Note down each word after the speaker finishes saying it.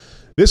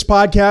This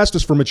podcast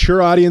is for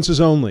mature audiences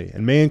only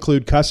and may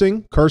include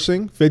cussing,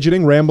 cursing,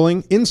 fidgeting,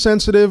 rambling,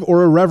 insensitive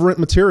or irreverent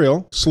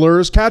material,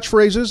 slurs,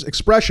 catchphrases,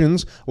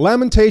 expressions,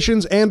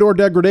 lamentations, and or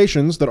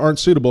degradations that aren't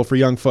suitable for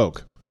young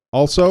folk.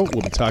 Also,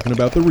 we'll be talking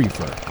about the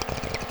reefer.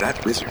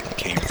 That wizard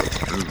came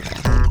from the moon.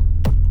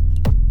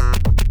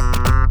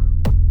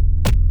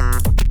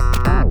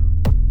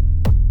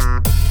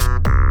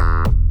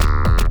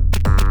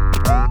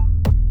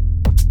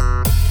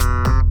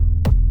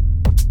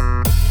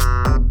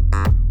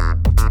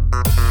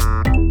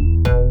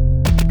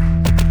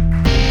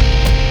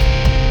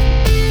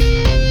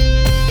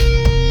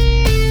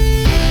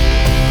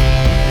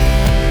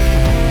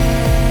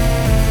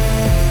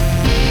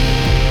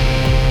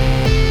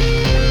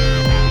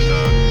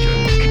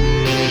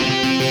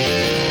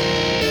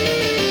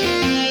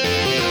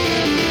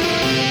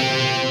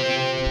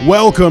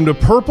 Welcome to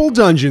Purple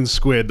Dungeon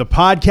Squid, the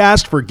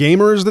podcast for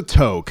gamers that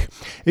toke.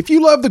 If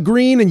you love the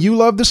green and you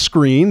love the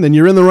screen, then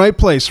you're in the right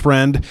place,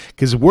 friend,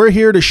 because we're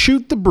here to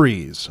shoot the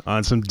breeze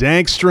on some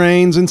dank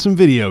strains and some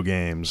video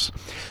games.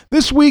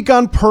 This week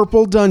on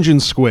Purple Dungeon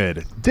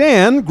Squid,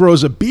 Dan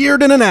grows a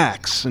beard and an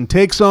axe and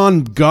takes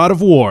on God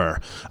of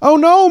War. Oh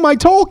no, my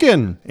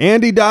Tolkien!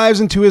 Andy dives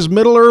into his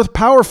Middle-earth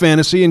power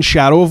fantasy in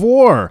Shadow of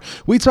War.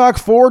 We talk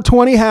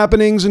 420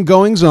 happenings and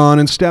goings-on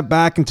and step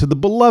back into the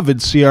beloved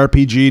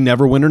CRPG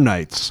Neverwinter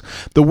Nights.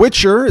 The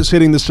Witcher is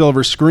hitting the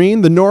silver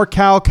screen, the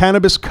NorCal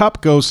Cannabis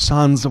Cup goes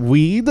sans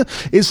weed,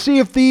 is Sea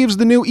of Thieves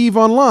the new EVE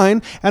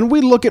Online, and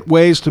we look at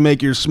ways to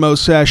make your smoke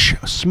sesh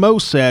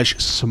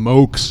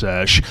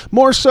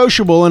more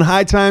sociable and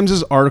High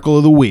Times' Article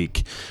of the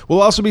Week.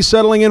 We'll also be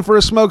settling in for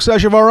a smoke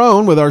sesh of our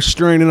own with our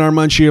strain and our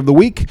munchie of the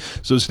week,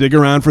 so stick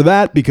around for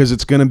that because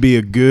it's going to be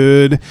a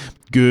good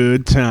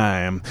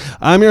time.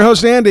 I'm your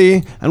host,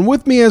 Andy, and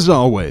with me as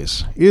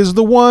always is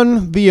the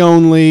one, the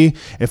only,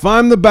 if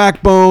I'm the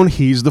backbone,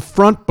 he's the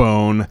front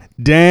bone,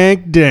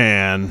 Dank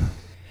Dan.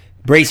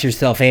 Brace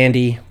yourself,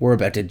 Andy. We're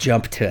about to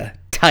jump to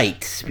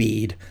tight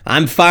speed.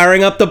 I'm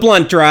firing up the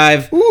blunt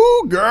drive.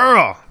 Ooh,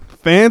 girl.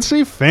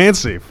 Fancy.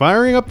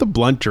 Firing up the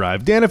blunt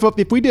drive. Dan, if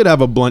we did have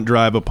a blunt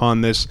drive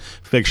upon this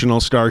fictional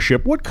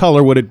starship, what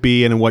color would it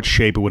be and in what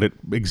shape would it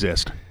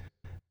exist?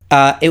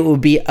 It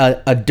would be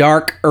a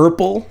dark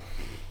purple.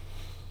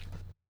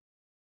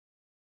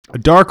 A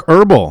dark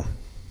herbal.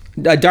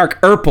 A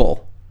dark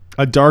purple.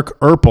 A dark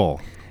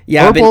purple.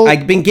 Yeah,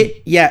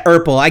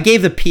 purple. I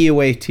gave the P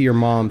away to your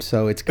mom,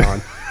 so it's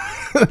gone.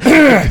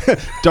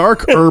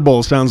 Dark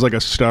herbal sounds like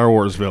a Star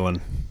Wars villain.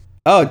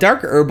 Oh,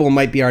 dark herbal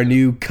might be our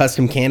new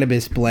custom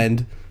cannabis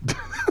blend.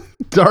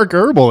 Dark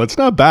herbal, it's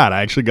not bad.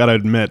 I actually got to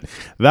admit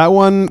that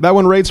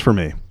one rates for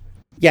me.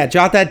 Yeah,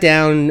 jot that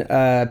down.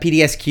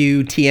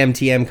 PDSQ,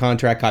 TM,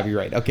 contract,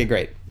 copyright. Okay,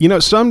 great. You know,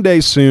 someday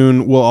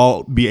soon we'll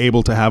all be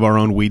able to have our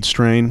own weed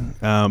strain.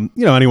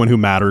 Anyone who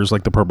matters,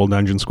 like the Purple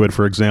Dungeon Squid,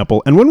 for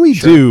example. And when we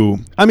do,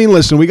 I mean,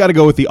 listen, we got to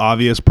go with the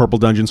obvious Purple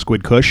Dungeon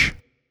Squid Kush,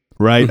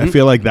 right? Mm-hmm. I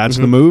feel like that's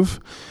the move.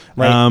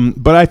 Right.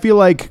 But I feel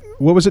like,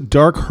 what was it?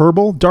 Dark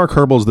herbal? Dark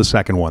herbal is the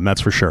second one, that's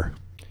for sure.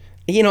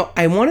 You know,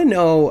 I want to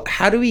know,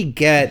 how do we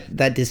get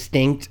that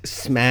distinct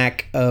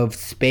smack of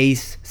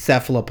space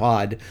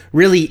cephalopod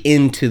really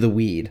into the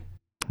weed?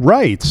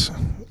 Right.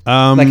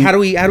 Like, how do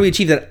we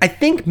achieve that? I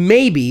think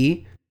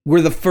maybe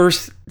we're the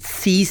first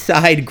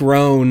seaside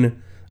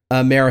grown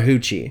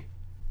Marahoochee.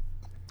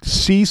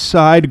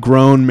 Seaside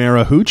grown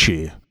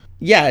Marahoochee.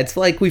 Yeah, it's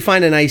like we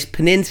find a nice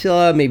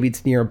peninsula, maybe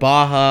it's near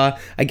Baja.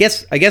 I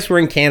guess we're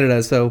in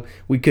Canada, so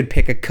we could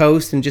pick a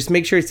coast and just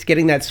make sure it's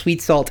getting that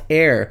sweet salt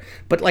air.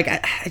 But like,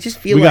 I just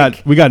feel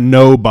we got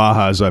no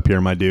Bajas up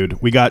here, my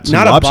dude. We got some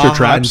not lobster a Baja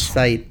traps. In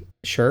sight.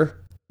 Sure.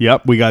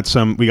 Yep, we got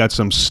some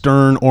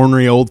stern,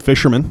 ornery old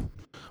fishermen.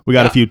 We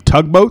got a few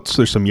tugboats.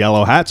 There's some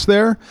yellow hats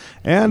there,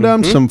 and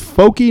some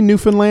folky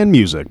Newfoundland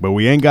music. But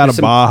we ain't got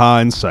a Baja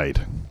in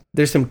sight.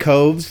 There's some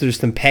coves. There's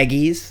some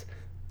peggies.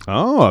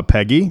 Oh, a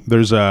Peggy.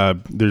 There's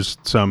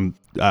some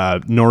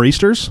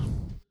nor'easters.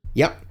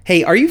 Yep.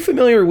 Hey, are you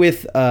familiar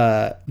with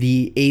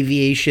the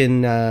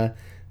aviation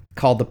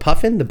called the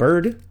puffin, the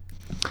bird?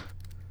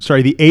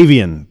 Sorry, the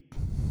avian.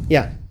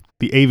 Yeah.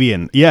 The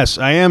avian. Yes,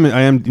 I am.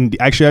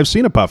 Actually, I've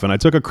seen a puffin. I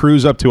took a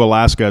cruise up to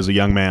Alaska as a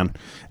young man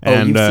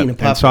and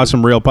saw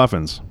some real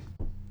puffins.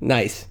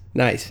 Nice.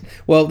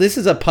 Well, this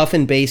is a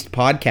puffin-based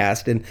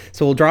podcast, and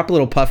so we'll drop a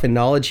little puffin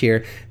knowledge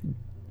here.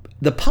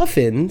 The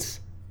puffins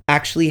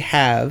actually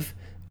have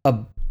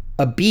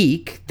a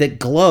beak that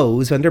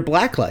glows under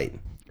blacklight.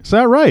 Is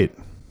that right?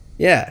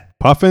 Yeah.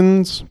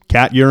 Puffins,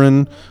 cat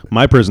urine,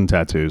 my prison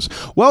tattoos.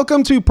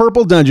 Welcome to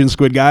Purple Dungeon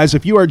Squid, guys.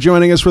 If you are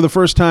joining us for the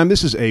first time,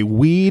 this is a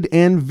weed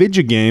and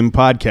video game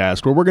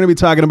podcast where we're going to be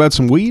talking about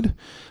some weed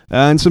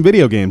and some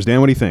video games. Dan,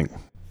 what do you think?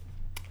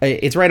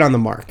 It's right on the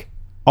mark.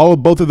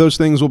 Both of those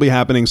things will be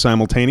happening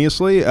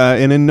simultaneously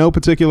and in no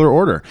particular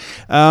order.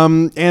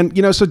 So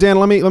Dan,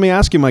 let me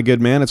ask you, my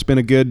good man. It's been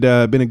a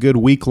good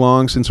week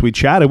long since we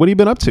chatted. What have you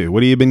been up to?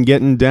 What have you been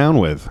getting down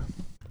with?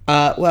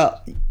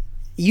 Well,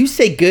 you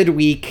say good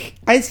week.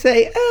 I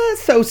say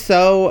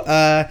so-so.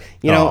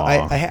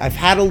 I've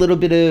had a little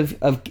bit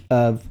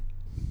of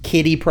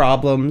kitty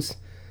problems,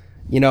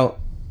 if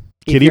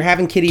Kitty- you're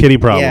having kitty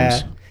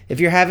problems. yeah, if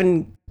you're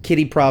having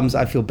kitty problems,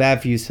 I feel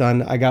bad for you,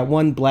 son. I got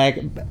one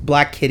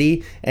black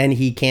kitty, and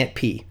he can't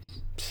pee.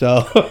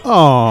 So,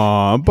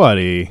 Aw,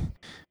 buddy.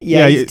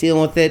 yeah, he's you-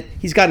 dealing with it.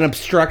 He's got an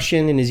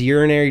obstruction in his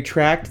urinary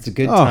tract. It's a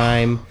good Oh.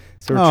 time.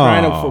 So we're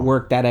trying Oh. to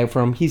work that out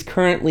for him. He's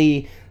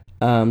currently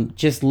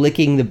just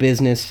licking the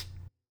business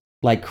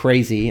like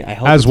crazy. I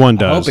hope As one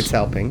I hope does. it's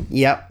helping.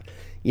 Yep.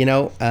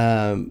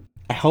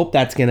 I hope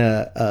that's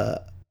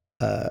gonna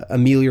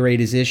ameliorate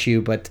his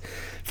issue, but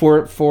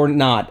for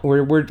not,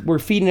 we're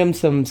feeding him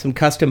some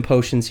custom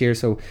potions here.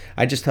 So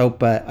I just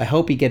hope I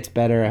hope he gets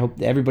better. I hope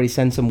everybody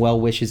sends some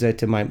well wishes out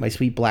to my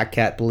sweet black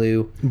cat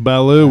Blue.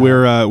 Baloo,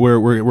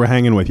 we're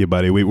hanging with you,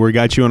 buddy. We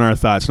got you in our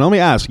thoughts. Now let me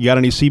ask, you got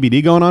any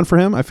CBD going on for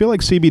him? I feel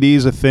like CBD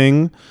is a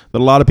thing that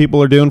a lot of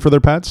people are doing for their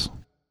pets.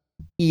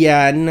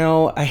 Yeah,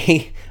 no,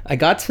 I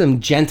got some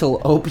gentle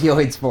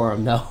opioids for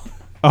him though.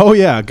 Oh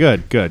yeah,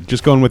 good.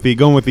 Just going with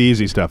the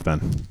easy stuff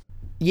then.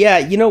 Yeah,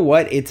 you know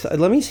what? It's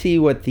let me see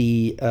what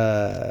the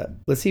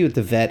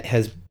vet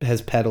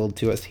has peddled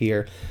to us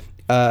here.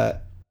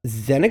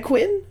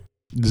 Zenequin?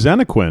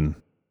 Zenequin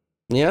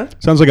Yeah.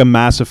 sounds like a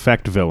Mass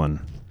Effect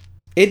villain.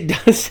 It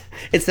does.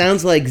 It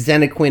sounds like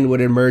Zenequin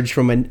would emerge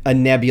from a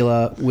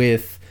nebula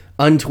with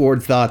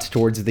untoward thoughts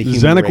towards the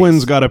human Zenequin's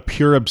race. got a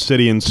pure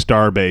obsidian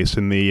starbase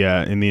in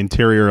the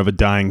interior of a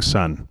dying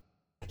sun.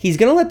 He's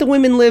gonna let the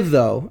women live,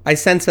 though. I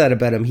sense that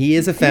about him. He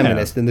is a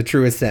feminist in the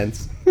truest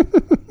sense.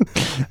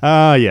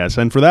 Yes,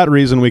 and for that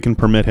reason, we can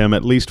permit him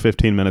at least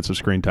 15 minutes of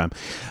screen time.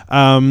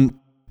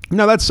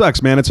 No, that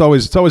sucks, man. It's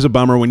always a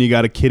bummer when you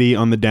got a kitty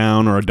on the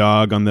down or a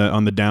dog on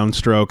the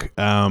downstroke.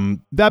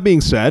 That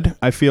being said,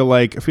 I feel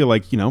like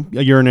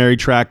a urinary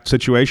tract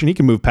situation, he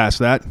can move past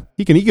that.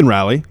 He can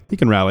rally.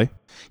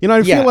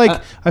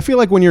 I feel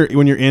like when you're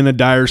in a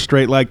dire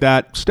strait like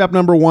that, step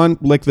number 1,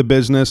 lick the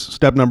business.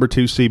 Step number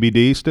 2,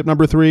 CBD. Step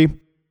number 3,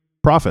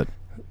 profit.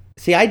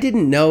 See, I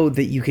didn't know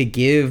that you could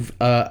give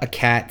a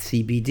cat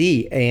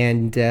CBD,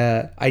 and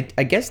I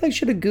guess I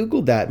should have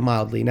Googled that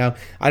mildly. Now,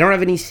 I don't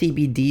have any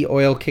CBD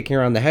oil kicking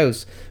around the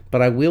house,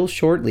 but I will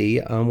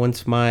shortly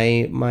once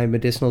my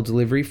medicinal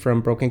delivery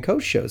from Broken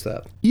Coast shows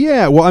up.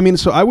 Yeah, well, I mean,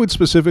 so I would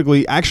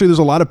specifically, actually, there's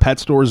a lot of pet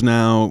stores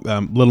now. I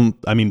don't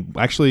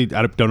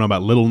know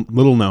about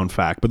little known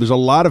fact, but there's a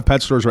lot of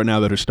pet stores right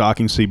now that are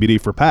stocking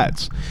CBD for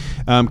pets,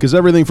 because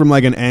everything from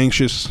like an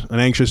anxious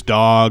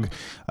dog,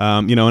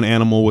 an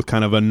animal with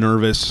kind of a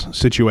nervous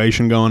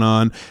situation going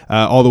on,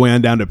 all the way on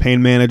down to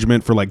pain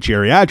management for like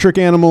geriatric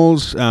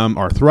animals,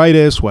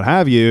 arthritis, what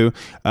have you.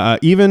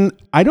 Even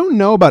I don't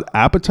know about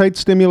appetite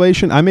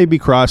stimulation. I might be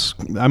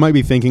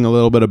thinking a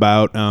little bit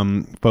about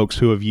folks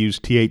who have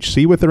used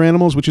THC with their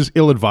animals, which is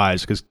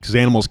ill-advised because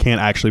animals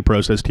can't actually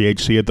process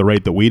THC at the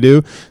rate that we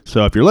do.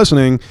 So if you're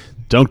listening,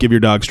 don't give your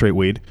dog straight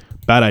weed.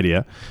 Bad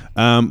idea.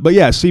 But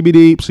yeah,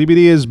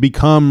 CBD has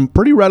become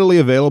pretty readily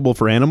available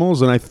for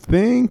animals, and I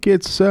think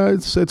it's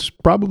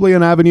probably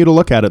an avenue to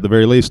look at the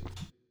very least.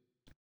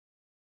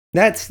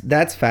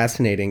 That's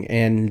fascinating,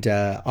 and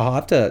I'll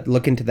have to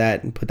look into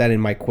that and put that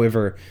in my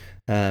quiver.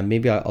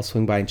 Maybe I'll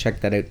swing by and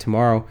check that out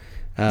tomorrow.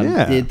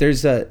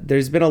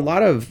 There's been a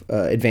lot of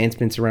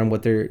advancements around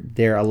what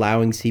they're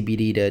allowing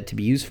CBD to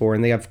be used for,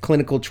 and they have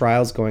clinical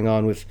trials going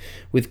on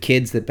with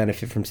kids that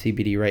benefit from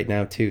CBD right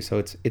now too. So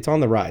it's on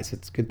the rise.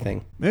 It's a good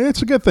thing.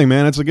 It's a good thing,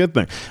 man. It's a good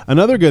thing.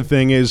 Another good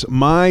thing is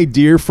my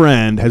dear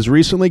friend has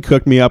recently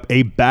cooked me up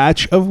a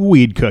batch of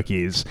weed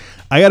cookies.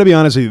 I got to be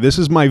honest with you. This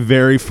is my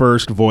very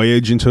first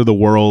voyage into the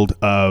world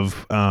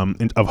of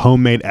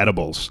homemade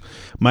edibles.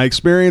 My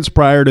experience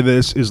prior to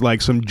this is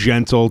like some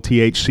gentle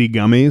THC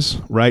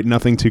gummies, right?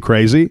 Nothing too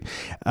crazy.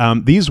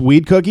 These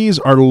weed cookies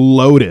are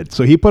loaded.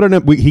 So he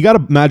got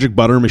a magic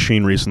butter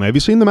machine recently. Have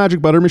you seen the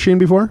magic butter machine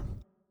before?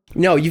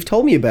 No, you've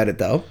told me about it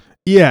though.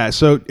 Yeah,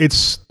 so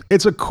it's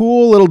a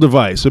cool little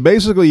device. So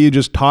basically you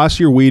just toss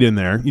your weed in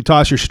there. You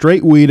toss your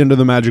straight weed into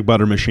the magic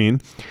butter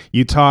machine.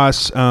 You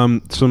toss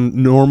some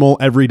normal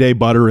everyday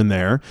butter in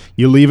there.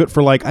 You leave it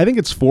for I think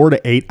it's 4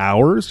 to 8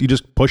 hours. You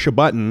just push a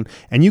button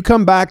and you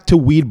come back to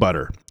weed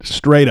butter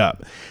straight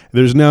up.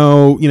 There's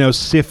no,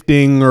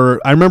 sifting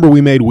I remember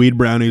we made weed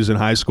brownies in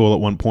high school at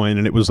one point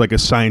and it was like a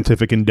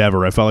scientific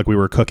endeavor. I felt like we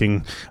were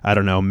cooking, I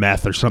don't know,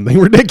 meth or something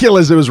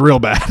ridiculous. It was real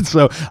bad.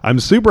 So I'm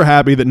super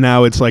happy that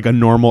now it's like a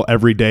normal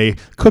everyday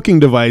cooking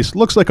device.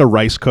 Looks like a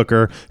rice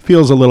cooker.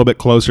 Feels a little bit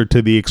closer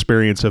to the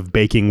experience of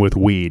baking with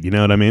weed. You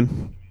know what I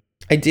mean?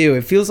 I do.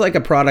 It feels like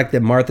a product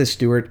that Martha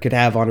Stewart could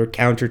have on her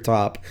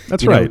countertop.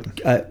 That's right.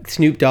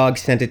 Snoop Dogg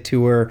sent it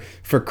to her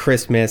for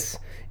Christmas,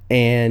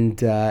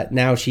 and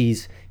now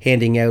she's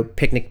handing out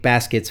picnic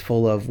baskets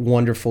full of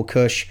wonderful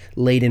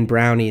Kush-laden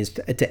brownies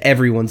to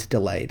everyone's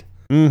delight.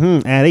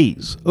 Mm-hmm. At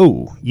ease.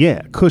 Oh,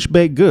 yeah. Kush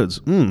baked goods.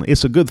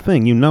 It's a good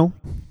thing,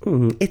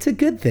 It's a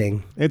good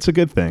thing. It's a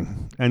good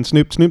thing. And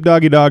Snoop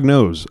Doggy Dogg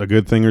knows a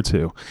good thing or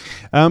two.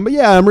 But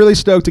yeah, I'm really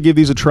stoked to give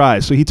these a try.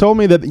 So he told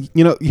me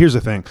that, here's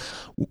the thing.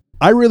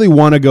 I really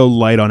want to go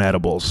light on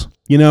edibles.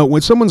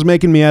 When someone's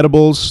making me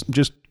edibles,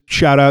 just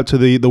shout out to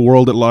the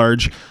world at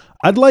large.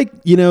 I'd like,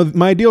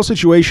 my ideal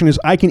situation is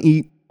I can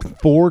eat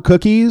 4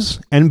 cookies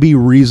and be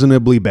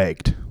reasonably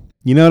baked.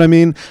 You know what I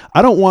mean?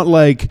 I don't want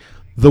like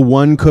the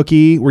one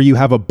cookie where you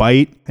have a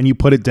bite and you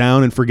put it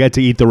down and forget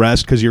to eat the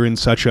rest because you're in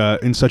such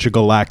a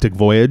galactic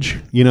voyage.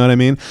 You know what I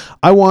mean?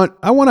 I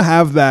want to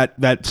have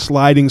that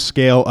sliding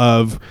scale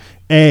of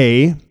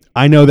A,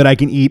 I know that I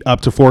can eat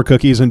up to 4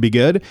 cookies and be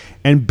good.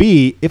 And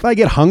B, if I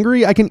get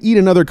hungry, I can eat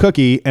another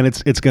cookie and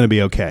it's going to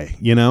be okay,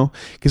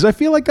 Because I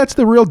feel like that's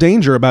the real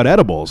danger about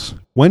edibles.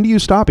 When do you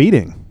stop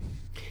eating?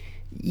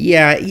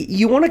 Yeah,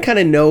 you want to kind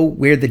of know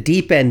where the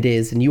deep end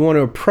is, and you want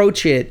to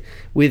approach it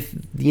with,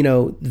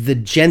 the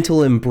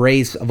gentle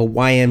embrace of a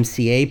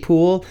YMCA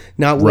pool,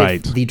 not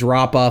with the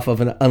drop off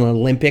of an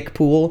Olympic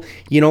pool.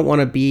 You don't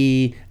want to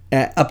be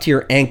up to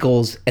your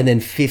ankles and then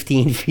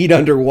 15 feet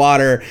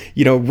underwater,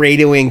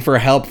 radioing for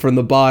help from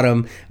the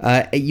bottom.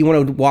 You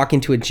want to walk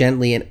into it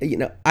gently.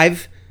 And,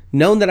 I've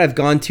known that I've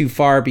gone too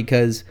far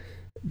because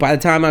by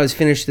the time I was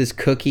finished this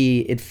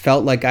cookie, it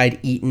felt like I'd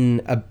eaten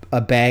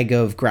a bag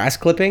of grass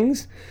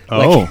clippings.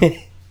 Oh.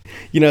 Like,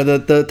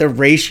 the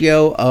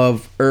ratio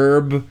of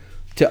herb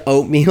to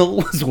oatmeal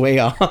was way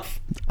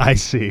off. I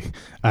see.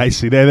 They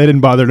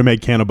didn't bother to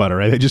make can of butter,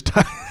 right? They just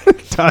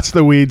tossed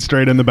the weed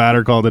straight in the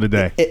batter, called it a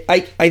day.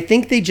 I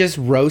think they just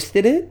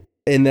roasted it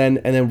and then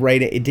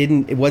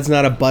it was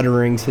not a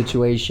buttering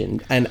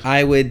situation. And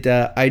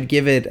I'd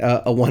give it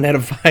a 1 out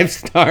of 5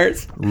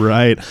 stars.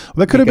 Right. Well,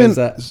 that could have been,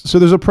 so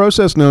there's a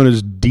process known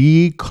as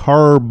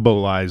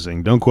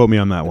decarbolizing. Don't quote me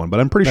on that one, but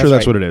I'm pretty sure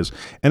that's what it is.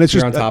 And it's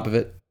You're just on top of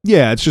it.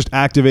 Yeah, it's just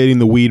activating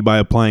the weed by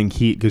applying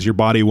heat because your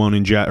body won't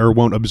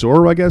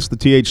absorb, I guess, the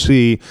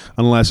THC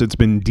unless it's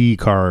been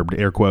decarbed,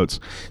 air quotes.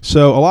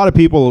 So a lot of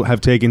people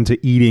have taken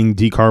to eating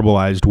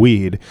decarbolized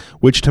weed,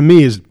 which to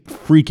me is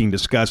freaking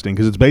disgusting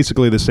because it's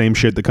basically the same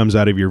shit that comes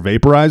out of your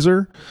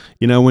vaporizer,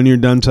 when you're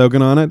done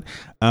toking on it.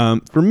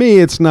 For me,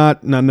 it's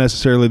not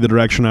necessarily the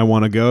direction I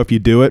want to go. If you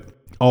do it,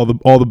 all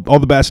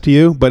the best to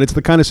you, but it's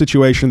the kind of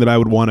situation that I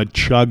would want to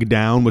chug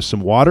down with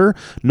some water,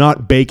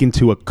 not bake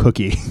into a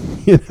cookie.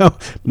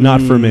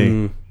 Not for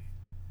me.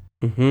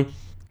 Mm-hmm.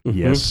 Mm-hmm.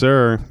 Yes,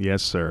 sir.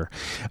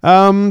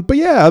 But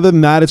yeah, other than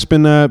that, it's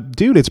been a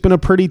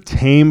pretty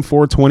tame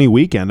 420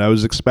 weekend. I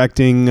was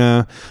expecting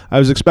a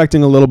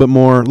little bit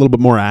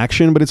more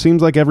action, but it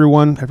seems like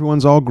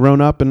everyone's all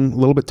grown up and a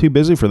little bit too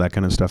busy for that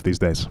kind of stuff these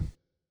days.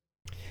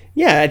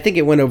 Yeah, I think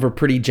it went over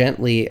pretty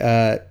gently,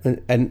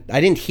 and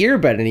I didn't hear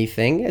about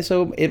anything,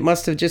 so it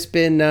must have just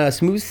been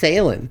smooth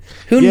sailing.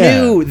 Who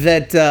knew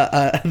that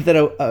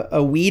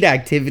a weed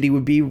activity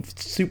would be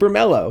super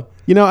mellow?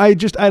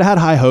 I'd had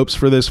high hopes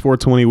for this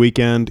 420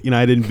 weekend.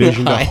 I'd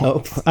envisioned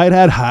I'd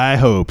had high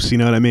hopes. You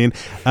know what I mean?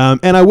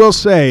 And I will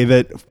say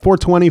that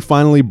 420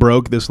 finally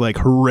broke this like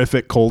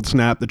horrific cold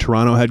snap that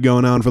Toronto had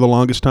going on for the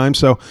longest time.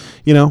 So,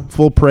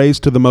 full praise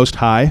to the Most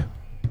High.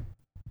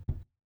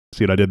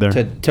 See what I did there?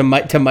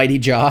 To Mighty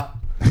Jaw.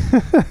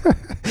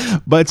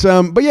 But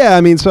yeah,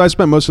 so I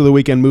spent most of the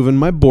weekend moving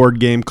my board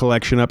game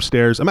collection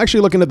upstairs. I'm actually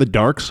looking at the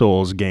Dark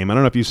Souls game. I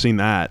don't know if you've seen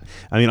that.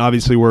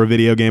 Obviously we're a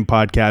video game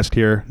podcast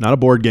here, not a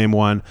board game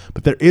one,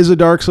 but there is a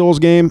Dark Souls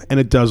game and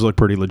it does look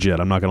pretty legit.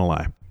 I'm not going to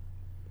lie.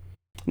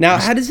 Now,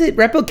 how does it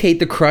replicate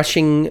the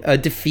crushing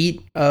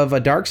defeat of a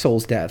Dark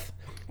Souls death?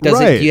 Do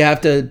you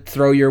have to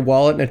throw your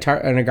wallet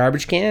in a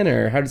garbage can,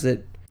 or how does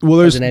it?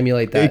 Well, does it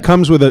emulate that? It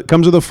comes with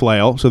a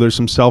flail, so there's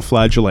some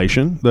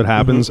self-flagellation that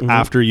happens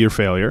after your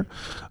failure.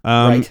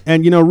 Right.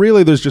 And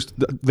really,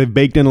 they've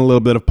baked in a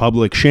little bit of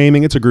public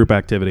shaming. It's a group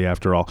activity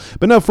after all.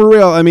 But no, for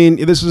real,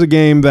 this is a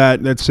game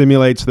that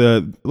simulates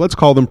let's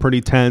call them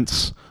pretty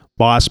tense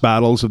boss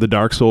battles of the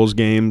Dark Souls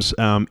games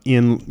on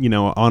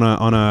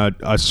a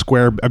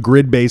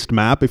grid-based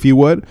map, if you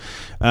would,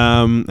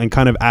 and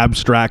kind of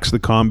abstracts the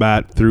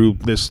combat through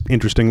this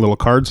interesting little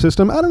card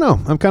system. I don't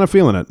know. I'm kind of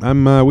feeling it.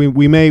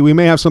 We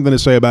may have something to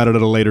say about it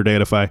at a later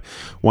date if I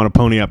want to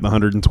pony up the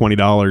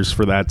 $120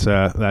 for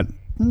that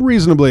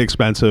reasonably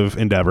expensive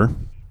endeavor.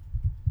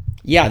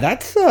 Yeah,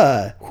 that's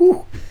a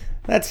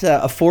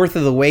fourth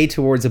of the way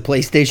towards a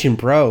PlayStation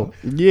Pro.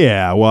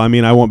 Yeah, well,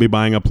 I won't be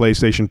buying a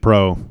PlayStation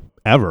Pro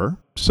ever,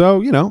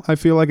 so I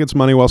feel like it's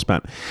money well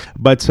spent.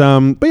 But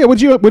yeah, what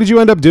did you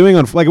end up doing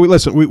on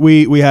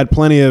we had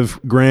plenty of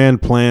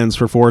grand plans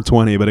for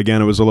 420, but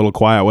again, it was a little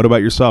quiet. What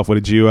about yourself? What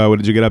did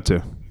you get up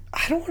to?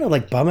 I don't want to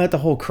bum out the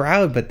whole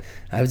crowd, but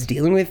I was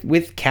dealing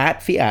with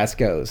cat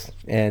fiascos,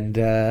 and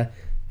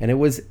it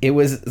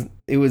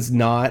was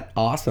not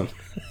awesome.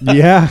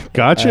 Yeah,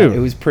 got you. It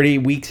was pretty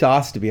weak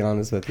sauce, to be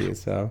honest with you.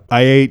 So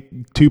I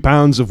ate 2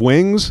 pounds of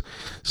wings,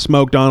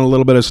 smoked on a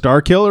little bit of Star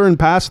Killer, and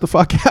passed the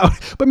fuck out.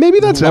 But maybe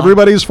that's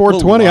everybody's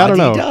 420. I don't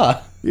know.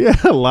 Yeah,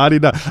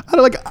 la-di-da.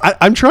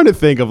 I'm trying to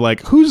think of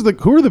who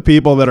are the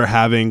people that are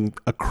having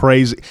a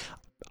crazy.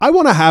 I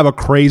want to have a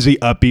crazy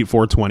upbeat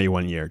 420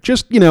 one year.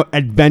 Just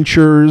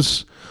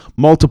adventures.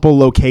 Multiple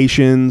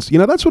locations.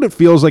 That's what it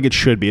feels like it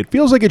should be. It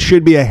feels like it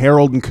should be a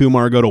Harold and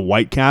Kumar go to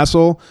White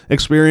Castle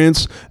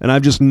experience, and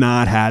I've just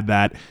not had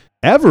that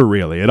ever,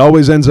 really. It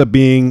always ends up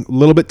being a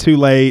little bit too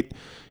late,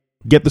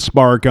 get the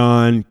spark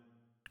on,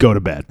 go to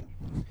bed.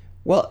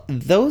 Well,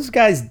 those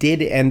guys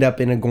did end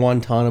up in a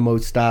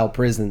Guantanamo-style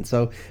prison,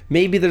 so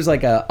maybe there's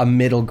like a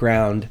middle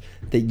ground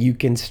that you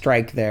can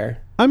strike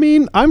there. I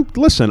mean, I'm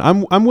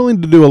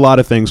willing to do a lot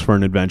of things for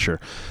an adventure.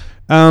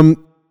 I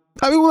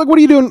mean, like, what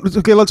are you doing?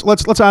 Okay,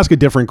 let's ask a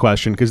different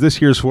question, because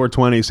this year's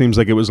 420 seems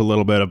like it was a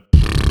little bit of.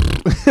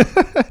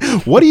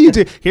 What do you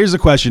do? Here's the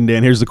question,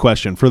 Dan. Here's the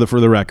question for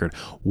the record.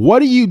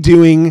 What are you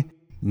doing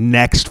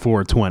next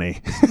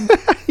 420?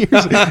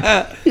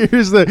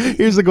 Here's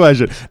the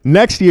question.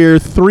 Next year,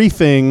 3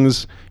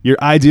 things, your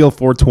ideal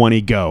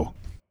 420, go.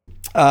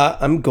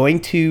 I'm going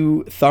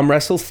to thumb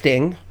wrestle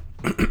Sting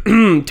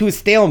to a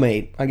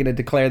stalemate. I'm going to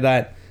declare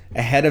that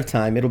ahead of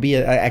time. It'll be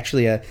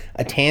actually a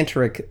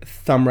tantric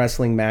thumb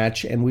wrestling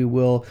match, and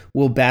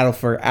we'll battle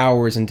for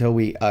hours until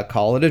we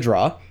call it a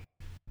draw.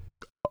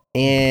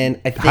 And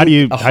I think how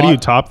do you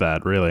top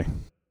that, really?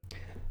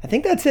 I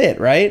think that's it,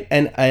 right?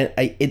 And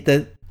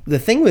the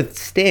thing with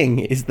Sting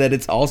is that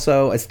it's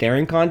also a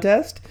staring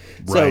contest.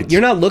 Right. So you're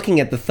not looking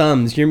at the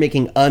thumbs. You're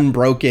making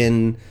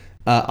unbroken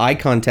eye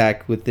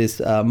contact with this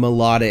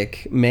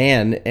melodic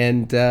man.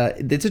 And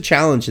it's a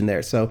challenge in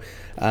there. So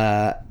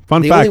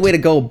Fun the fact, only way to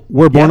go...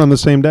 we're born on the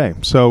same day.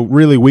 So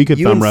really, we could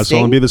thumb wrestle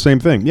Sting? and be the same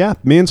thing. Yeah,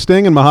 me and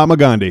Sting and Mahatma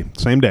Gandhi,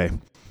 same day.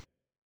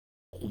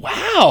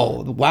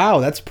 Wow,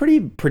 that's pretty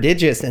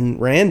prodigious and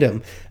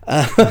random.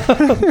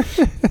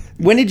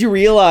 When did you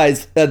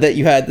realize that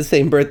you had the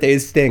same birthday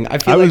as Sting? I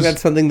feel like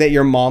that's something that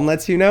your mom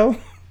lets you know.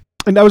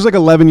 And I was like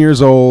 11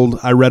 years old.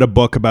 I read a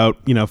book about,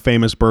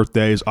 famous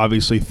birthdays,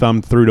 obviously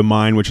thumbed through to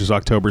mine, which is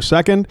October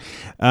 2nd.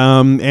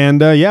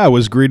 I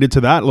was greeted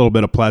to that little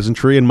bit of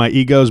pleasantry, and my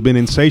ego's been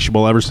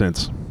insatiable ever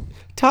since.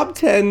 Top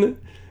 10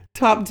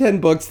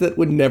 books that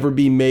would never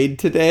be made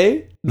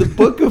today. The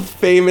Book of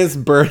Famous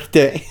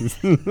Birthdays.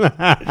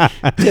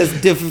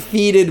 Just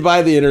defeated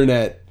by the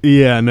internet.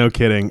 Yeah, no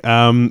kidding.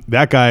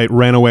 That guy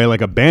ran away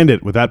like a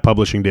bandit with that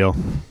publishing deal.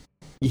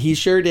 He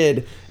sure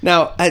did.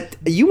 Now,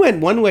 you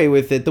went one way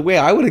with it. The way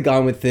I would have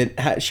gone with it,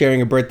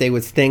 sharing a birthday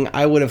with Sting,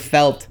 I would have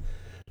felt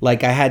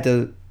like I had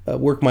to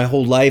work my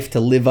whole life to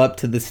live up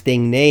to the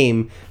Sting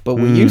name. But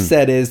what you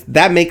said is,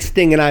 that makes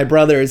Sting and I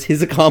brothers.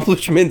 His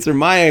accomplishments are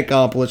my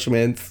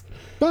accomplishments.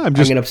 Well, I'm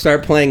going to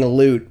start playing a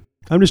lute.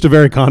 I'm just a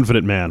very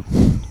confident man.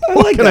 I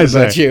like that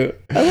about you.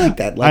 I like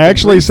that. I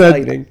actually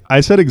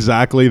said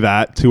exactly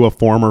that to a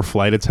former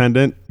flight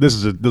attendant. This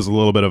is a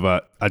little bit of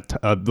a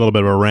little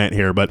bit of a rant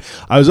here, but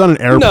I was on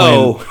an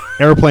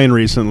airplane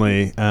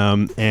recently,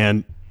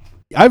 and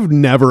I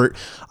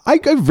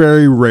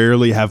very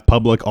rarely have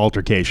public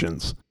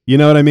altercations. You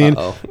know what I mean?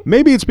 Uh-oh.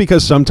 Maybe it's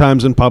because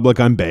sometimes in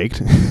public I'm baked,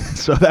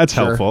 so that's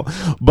helpful.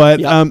 But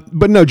Yep.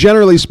 but no,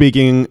 generally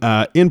speaking,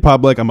 in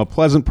public I'm a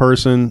pleasant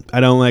person. I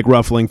don't like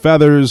ruffling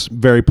feathers.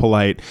 Very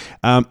polite.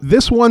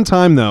 This one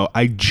time though,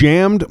 I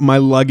jammed my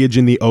luggage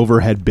in the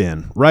overhead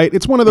bin. Right?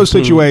 It's one of those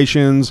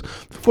situations.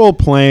 Full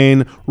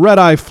plane, red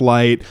eye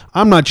flight.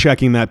 I'm not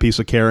checking that piece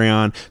of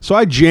carry-on, so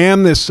I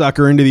jam this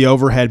sucker into the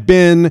overhead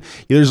bin.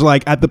 There's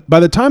like by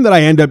the time that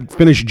I end up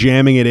finish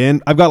jamming it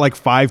in, I've got like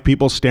 5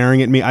 people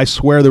staring at me. I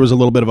swear there was a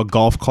little bit of a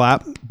golf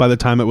clap by the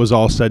time it was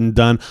all said and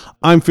done.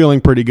 I'm feeling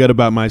pretty good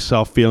about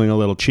myself, feeling a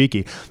little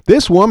cheeky.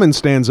 This woman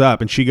stands up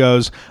and she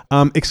goes,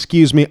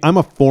 excuse me, I'm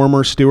a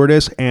former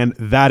stewardess and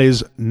that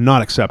is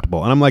not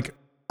acceptable. And I'm like,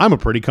 I'm a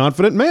pretty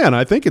confident man.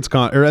 I think it's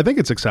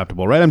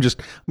acceptable, right? I'm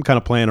kind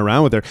of playing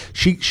around with her.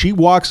 She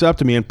walks up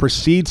to me and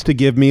proceeds to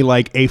give me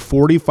like a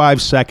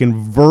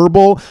 45-second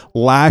verbal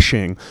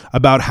lashing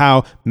about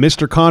how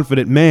Mr.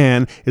 Confident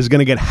Man is going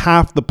to get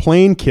half the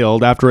plane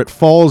killed after it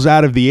falls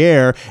out of the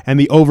air and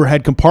the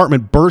overhead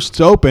compartment bursts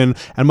open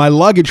and my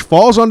luggage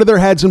falls onto their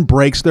heads and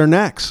breaks their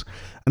necks.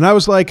 And I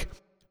was like,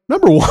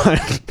 number one,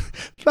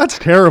 that's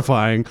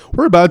terrifying.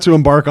 We're about to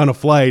embark on a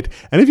flight,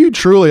 and if you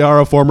truly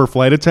are a former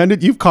flight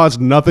attendant, you've caused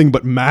nothing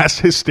but mass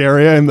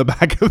hysteria in the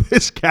back of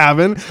this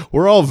cabin.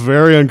 We're all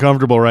very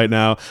uncomfortable right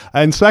now.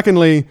 And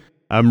secondly,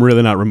 I'm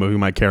really not removing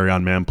my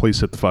carry-on, ma'am. Please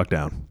sit the fuck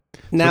down.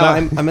 Now,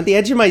 I'm at the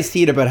edge of my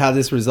seat about how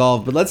this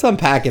resolved, but let's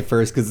unpack it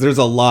first because there's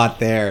a lot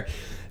there.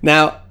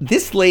 Now,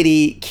 this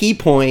lady, key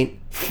point,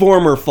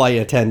 former flight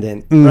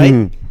attendant,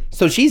 right?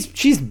 So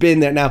she's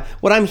been there. Now,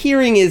 what I'm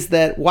hearing is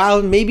that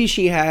while maybe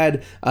she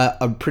had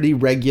a pretty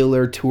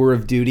regular tour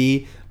of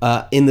duty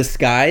in the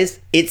skies,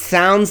 it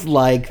sounds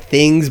like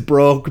things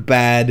broke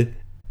bad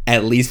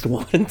at least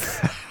once.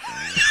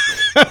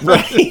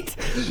 Right?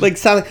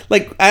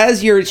 Like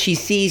as she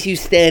sees you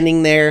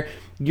standing there,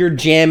 you're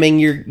jamming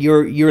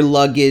your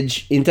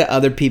luggage into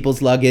other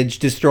people's luggage,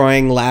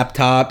 destroying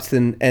laptops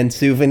and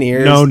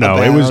souvenirs.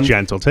 No, it was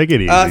gentle. Take it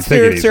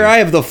easy. Sir, I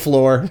have the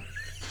floor.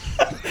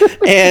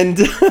 and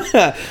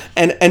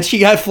she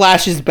got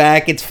flashes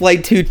back. It's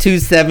flight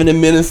 227 in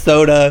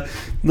Minnesota.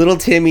 Little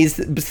Timmy's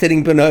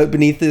sitting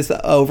beneath this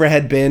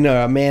overhead bin.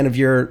 A man of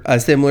your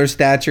similar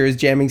stature is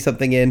jamming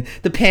something in.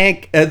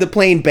 The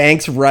plane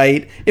banks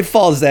right. It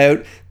falls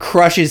out,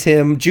 crushes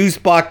him. Juice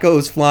block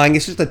goes flying.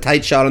 It's just a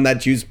tight shot on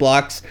that juice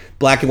blocks,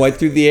 black and white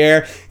through the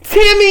air.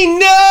 Timmy,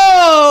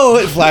 no!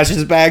 It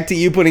flashes back to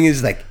you putting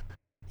his like,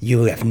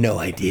 You have no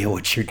idea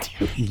what you're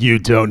doing. You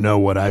don't know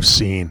what I've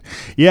seen.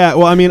 Yeah,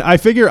 well, I mean, I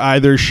figure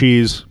either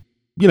she's,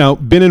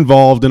 been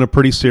involved in a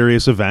pretty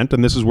serious event,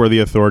 and this is where the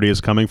authority is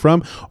coming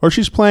from, or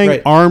she's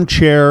playing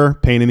armchair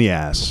pain in the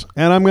ass.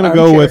 And I'm going to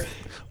go with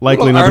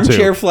likely number two.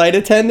 Armchair flight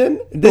attendant?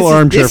 This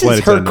is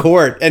her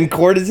court, and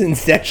court is in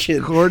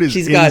session. Court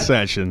is in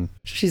session.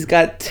 She's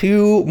got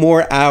 2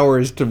 more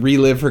hours to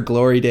relive her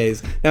glory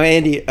days. Now,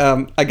 Andy,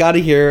 I got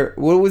to hear,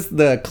 what was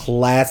the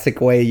classic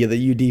way that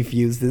you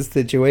defused this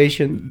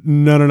situation?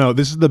 No.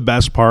 This is the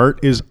best part,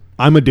 is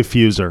I'm a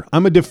diffuser.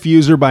 I'm a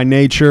diffuser by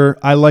nature.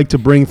 I like to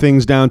bring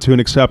things down to an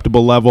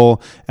acceptable level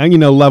and,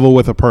 level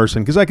with a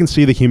person because I can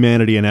see the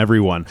humanity in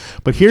everyone.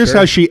 But here's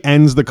how she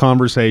ends the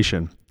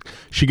conversation.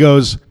 She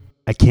goes,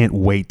 I can't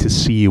wait to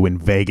see you in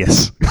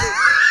Vegas.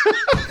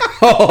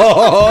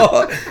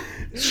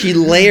 She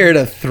layered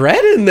a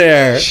threat in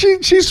there.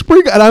 She's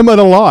sprinkled, and I'm at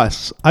a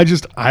loss. I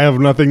have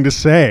nothing to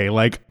say.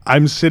 Like,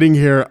 I'm sitting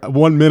here.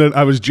 1 minute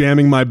I was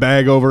jamming my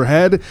bag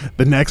overhead.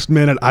 The next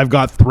minute I've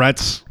got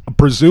threats,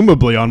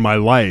 presumably on my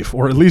life,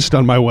 or at least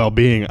on my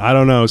well-being. I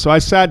don't know. So I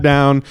sat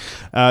down,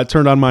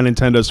 turned on my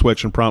Nintendo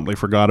Switch, and promptly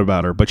forgot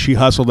about her. But she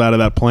hustled out of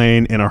that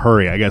plane in a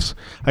hurry. I guess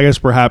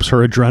perhaps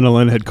her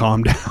adrenaline had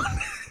calmed down.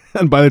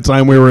 And by the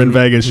time we were in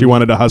Vegas, she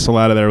wanted to hustle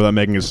out of there without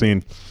making a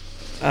scene.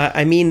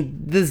 I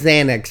mean, the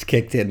Xanax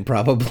kicked in,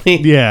 probably.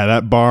 Yeah,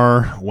 that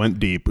bar went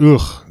deep.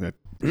 Ugh. By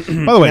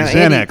the way, now,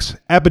 Xanax,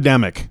 Andy,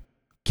 epidemic.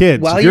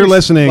 Kids, if you're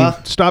listening,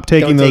 stop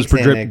taking those.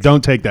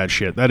 Don't take that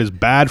shit. That is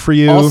bad for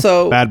you.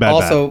 Also,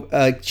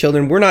 bad.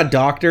 Children, we're not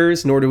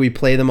doctors, nor do we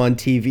play them on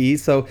TV.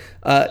 So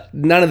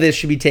none of this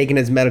should be taken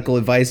as medical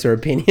advice or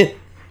opinion.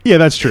 Yeah,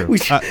 that's true.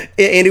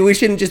 Andy, we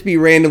shouldn't just be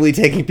randomly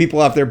taking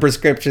people off their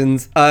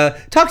prescriptions.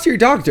 Talk to your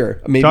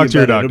doctor. Maybe talk to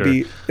your doctor.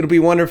 It'll be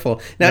wonderful.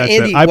 Now, that's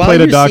Andy, I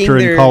played a doctor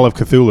in Call of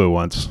Cthulhu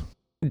once.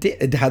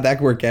 How'd that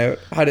work out?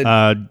 How did?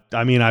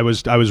 I mean, I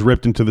was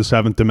ripped into the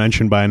 7th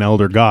dimension by an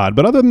elder god,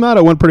 but other than that,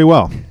 it went pretty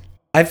well.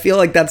 I feel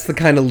like that's the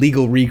kind of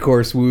legal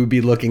recourse we would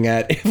be looking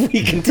at if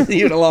we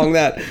continued along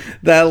that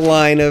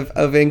line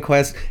of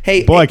inquest.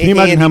 Hey, boy, can you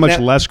imagine how much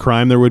less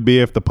crime there would be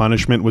if the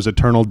punishment was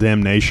eternal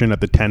damnation at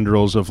the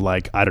tendrils of,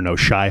 like, I don't know,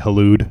 Shai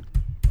Hulud?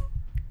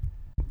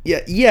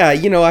 Yeah.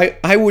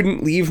 I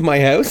wouldn't leave my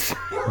house.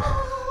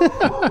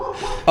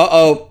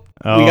 Uh-oh.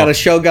 We got a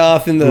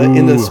Shoggoth in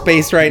the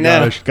space right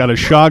now. Got a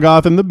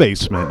Shoggoth in the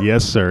basement.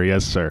 Yes,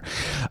 sir.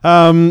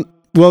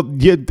 Well,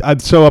 yeah.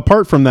 So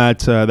apart from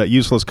that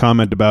useless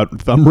comment about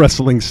thumb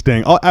wrestling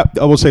Sting, I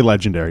will say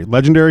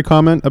legendary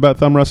comment about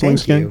thumb wrestling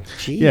Sting.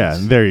 Yeah,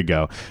 there you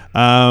go.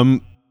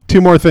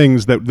 2 more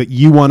things that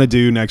you want to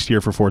do next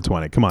year for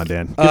 420. Come on,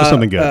 Dan, give us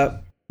something good.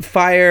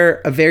 Fire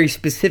a very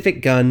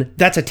specific gun.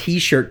 That's a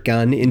T-shirt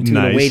gun into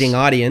an awaiting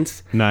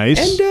audience.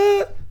 Nice.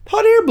 And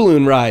hot air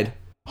balloon ride.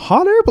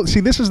 Hot air balloon. See,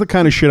 this is the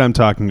kind of shit I'm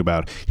talking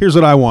about. Here's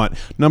what I want.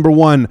 Number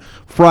 1,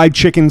 fried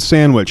chicken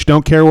sandwich.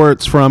 Don't care where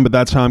it's from, but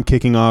that's how I'm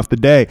kicking off the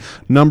day.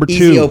 Number 2.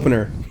 Easy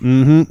opener.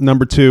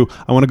 Number 2,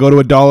 I want to go to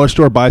a dollar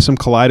store, buy some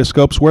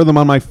kaleidoscopes, wear them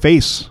on my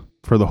face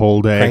for the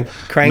whole day.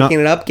 Cranking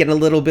it up, getting a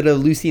little bit of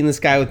Lucy in the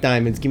Sky with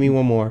Diamonds. Give me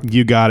one more.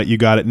 You got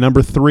it.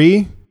 Number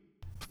 3,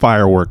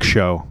 fireworks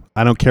show.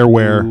 I don't care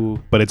where,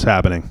 but it's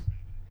happening.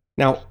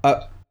 Now,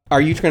 are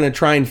you going to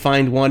try and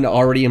find one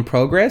already in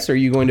progress, or are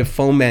you going to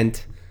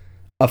foment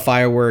a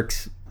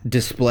fireworks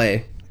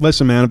display?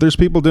 Listen, man, if there's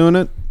people doing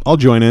it, I'll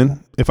join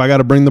in. If I got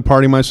to bring the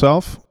party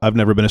myself, I've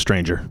never been a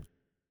stranger.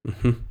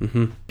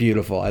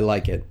 Beautiful. I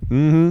like it.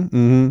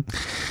 Daniel.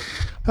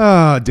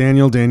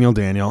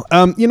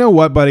 You know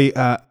what, buddy?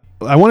 I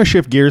want to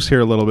shift gears here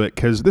a little bit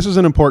because this is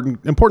an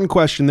important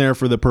question there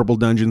for the Purple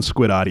Dungeon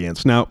Squid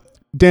audience. Now,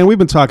 Dan, we've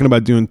been talking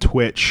about doing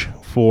Twitch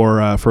for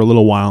a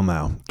little while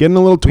now, getting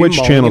a little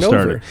Twitch channel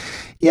started.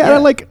 Yeah,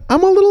 like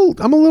I'm a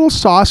little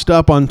sauced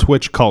up on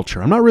Twitch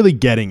culture. I'm not really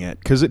getting it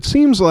because it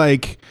seems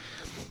like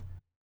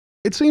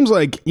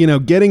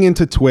getting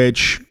into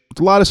Twitch. It's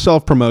a lot of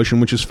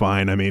self-promotion, which is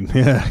fine. I mean,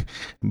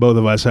 both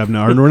of us we're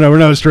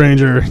no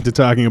stranger to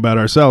talking about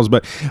ourselves.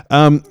 But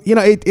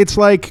it's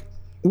like,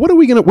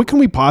 what can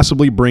we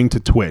possibly bring to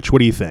Twitch? What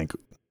do you think?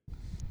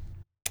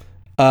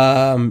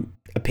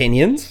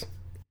 Opinions,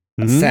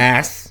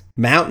 sass,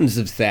 mountains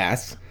of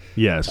sass.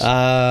 Yes.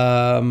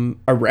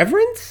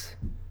 Irreverence.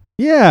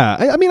 Yeah,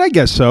 I mean, I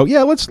guess so.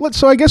 Yeah, let's.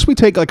 So I guess we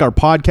take like our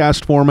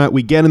podcast format,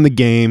 we get in the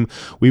game,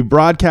 we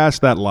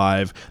broadcast that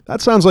live.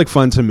 That sounds like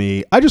fun to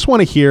me. I just want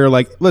to hear,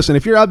 like, listen,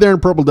 if you're out there in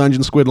Purple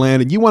Dungeon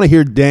Squidland and you want to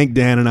hear Dank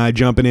Dan and I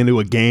jumping into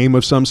a game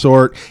of some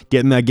sort,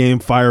 getting that game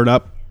fired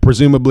up,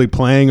 presumably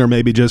playing or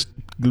maybe just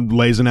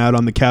lazing out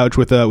on the couch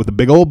with a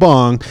big old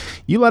bong,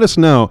 you let us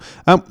know.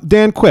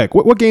 Dan, quick,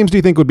 what games do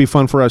you think would be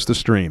fun for us to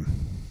stream?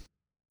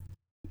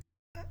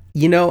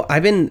 We've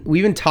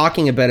been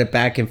talking about it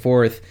back and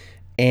forth.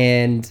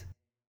 And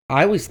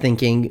I was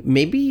thinking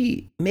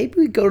maybe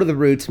we go to the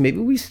roots. Maybe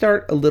we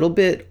start a little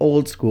bit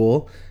old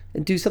school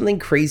and do something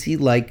crazy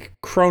like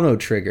Chrono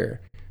Trigger.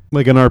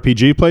 Like an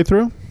RPG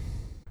playthrough?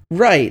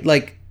 Right,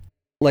 like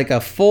a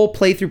full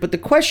playthrough. But the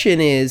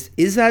question is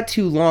that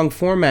too long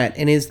format?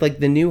 And is like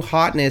the new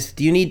hotness,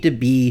 do you need to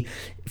be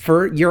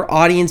for your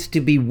audience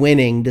to be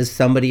winning, does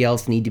somebody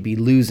else need to be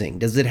losing?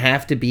 Does it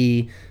have to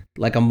be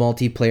like a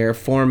multiplayer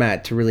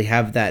format to really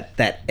have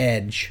that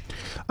edge?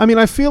 I mean,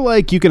 I feel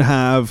like you can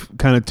have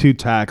kind of two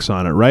tacks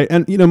on it, right?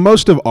 And,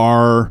 most of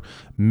our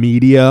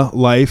media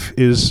life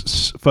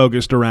is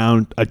focused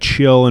around a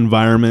chill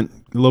environment,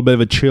 a little bit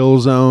of a chill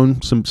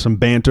zone, some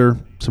banter,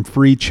 some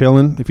free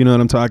chilling, if you know what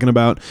I'm talking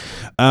about.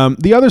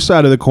 The other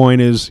side of the coin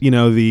is,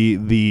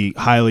 the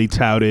highly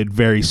touted,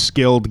 very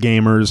skilled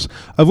gamers,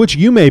 of which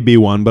you may be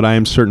one, but I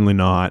am certainly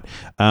not,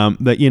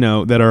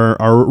 that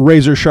are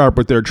razor sharp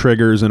with their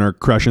triggers and are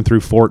crushing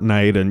through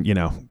Fortnite and,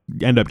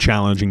 end up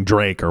challenging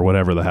Drake or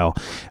whatever the hell.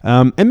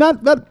 And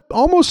that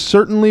almost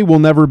certainly will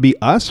never be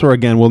us, or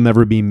again, will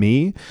never be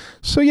me.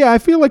 So yeah, I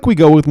feel like we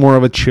go with more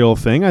of a chill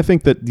thing. I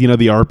think that, the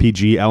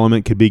RPG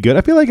element could be good.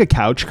 I feel like a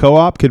couch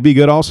co-op could be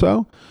good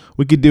also.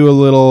 We could do a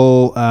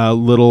little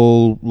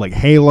like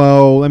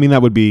Halo. I mean,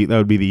 that would be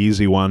the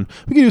easy one.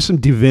 We could do some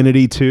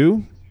Divinity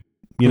 2,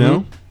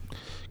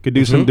 Could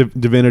do some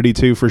Divinity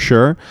 2 for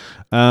sure.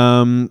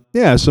 Some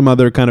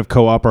other kind of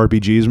co-op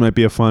RPGs might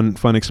be a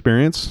fun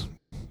experience.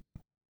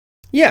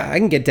 Yeah, I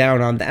can get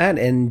down on that,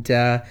 and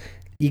then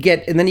you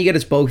get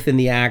us both in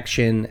the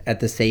action at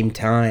the same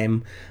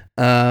time.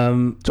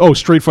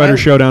 Street Fighter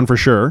Showdown for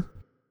sure.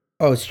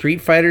 Oh,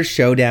 Street Fighter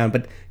Showdown,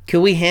 but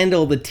can we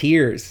handle the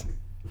tiers?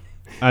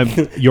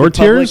 Your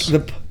tiers?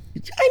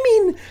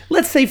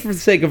 Let's say for the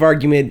sake of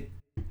argument,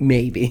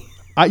 maybe.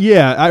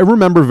 I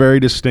remember very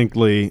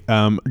distinctly,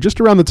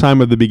 just around the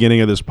time of the beginning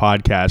of this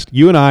podcast,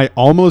 you and I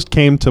almost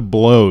came to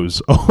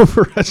blows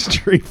over a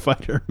Street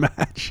Fighter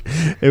match.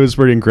 It was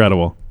pretty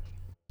incredible.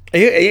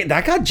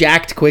 That got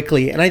jacked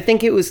quickly, and I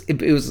think it was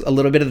a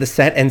little bit of the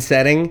set and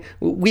setting.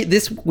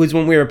 This was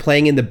when we were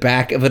playing in the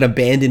back of an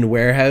abandoned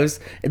warehouse.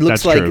 It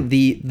looks like true.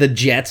 the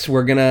Jets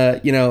were gonna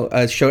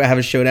have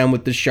a showdown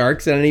with the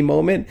Sharks at any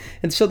moment,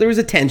 and so there was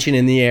a tension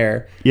in the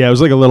air. Yeah, it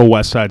was like a little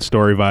West Side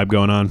Story vibe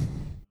going on.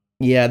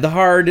 Yeah, the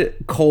hard,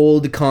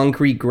 cold,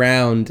 concrete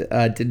ground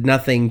did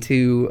nothing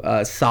to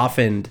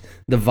soften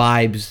the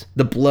vibes,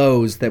 the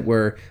blows that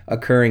were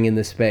occurring in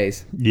the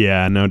space.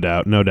 Yeah, no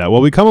doubt. Well,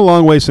 we've come a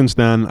long way since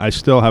then. I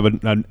still have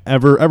an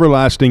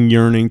everlasting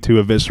yearning to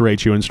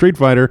eviscerate you in Street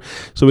Fighter,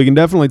 so we can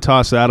definitely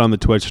toss that on the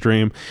Twitch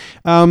stream.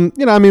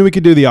 We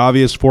could do the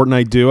obvious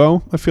Fortnite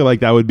duo. I feel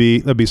like that'd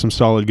be some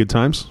solid good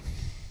times.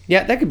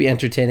 Yeah, that could be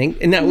entertaining.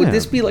 And now, would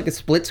this be like a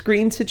split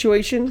screen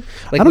situation?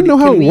 Like, I don't know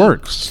how it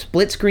works.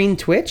 Split screen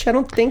Twitch? I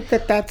don't think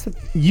that's a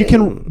thing.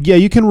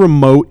 You can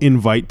remote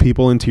invite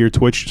people into your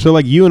Twitch. So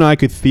like you and I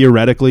could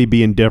theoretically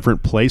be in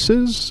different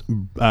places,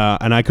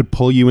 and I could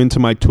pull you into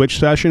my Twitch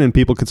session, and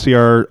people could see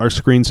our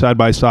screen side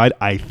by side.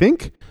 I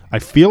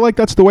feel like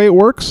that's the way it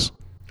works.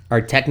 Our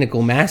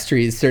technical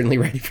mastery is certainly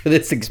ready for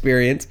this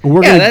experience.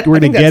 We're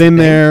gonna get in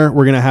there.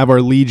 We're gonna have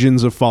our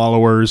legions of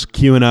followers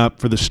queuing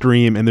up for the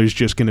stream, and there's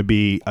just gonna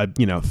be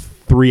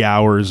 3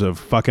 hours of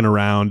fucking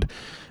around.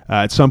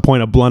 At some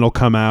point, a blunt will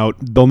come out.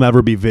 There'll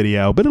never be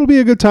video, but it'll be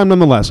a good time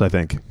nonetheless, I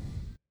think.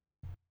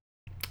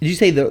 Did you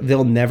say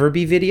there'll never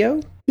be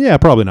video? Yeah,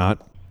 probably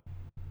not.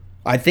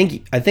 I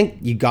think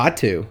you got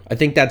to. I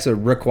think that's a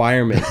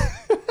requirement.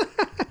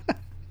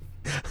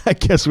 I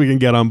guess we can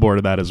get on board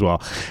of that as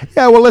well.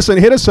 Yeah, well, listen,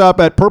 hit us up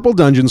at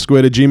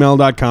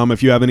purpledungeonsquid@gmail.com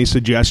if you have any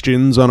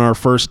suggestions on our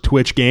first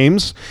Twitch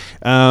games.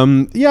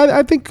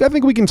 I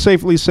think we can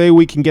safely say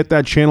we can get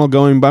that channel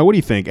going by, what do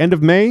you think, end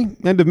of May,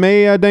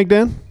 Dank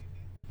Dan?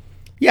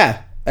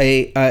 Yeah,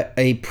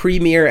 a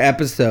premiere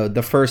episode,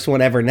 the first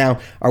one ever. Now,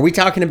 are we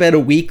talking about a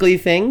weekly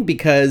thing?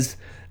 Because,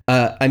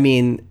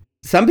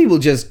 some people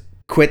just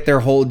quit their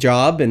whole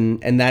job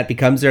and that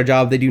becomes their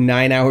job. They do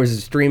 9 hours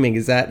of streaming.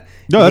 Is that,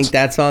 you think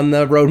that's on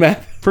the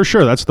roadmap? For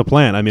sure. That's the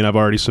plan. I've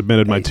already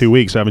submitted my 2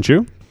 weeks, haven't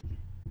you?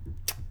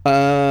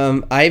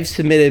 I've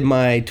submitted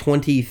my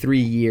 23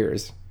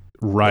 years.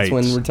 Right. That's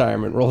when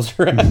retirement rolls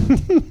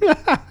around.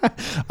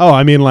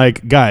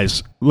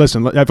 Guys,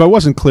 listen, if I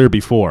wasn't clear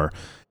before,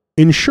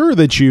 ensure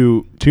that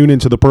you tune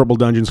into the Purple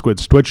Dungeon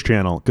Squid's Twitch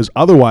channel, because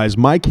otherwise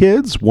my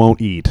kids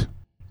won't eat.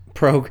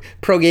 Pro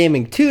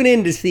gaming. Tune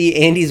in to see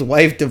Andy's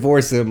wife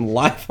divorce him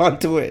live on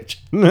Twitch.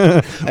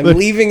 I'm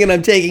leaving and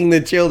I'm taking the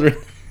children.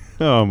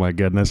 Oh my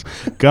goodness.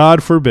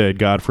 God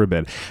forbid.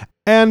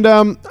 And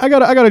I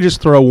gotta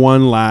just throw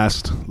one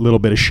last little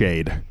bit of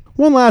shade.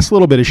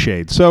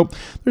 So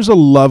there's a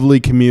lovely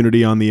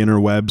community on the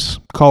interwebs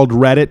called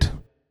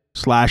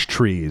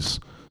Reddit/trees.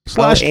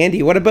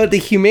 Andy, what about the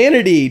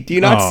humanity? Do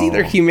you not see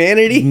their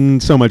humanity?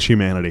 So much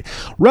humanity.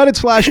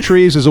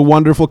 Reddit/trees is a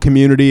wonderful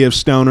community of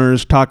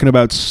stoners talking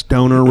about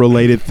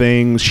stoner-related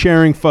things,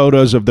 sharing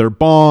photos of their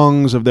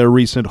bongs, of their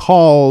recent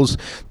hauls,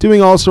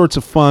 doing all sorts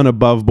of fun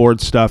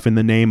above-board stuff in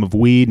the name of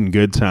weed and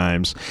good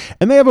times.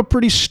 And they have a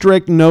pretty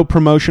strict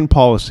no-promotion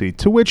policy,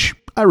 to which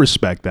I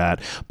respect that.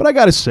 But I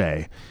gotta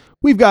say,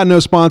 we've got no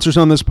sponsors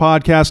on this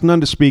podcast,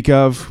 none to speak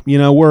of.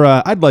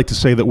 I'd like to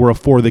say that we're a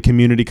for the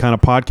community kind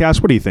of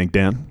podcast. What do you think,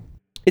 Dan?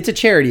 It's a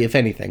charity, if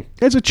anything.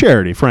 It's a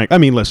charity, Frank.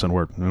 Listen,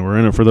 we're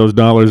in it for those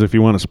dollars if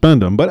you want to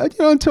spend them. But,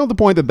 until the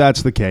point that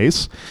that's the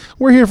case,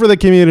 we're here for the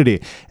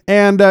community.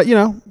 And,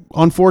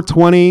 on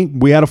 420.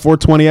 We had a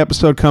 420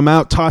 episode come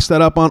out, tossed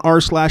that up on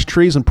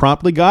r/trees, and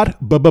promptly got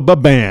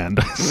banned.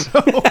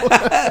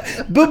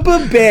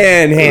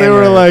 Ban They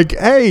were like,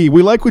 hey,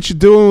 we like what you're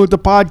doing with the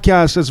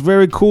podcast. It's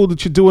very cool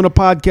that you're doing a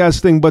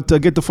podcast thing, but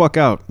get the fuck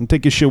out and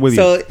take your shit with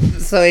you.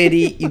 So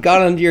Andy, you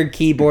got onto your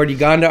keyboard, you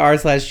got into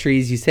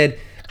r/trees, you said,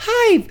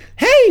 "Hi,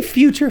 hey,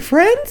 future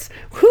friends,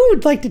 who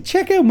would like to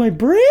check out my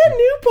brand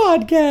new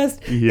podcast?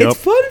 Yep. It's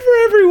fun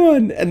for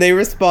everyone." And they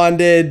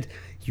responded,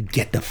 "You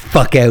get the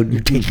fuck out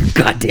and take your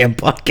goddamn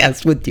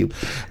podcast with you."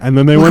 And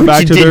then they went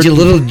back to their you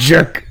little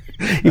jerk.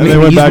 and they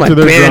went back to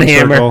their drum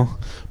circle.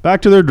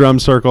 Back to their drum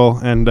circle,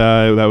 and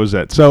that was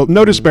it. So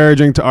no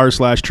disparaging to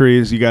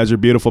r/trees. You guys are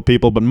beautiful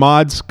people, but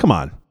mods, come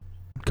on.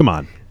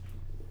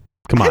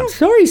 I'm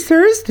sorry,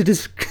 sirs, to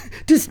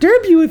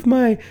disturb you with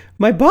my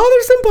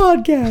bothersome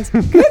podcast.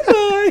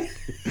 Goodbye.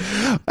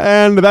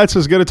 And that's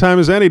as good a time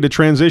as any to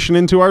transition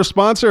into our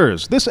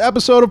sponsors. This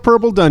episode of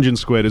Purple Dungeon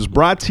Squid is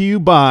brought to you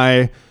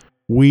by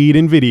Weed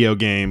and Video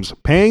Games.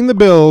 Paying the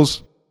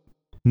bills,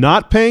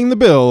 not paying the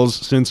bills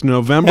since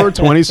November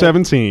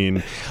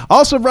 2017.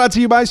 Also brought to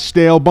you by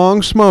Stale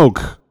Bong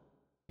Smoke.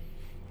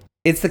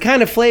 It's the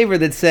kind of flavor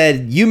that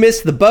said, you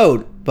missed the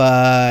boat,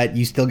 but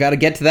you still got to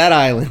get to that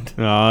island.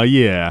 Oh,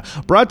 yeah.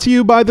 Brought to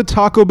you by the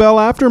Taco Bell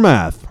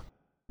Aftermath.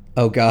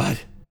 Oh, God.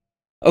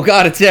 Oh,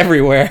 God, it's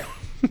everywhere.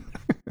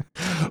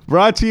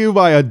 Brought to you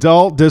by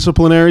Adult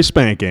Disciplinary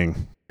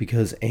Spanking.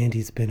 Because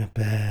Andy's been a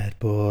bad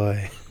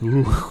boy.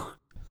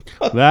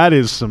 That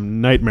is some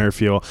nightmare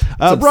fuel. It's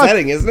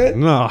upsetting, isn't it?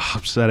 No,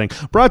 upsetting.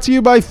 Brought to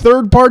you by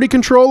third-party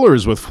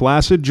controllers with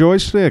flaccid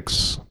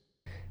joysticks.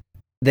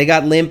 They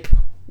got limp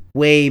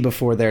way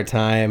before their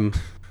time.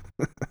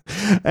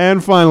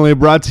 And finally,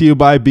 brought to you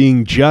by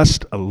being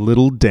just a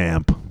little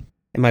damp.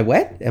 Am I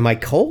wet? Am I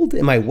cold?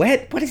 Am I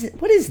wet? What is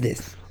it? What is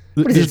this?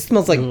 What is it? It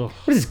smells like, what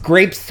is this,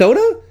 grape soda?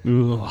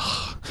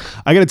 Ugh.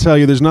 I gotta tell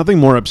you, there's nothing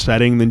more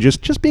upsetting than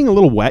just being a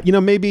little wet. You know,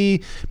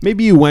 maybe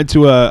you went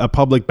to a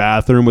public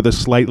bathroom with a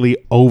slightly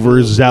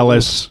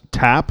overzealous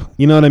tap.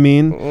 You know what I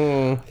mean?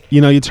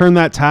 You know, you turn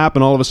that tap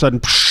and all of a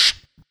sudden,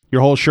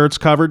 your whole shirt's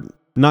covered.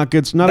 Not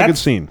good. Not a good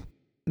scene.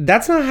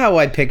 That's not how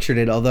I pictured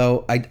it,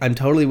 although I'm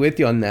totally with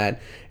you on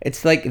that.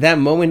 It's like that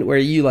moment where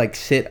you like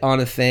sit on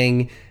a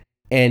thing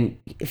and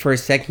for a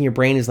second your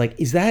brain is like,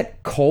 is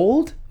that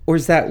cold or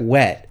is that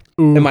wet?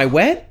 Ooh. Am I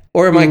wet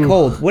or am I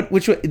cold?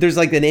 Which there's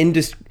like an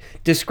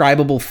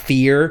indescribable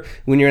fear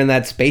when you're in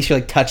that space. You're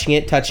like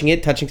touching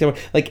someone.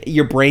 Like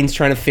your brain's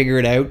trying to figure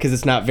it out because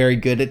it's not very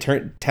good at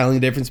telling the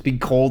difference between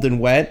cold and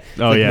wet.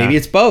 Oh, yeah. Maybe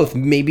it's both.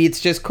 Maybe it's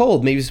just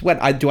cold. Maybe it's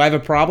wet. Do I have a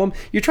problem?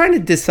 You're trying to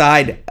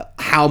decide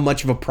how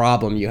much of a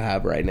problem you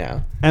have right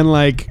now. And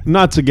like,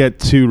 not to get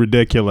too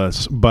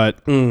ridiculous, but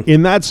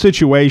in that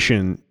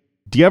situation,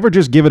 do you ever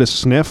just give it a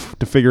sniff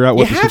to figure out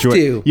what the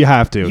situation? You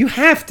have to. You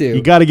have to.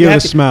 You got to give it a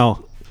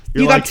smell.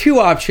 You got two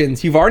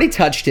options. You've already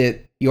touched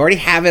it. You already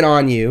have it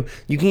on you.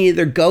 You can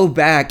either go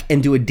back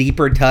and do a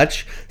deeper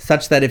touch,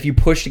 such that if you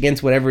push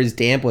against whatever is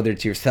damp, whether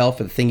it's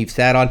yourself or the thing you've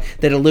sat on,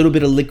 that a little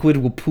bit of liquid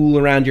will pool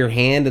around your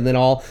hand, and then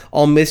all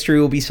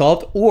mystery will be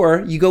solved.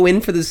 Or you go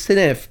in for the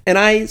sniff. And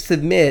I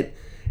submit,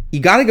 you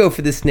got to go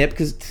for the sniff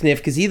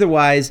because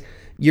otherwise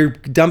you're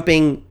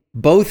dumping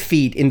both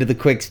feet into the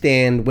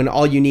quicksand when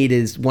all you need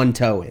is one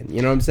toe in.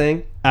 You know what I'm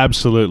saying?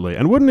 Absolutely.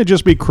 And wouldn't it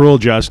just be cruel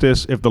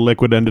justice if the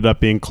liquid ended up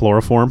being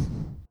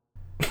chloroform?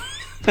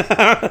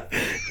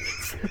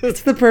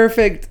 It's the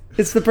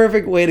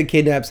perfect way to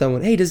kidnap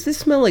someone. Hey, does this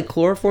smell like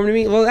chloroform to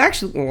me? Well,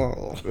 actually,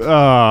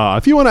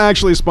 if you want to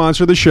actually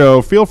sponsor the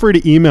show, feel free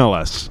to email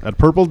us at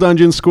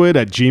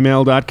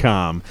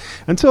purpledungeonsquid@gmail.com.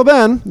 Until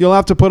then, you'll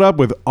have to put up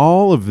with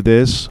all of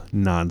this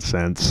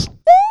nonsense.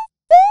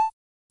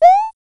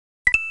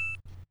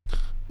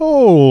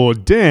 Oh,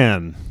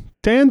 Dan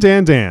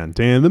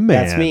the man.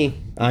 That's me.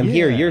 I'm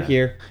here. You're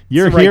here.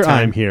 You're here.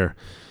 I'm here.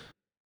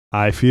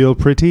 I feel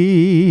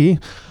pretty.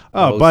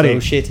 Oh, buddy.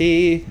 So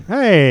shitty.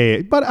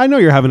 Hey, but I know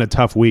you're having a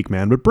tough week,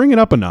 man, but bring it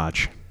up a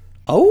notch.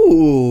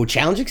 Oh,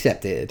 challenge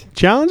accepted.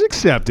 Challenge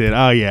accepted.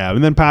 Oh, yeah.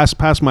 And then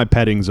pass my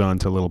pettings on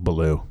to little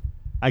Baloo.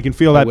 I can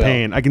feel that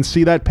pain. I can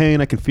see that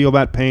pain. I can feel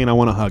that pain. I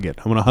want to hug it.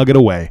 I want to hug it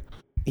away.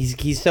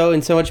 He's so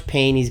in so much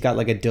pain. He's got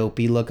like a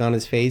dopey look on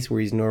his face where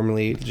he's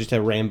normally just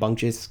a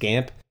rambunctious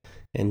scamp.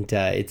 And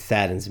it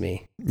saddens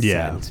me.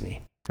 Saddens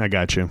me. I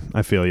got you.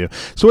 I feel you.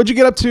 So what'd you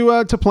get up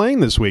to playing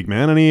this week,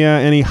 man?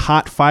 Any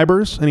hot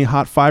fibers? Any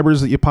hot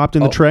fibers that you popped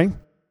in the tray?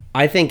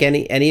 I think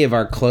any of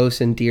our close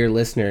and dear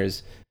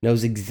listeners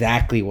knows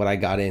exactly what I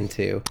got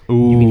into.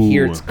 Ooh. You can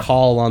hear its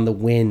call on the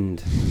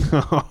wind.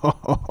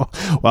 Well,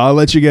 I'll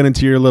let you get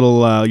into your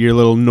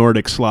little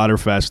Nordic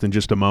Slaughterfest in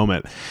just a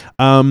moment.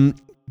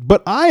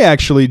 But I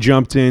actually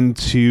jumped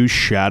into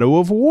Shadow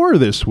of War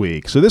this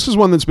week. So this is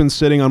one that's been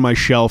sitting on my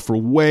shelf for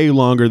way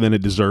longer than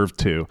it deserved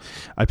to.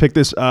 I picked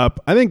this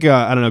up, I think,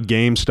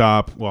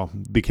 GameStop, well,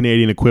 the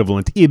Canadian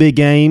equivalent, eBay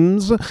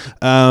Games,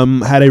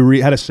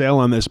 had a sale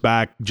on this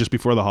back just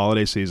before the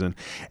holiday season.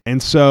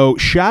 And so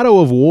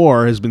Shadow of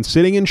War has been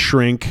sitting in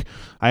shrink.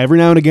 Every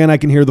now and again, I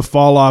can hear the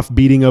fall-off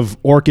beating of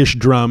orcish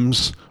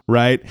drums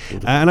right?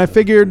 And I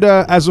figured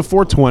as a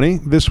 420,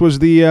 this was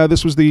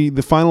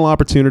the final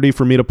opportunity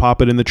for me to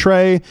pop it in the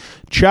tray,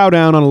 chow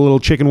down on a little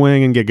chicken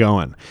wing, and get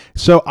going.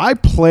 So I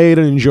played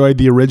and enjoyed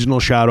the original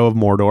Shadow of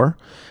Mordor,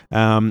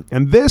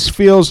 and this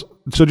feels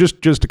so.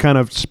 Just to kind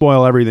of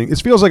spoil everything,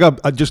 this feels like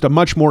just a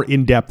much more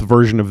in-depth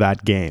version of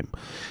that game.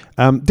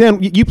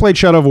 Dan, you played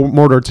Shadow of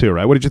Mordor too,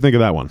 right? What did you think of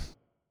that one?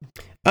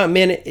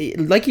 Man,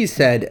 like you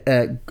said,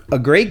 a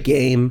great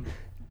game,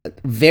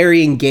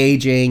 very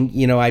engaging.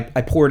 You know, I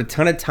poured a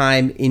ton of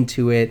time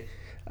into it.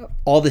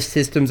 All the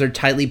systems are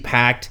tightly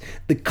packed.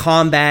 The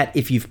combat,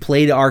 if you've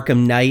played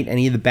Arkham Knight,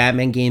 any of the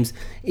Batman games,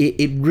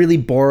 it really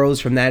borrows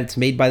from that. It's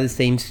made by the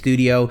same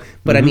studio.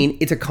 But I mean,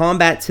 it's a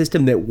combat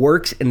system that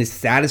works and is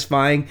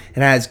satisfying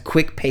and has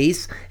quick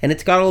pace. And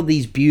it's got all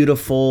these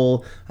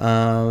beautiful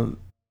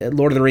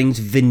Lord of the Rings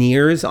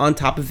veneers on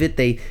top of it.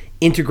 They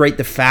integrate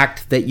the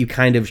fact that you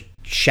kind of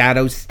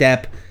shadow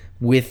step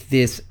with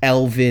this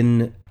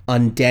elven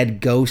undead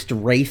ghost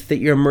wraith that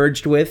you're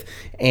merged with,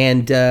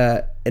 and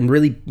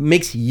really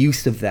makes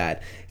use of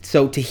that.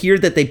 So to hear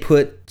that they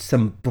put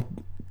some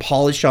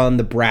polish on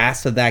the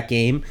brass of that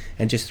game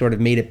and just sort of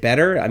made it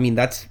better, I mean,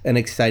 that's an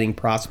exciting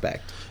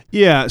prospect.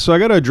 Yeah, so I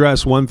got to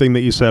address one thing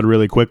that you said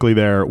really quickly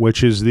there,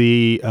 which is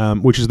the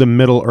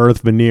Middle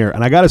Earth veneer,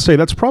 and I got to say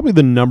that's probably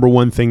the number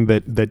one thing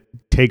that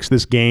takes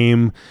this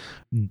game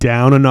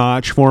down a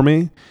notch for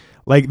me.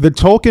 Like the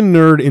Tolkien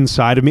nerd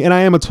inside of me, and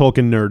I am a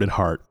Tolkien nerd at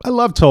heart. I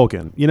love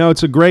Tolkien. You know,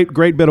 it's a great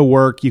bit of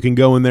work. You can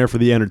go in there for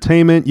the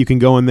entertainment. You can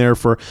go in there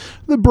for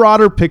the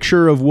broader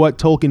picture of what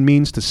Tolkien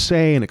means to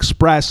say and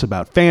express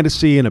about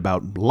fantasy and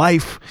about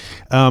life.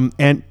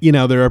 And, you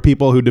know, there are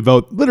people who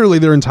devote literally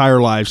their entire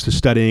lives to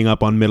studying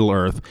up on Middle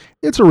Earth.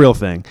 It's a real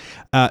thing.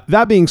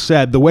 That being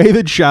said, the way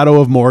that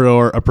Shadow of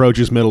Mordor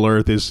approaches Middle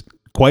Earth is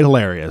quite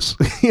hilarious.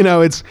 You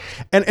know, and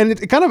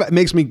it kind of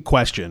makes me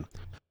question.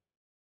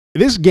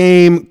 This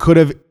game could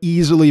have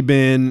easily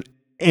been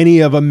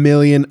any of a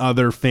million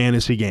other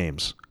fantasy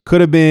games.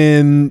 Could have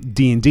been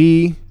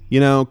D&D, you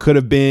know, could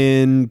have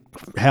been,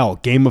 hell,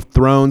 Game of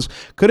Thrones,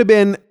 could have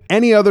been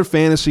any other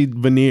fantasy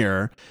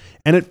veneer.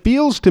 And it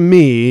feels to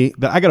me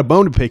that I got a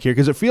bone to pick here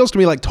because it feels to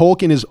me like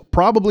Tolkien is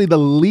probably the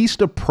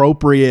least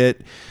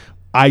appropriate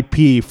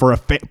IP for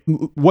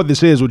what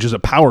this is, which is a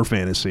power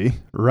fantasy,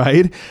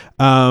 right?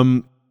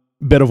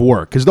 Bit of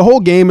work. Because the whole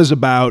game is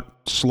about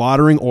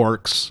slaughtering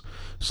orcs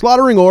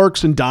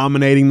and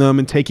dominating them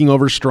and taking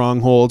over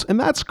strongholds. And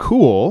that's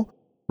cool,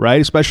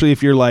 right? Especially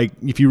if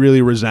you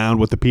really resound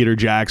with the Peter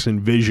Jackson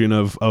vision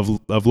of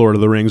Lord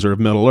of the Rings or of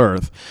Middle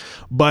Earth.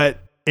 But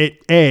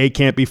it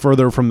can't be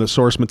further from the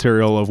source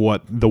material of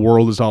what the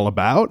world is all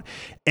about.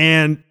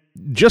 And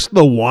just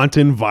the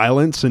wanton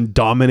violence and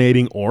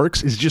dominating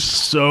orcs is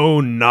just so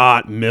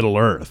not Middle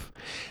Earth.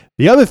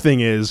 The other thing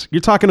is,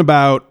 you're talking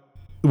about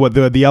what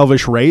the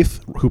elvish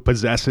wraith who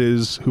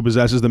possesses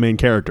the main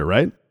character,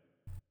 right?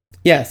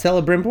 Yeah,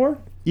 Celebrimbor?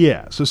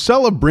 Yeah, so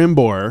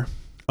Celebrimbor,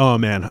 oh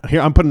man,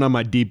 here I'm putting on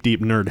my deep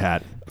nerd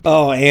hat.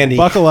 Oh, Andy.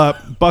 Buckle up.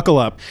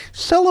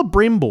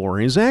 Celebrimbor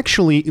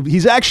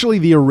he's actually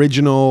the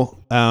original,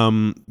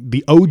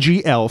 the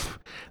OG elf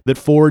that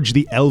forged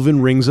the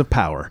Elven Rings of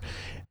Power.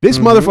 This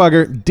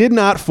motherfucker did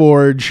not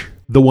forge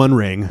the One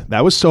Ring.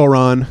 That was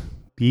Sauron,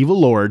 the evil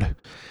lord.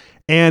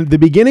 And the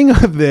beginning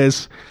of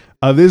this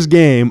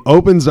game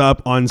opens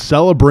up on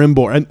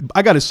Celebrimbor. And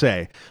I got to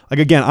say, like,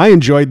 again, I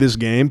enjoyed this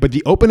game, but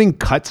the opening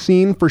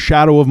cutscene for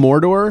Shadow of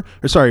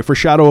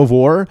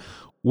War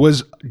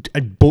was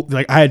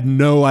like, I had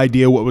no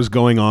idea what was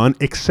going on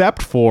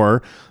except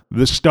for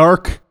the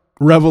stark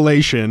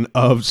revelation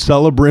of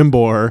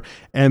Celebrimbor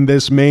and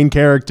this main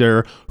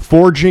character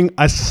forging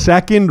a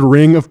second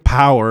ring of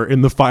power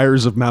in the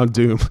fires of Mount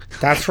Doom.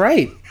 That's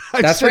right.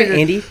 That's right,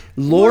 Andy.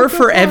 Lore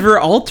forever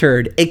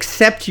altered,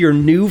 except your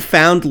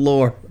newfound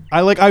lore.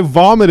 I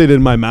vomited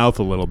in my mouth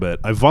a little bit.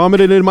 And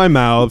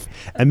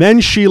then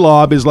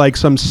Shelob is like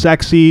some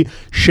sexy,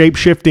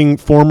 shape-shifting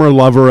former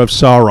lover of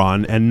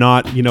Sauron and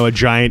not, you know, a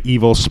giant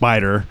evil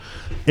spider.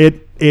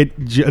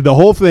 The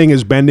whole thing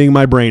is bending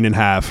my brain in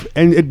half.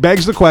 And it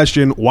begs the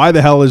question, why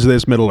the hell is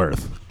this Middle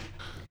Earth?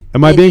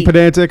 Am I being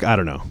pedantic? I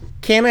don't know.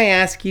 Can I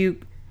ask you,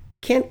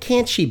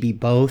 can't she be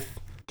both?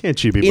 Can't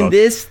she be both? In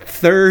this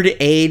third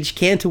age,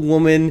 can't a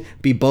woman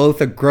be both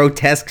a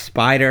grotesque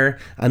spider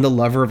and the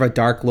lover of a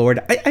dark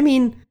lord? I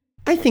mean,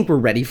 I think we're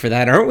ready for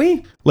that, aren't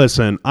we?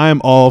 Listen, I'm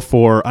all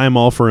for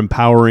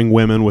empowering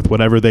women with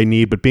whatever they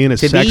need, but being a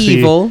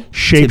sexy,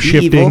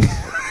 shape-shifting,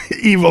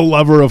 evil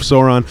lover of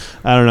Sauron,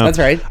 I don't know. That's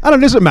right.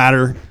 Doesn't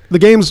matter. The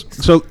game's,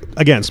 so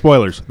again,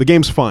 spoilers. The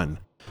game's fun,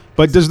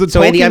 but does the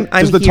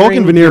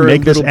Tolkien veneer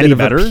make this any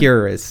better? A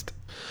purist.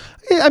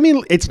 I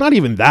mean, it's not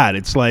even that.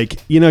 It's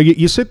like, you know,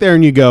 you sit there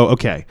and you go,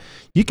 okay,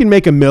 you can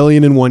make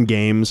 1,000,001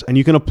 games and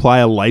you can apply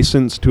a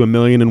license to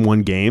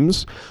 1,000,001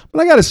 games. But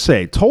I got to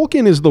say,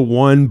 Tolkien is the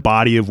one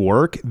body of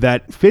work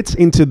that fits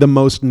into the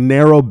most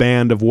narrow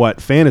band of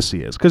what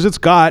fantasy is, because it's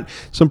got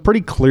some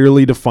pretty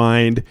clearly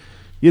defined,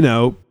 you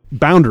know,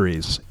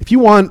 boundaries. If you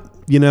want,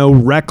 you know,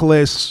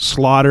 reckless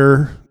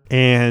slaughter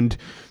and,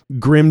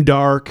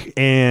 grimdark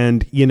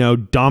and,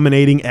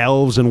 dominating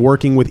elves and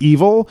working with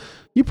evil,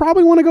 you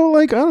probably want to go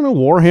like, I don't know,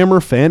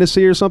 Warhammer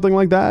Fantasy or something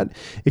like that.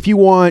 If you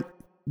want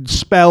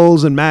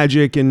spells and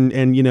magic and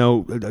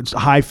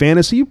high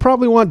fantasy, you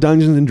probably want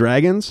Dungeons and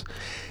Dragons.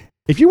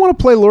 If you want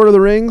to play Lord of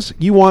the Rings,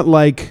 you want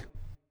like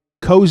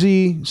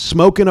cozy,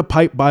 smoking a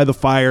pipe by the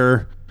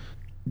fire,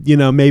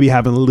 maybe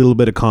having a little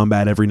bit of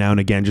combat every now and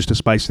again just to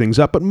spice things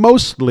up, but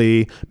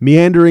mostly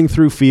meandering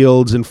through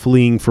fields and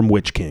fleeing from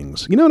witch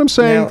kings. You know what I'm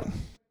saying?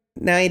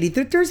 Now Andy,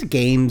 there's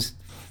games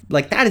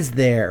like that is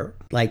there,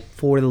 like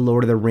for the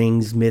Lord of the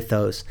Rings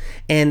mythos.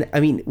 And I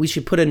mean, we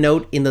should put a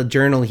note in the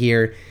journal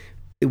here.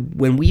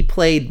 When we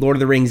played Lord of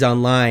the Rings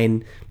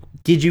online,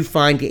 did you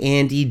find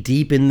Andy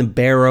deep in the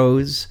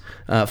barrows,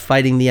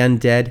 fighting the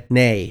undead?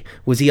 Nay.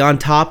 Was he on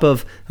top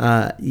of,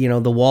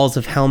 the walls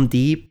of Helm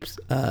Deep,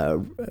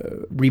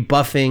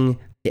 rebuffing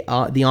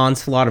the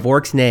onslaught of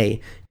orcs? Nay.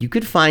 You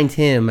could find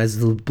him as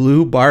the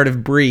Blue Bard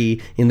of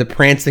Bree in the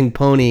Prancing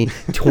Pony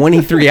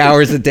 23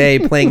 hours a day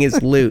playing his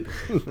lute.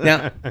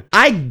 Now,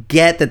 I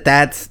get that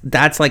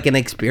that's like an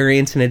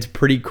experience and it's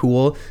pretty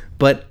cool,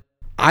 but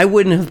I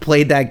wouldn't have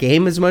played that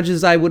game as much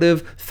as I would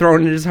have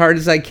thrown it as hard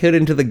as I could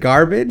into the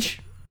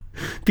garbage.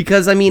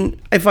 Because, I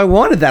mean, if I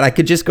wanted that, I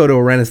could just go to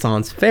a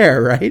Renaissance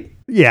fair, right?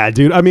 Yeah,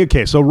 dude. I mean,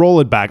 okay, so roll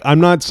it back. I'm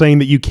not saying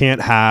that you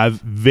can't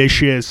have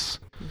vicious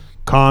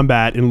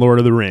combat in Lord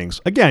of the Rings.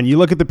 Again, you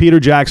look at the Peter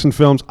Jackson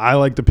films. I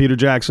like the Peter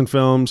Jackson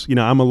films.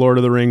 I'm a Lord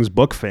of the Rings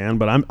book fan,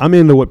 but I'm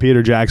into what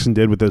Peter Jackson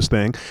did with this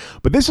thing.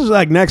 But this is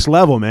like next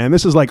level, man.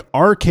 This is like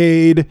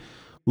arcade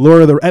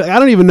Lord of the... I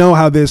don't even know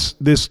how this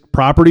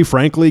property,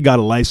 frankly, got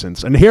a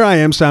license. And here I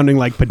am sounding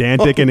like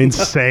pedantic and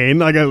insane,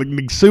 like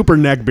super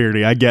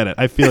neckbeardy. I get it.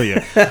 I feel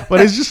you. But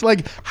it's just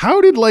like,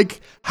 how did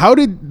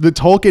the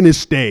Tolkien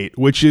estate,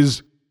 which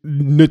is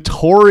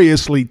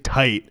notoriously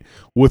tight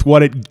with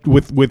what it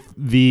with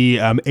the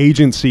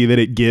agency that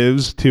it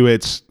gives to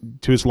its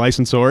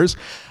licensors,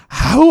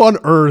 how on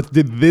earth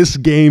did this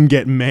game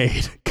get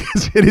made?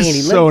 Because it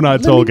is Andy,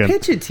 not Tolkien. Let me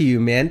pitch it to you,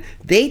 man.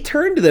 They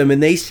turned to them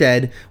and they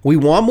said, "We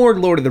want more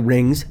Lord of the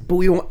Rings, but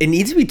it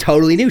needs to be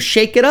totally new.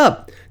 Shake it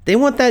up." They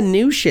want that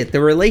new shit.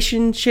 The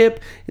relationship,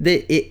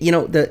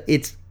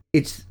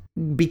 it's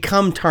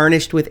become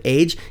tarnished with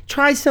age.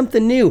 Try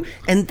something new.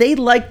 And they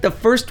liked the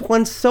first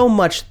one so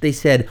much they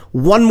said,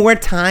 "One more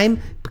time,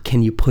 but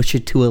can you push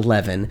it to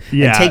 11?"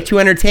 Yeah. And Take-Two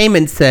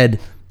Entertainment said,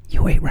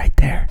 "You wait right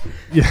there."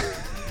 Yeah.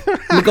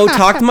 I'm go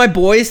talk to my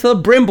boys, the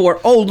Brimbor.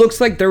 Oh, looks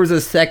like there was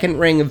a second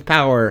ring of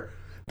power.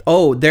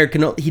 Oh,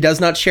 he does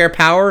not share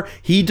power.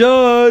 He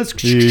does.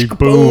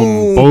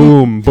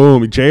 Boom.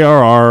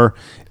 JRR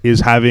is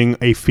having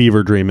a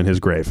fever dream in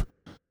his grave.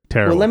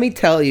 Terrible. Well, let me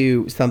tell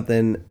you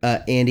something,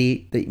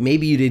 Andy, that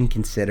maybe you didn't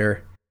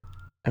consider.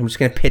 I'm just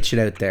going to pitch it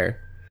out there.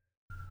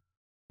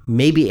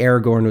 Maybe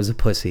Aragorn was a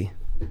pussy.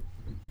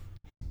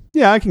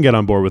 Yeah, I can get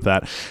on board with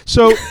that.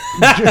 So,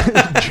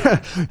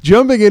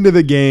 jumping into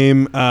the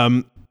game,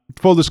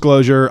 full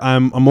disclosure,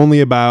 I'm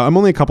only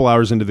a couple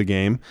hours into the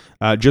game.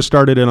 Just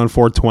started it on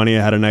 420.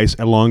 I had a nice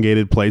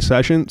elongated play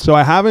session. So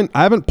I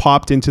haven't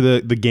popped into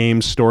the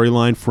game's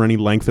storyline for any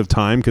length of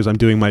time because I'm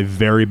doing my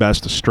very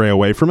best to stray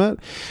away from it.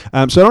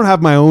 So I don't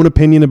have my own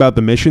opinion about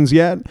the missions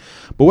yet.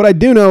 But what I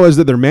do know is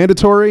that they're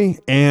mandatory,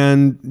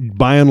 and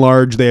by and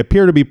large, they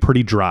appear to be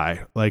pretty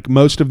dry. Like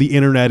most of the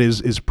internet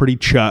is pretty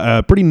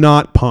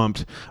not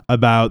pumped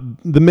about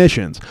the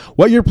missions.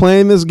 What you're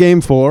playing this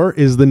game for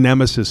is the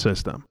Nemesis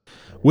system,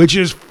 which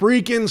is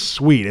freaking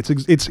sweet.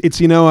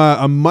 It's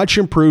a much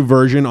improved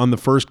version on the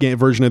first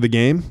version of the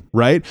game,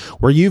 right?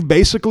 Where you've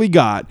basically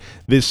got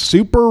this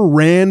super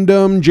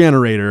random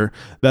generator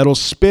that'll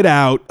spit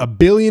out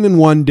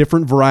 1,000,000,001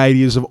 different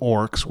varieties of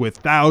orcs with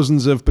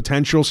thousands of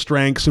potential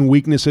strengths and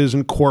weaknesses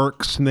and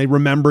quirks, and they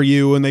remember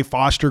you and they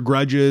foster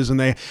grudges and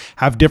they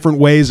have different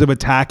ways of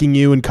attacking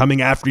you and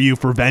coming after you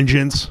for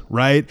vengeance,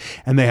 right?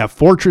 And they have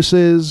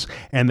fortresses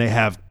and they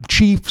have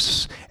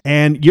chiefs,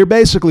 and you're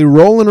basically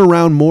rolling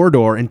around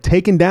Mordor and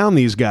taking down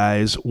these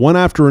guys one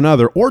after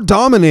another, or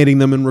dominating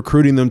them and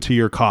recruiting them to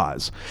your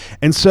cause.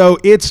 And so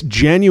it's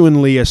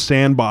genuinely a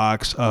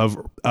sandbox of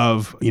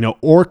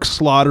orc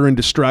slaughter and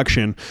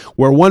destruction,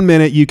 where one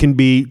minute you can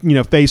be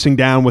facing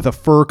down with a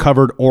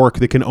fur-covered orc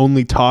that can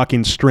only talk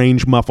in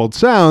strange muffled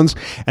sounds,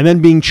 and then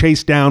being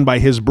chased down by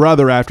his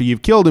brother after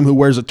you've killed him, who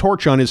wears a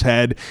torch on his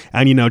head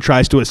and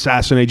tries to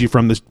assassinate you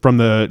from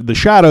the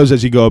shadows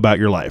as you go about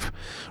your life,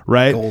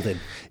 right? Golden.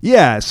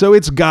 Yeah, so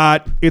it's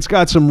got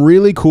some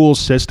really cool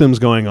systems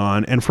going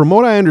on, and from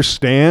what I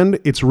understand,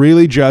 it's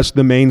really just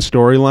the main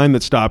storyline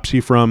that stops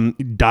you from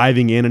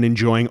diving in and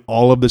enjoying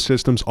all of the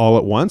systems all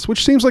at once,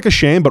 which seems like a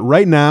shame, but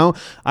right now,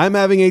 I'm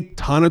having a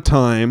ton of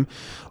time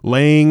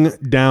laying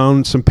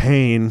down some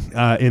pain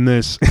in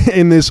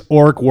this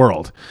orc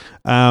world.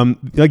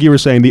 Like you were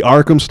saying, the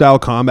Arkham-style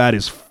combat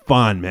is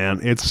fun, man.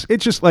 It's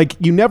just like,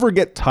 you never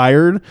get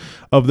tired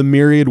of the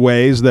myriad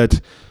ways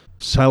that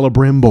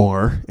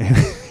Celebrimbor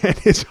and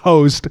his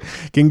host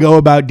can go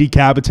about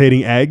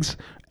decapitating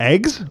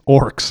Eggs?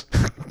 Orcs.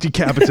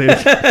 Decapitating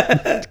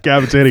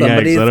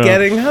Somebody's eggs. I don't know.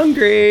 getting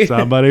hungry.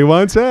 Somebody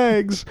wants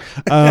eggs.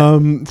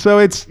 So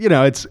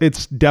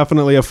it's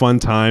definitely a fun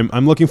time.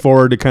 I'm looking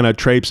forward to kind of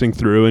traipsing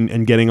through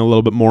and getting a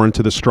little bit more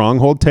into the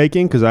stronghold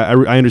taking, because I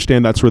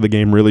understand that's where the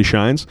game really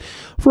shines.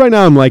 For right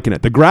now, I'm liking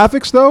it. The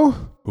graphics, though,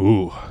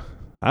 ooh,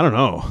 I don't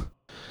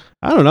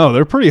know.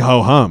 They're pretty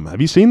ho-hum.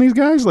 Have you seen these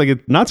guys?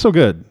 Like, not so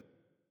good.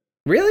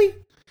 Really?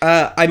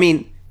 I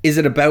mean, is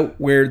it about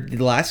where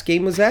the last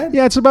game was at?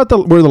 Yeah, it's about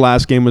where the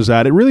last game was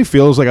at. It really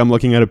feels like I'm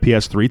looking at a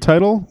PS3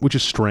 title, which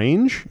is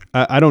strange.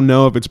 I don't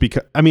know if it's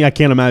because... I mean, I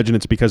can't imagine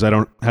it's because I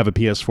don't have a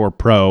PS4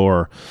 Pro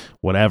or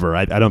whatever.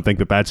 I don't think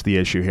that's the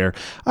issue here.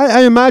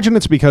 I imagine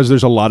it's because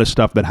there's a lot of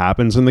stuff that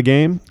happens in the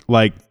game.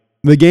 Like,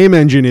 the game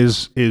engine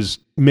is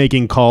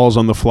making calls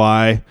on the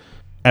fly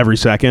every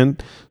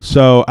second.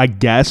 So I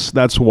guess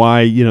that's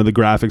why, the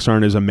graphics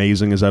aren't as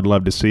amazing as I'd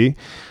love to see.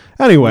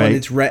 Anyway, well,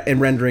 it's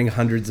rendering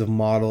hundreds of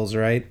models,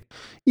 right?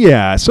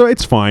 Yeah, so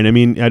it's fine. I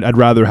mean, I'd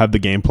rather have the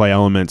gameplay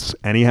elements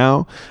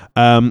anyhow.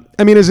 I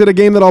mean, is it a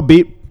game that I'll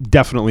beat?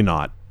 Definitely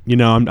not.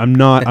 I'm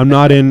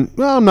not in.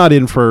 Well, I'm not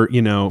in for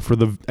for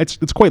the.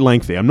 It's quite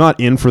lengthy. I'm not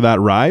in for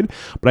that ride,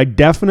 but I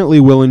definitely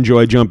will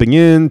enjoy jumping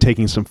in,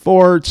 taking some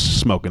forts,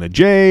 smoking a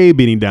J,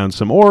 beating down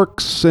some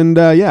orcs, and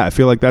I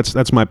feel like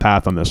that's my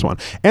path on this one.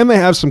 And they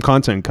have some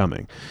content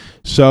coming.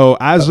 So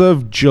as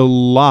of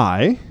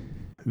July,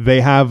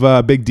 they have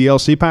a big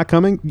DLC pack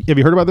coming. Have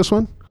you heard about this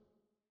one?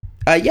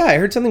 Yeah, I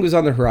heard something was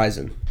on the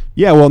horizon.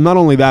 Yeah, well, not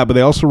only that, but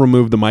they also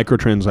removed the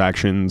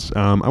microtransactions.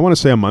 I want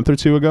to say a month or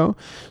two ago.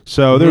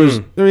 So there's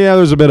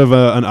a bit of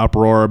an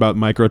uproar about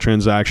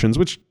microtransactions,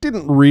 which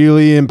didn't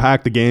really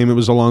impact the game. It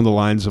was along the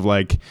lines of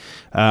like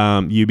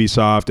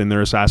Ubisoft and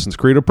their Assassin's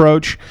Creed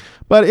approach,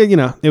 but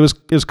it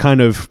was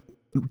kind of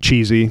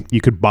cheesy. You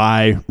could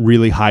buy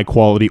really high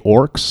quality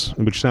orcs,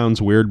 which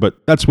sounds weird, but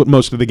that's what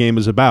most of the game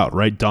is about,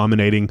 right?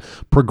 Dominating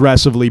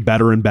progressively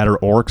better and better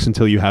orcs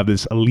until you have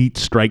this elite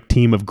strike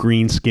team of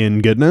green skin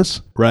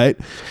goodness, right?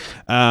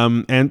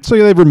 And so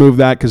they've removed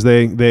that because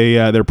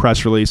their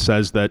press release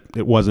says that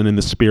it wasn't in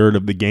the spirit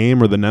of the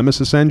game or the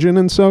Nemesis engine,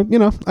 and so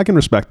I can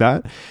respect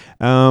that.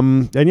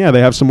 And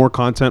they have some more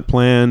content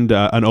planned,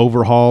 an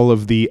overhaul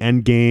of the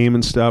end game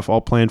and stuff,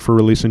 all planned for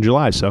release in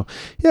July. So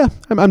yeah,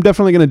 I'm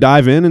definitely going to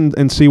dive in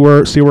and see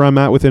where I'm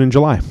at with it in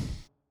July.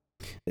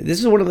 This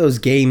is one of those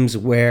games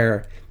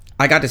where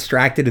I got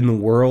distracted in the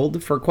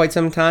world for quite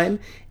some time,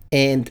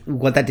 and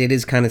what that did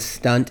is kind of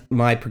stunt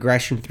my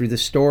progression through the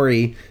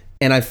story.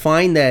 And I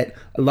find that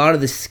a lot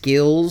of the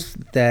skills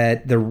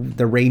that the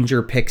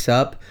ranger picks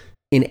up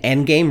in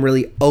endgame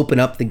really open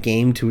up the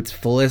game to its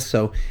fullest.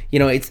 So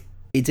it's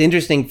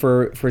interesting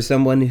for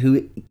someone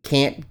who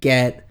can't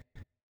get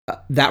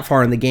that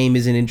far in the game,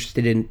 isn't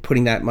interested in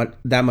putting that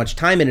much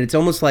time in it. It's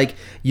almost like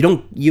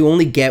you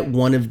only get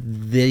one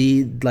of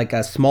the, like,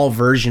 a small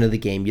version of the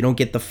game. You don't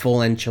get the full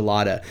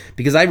enchilada,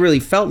 because I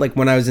really felt like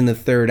when I was in the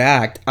third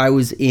act, I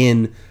was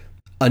in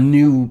a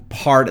new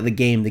part of the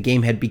game. The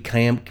game had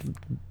became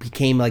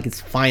like its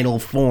final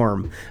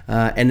form,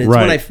 and it's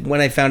right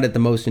when I found it the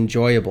most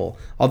enjoyable.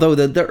 Although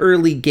the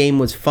early game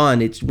was fun,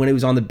 it's when it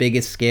was on the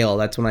biggest scale,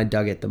 that's when I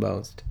dug it the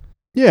most.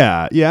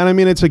 Yeah, and I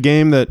mean, it's a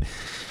game that...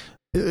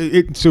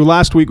 So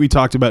last week we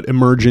talked about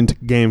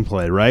emergent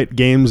gameplay, right?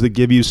 Games that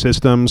give you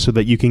systems so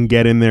that you can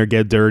get in there,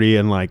 get dirty,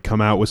 and like come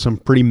out with some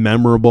pretty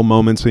memorable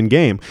moments in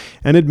game.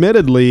 And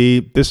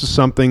admittedly, this is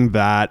something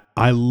that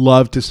I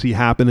love to see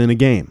happen in a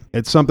game.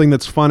 It's something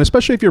that's fun,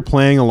 especially if you're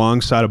playing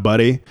alongside a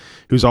buddy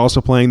who's also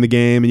playing the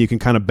game, and you can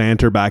kind of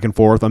banter back and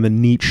forth on the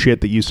neat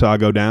shit that you saw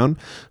go down.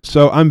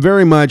 So I'm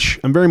very much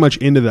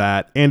into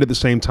that. And at the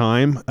same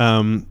time,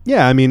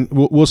 I mean,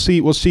 we'll see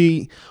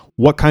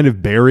what kind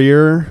of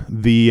barrier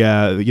the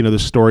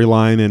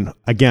storyline, and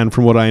again,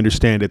 from what I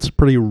understand, it's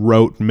pretty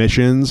rote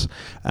missions,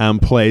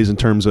 plays in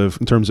terms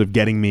of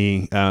getting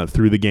me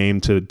through the game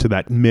to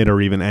that mid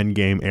or even end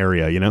game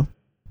area.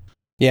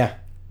 Yeah.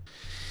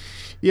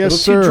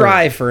 Yes, sir. Too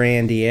dry for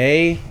Andy,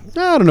 eh?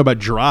 I don't know about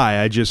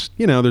dry. I just,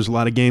 there's a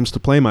lot of games to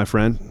play, my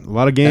friend. A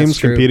lot of games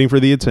competing for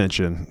the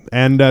attention.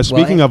 And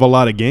speaking of a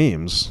lot of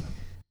games,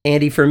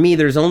 Andy, for me,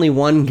 there's only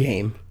one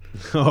game.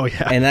 Oh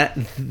yeah, and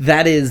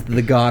that is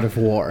the God of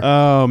War.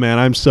 Oh man,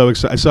 I'm so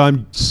excited. So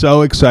I'm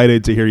so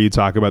excited to hear you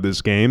talk about this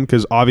game,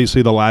 because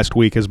obviously the last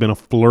week has been a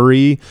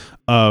flurry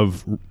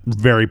of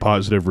very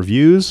positive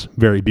reviews,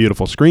 very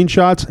beautiful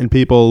screenshots, and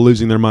people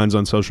losing their minds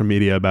on social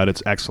media about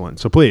its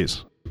excellence. So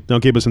please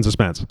don't keep us in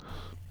suspense.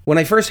 When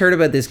I first heard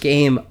about this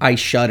game, I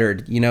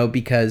shuddered,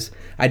 because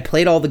I'd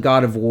played all the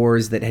God of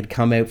Wars that had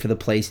come out for the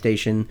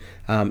PlayStation.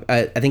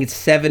 I think it's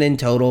 7 in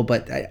total,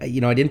 but I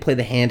didn't play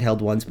the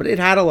handheld ones, but it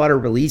had a lot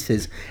of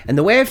releases. And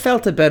the way I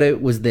felt about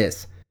it was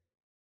this: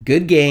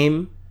 good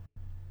game,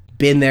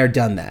 been there,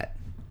 done that.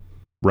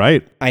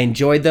 Right. I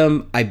enjoyed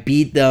them. I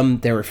beat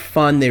them. They were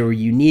fun. They were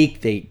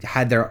unique. They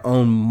had their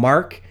own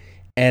mark.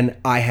 And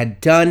I had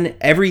done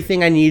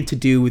everything I needed to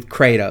do with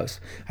Kratos.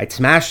 I'd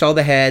smashed all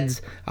the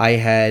heads. I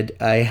had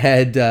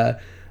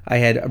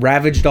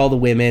ravaged all the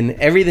women.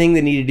 Everything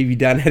that needed to be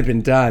done had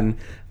been done.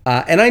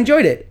 And I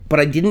enjoyed it, but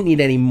I didn't need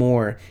any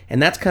more.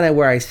 And that's kind of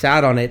where I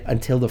sat on it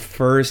until the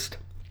first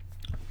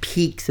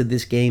peaks of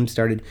this game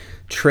started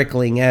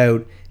trickling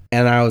out.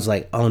 And I was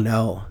like, oh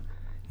no,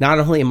 not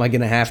only am I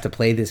going to have to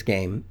play this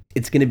game,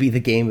 it's going to be the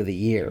game of the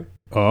year.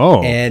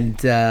 Oh.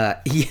 And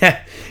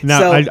yeah. Now,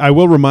 So, I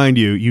will remind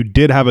you, you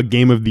did have a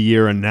Game of the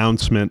Year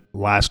announcement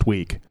last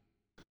week.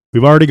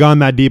 We've already gone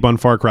that deep on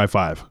Far Cry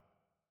 5.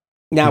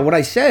 now, what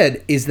I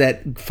said is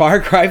that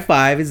Far Cry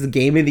 5 is the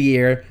game of the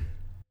year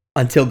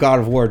until God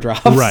of War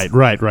drops.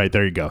 Right.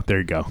 There you go.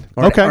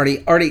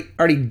 Okay.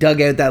 Already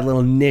dug out that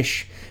little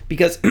niche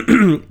because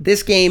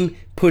this game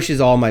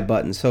pushes all my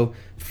buttons. So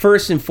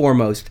first and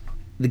foremost,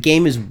 the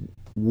game is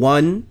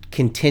one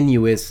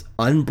continuous,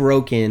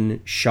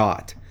 unbroken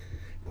shot.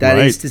 That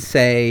is to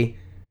say,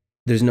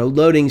 there's no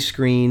loading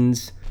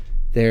screens.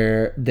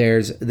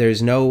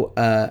 There's no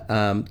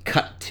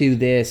cut to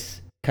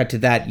this, cut to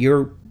that.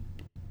 You're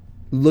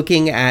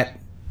looking at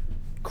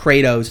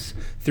Kratos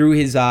through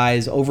his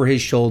eyes, over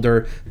his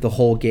shoulder, the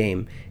whole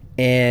game.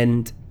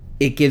 And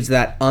it gives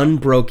that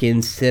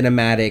unbroken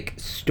cinematic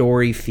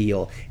story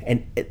feel.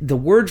 And the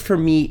word for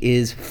me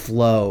is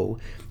flow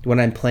when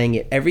I'm playing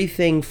it.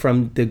 Everything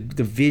from the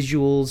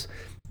visuals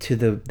to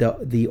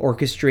the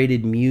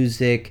orchestrated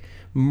music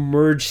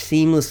merge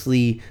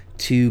seamlessly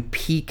to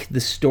peak the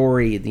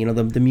story. You know,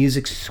 the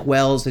music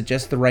swells at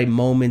just the right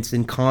moments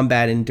in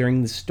combat and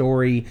during the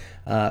story,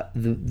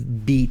 the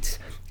beats.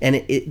 And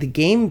the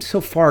game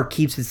so far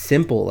keeps it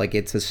simple. Like,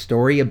 it's a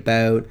story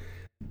about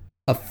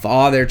a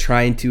father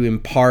trying to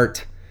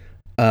impart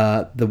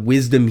the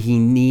wisdom he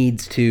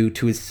needs to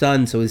his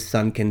son so his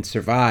son can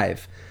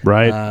survive.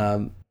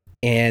 Right.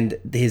 And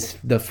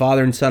the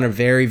father and son are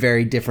very,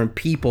 very different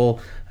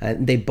people.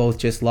 They both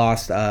just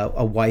lost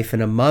a wife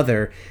and a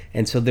mother,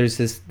 and so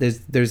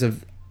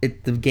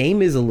the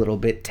game is a little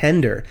bit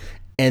tender.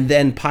 And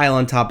then pile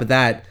on top of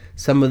that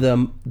some of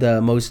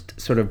the most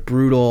sort of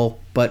brutal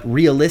but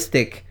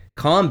realistic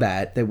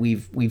combat that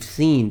we've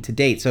seen to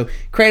date. So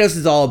Kratos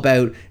is all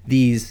about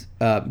these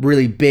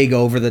really big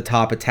over the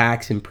top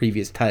attacks in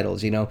previous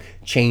titles. You know,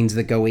 chains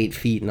that go 8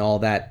 feet and all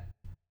that.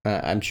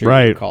 I'm sure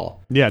you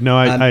recall. Yeah, no,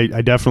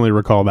 I definitely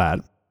recall that.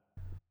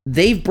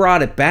 They've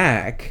brought it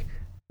back,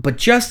 but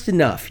just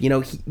enough. You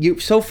know,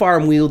 so far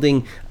I'm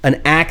wielding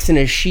an axe and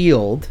a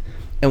shield,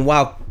 and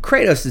while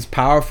Kratos is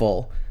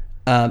powerful,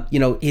 you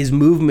know, his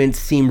movements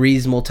seem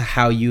reasonable to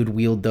how you'd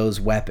wield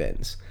those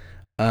weapons.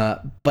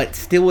 But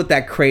still with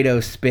that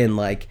Kratos spin,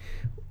 like,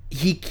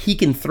 he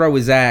can throw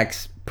his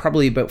axe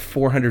probably about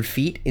 400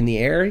 feet in the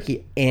air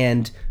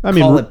and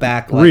call it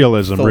back like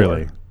realism, Thor.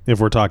 really, if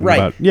we're talking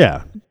about,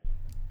 yeah.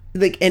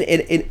 Like, and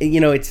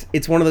you know,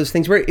 it's one of those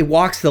things where it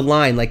walks the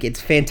line. Like,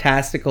 it's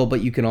fantastical,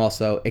 but you can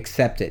also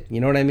accept it. You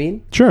know what I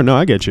mean? Sure. No,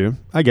 I get you.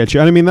 I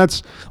mean,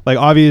 that's like,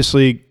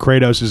 obviously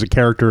Kratos is a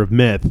character of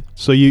myth,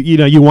 so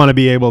you want to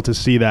be able to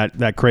see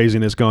that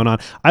craziness going on.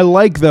 I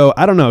like, though,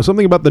 I don't know,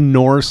 something about the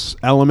Norse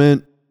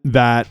element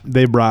that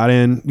they brought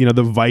in, you know,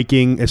 the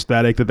Viking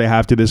aesthetic that they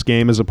have to this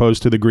game as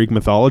opposed to the Greek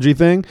mythology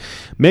thing,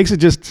 makes it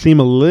just seem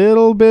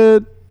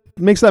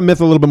makes that myth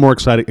a little bit more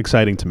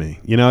exciting to me.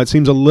 You know, it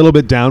seems a little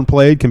bit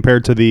downplayed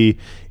compared to the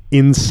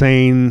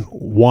insane,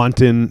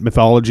 wanton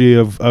mythology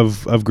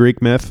of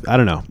Greek myth. I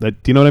don't know. Do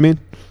you know what I mean?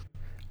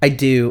 I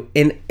do.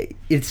 And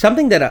it's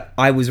something that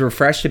I was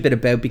refreshed a bit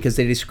about because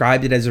they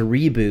described it as a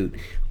reboot.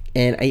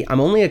 And I'm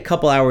only a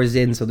couple hours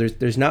in, so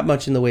there's not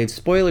much in the way of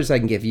spoilers I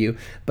can give you.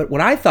 But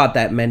what I thought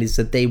that meant is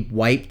that they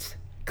wiped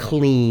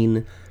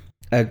clean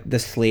the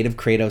slate of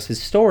Kratos'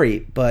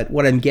 story. But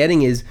what I'm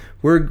getting is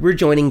we're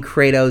joining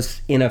Kratos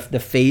in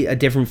a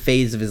different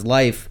phase of his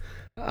life,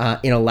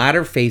 in a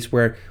latter phase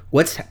where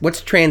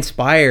what's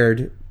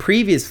transpired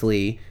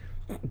previously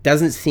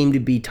doesn't seem to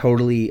be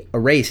totally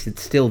erased.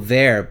 It's still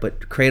there, but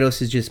Kratos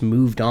has just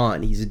moved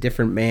on. He's a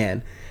different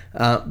man.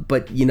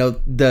 But you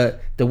know, the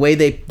way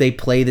they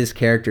play this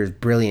character is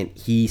brilliant.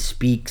 He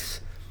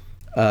speaks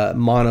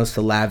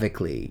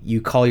monosyllabically.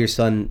 You call your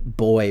son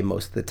boy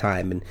most of the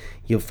time, and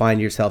you'll find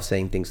yourself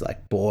saying things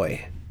like,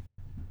 "Boy,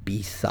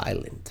 be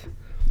silent."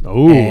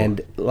 Oh,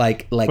 and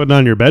like putting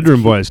on your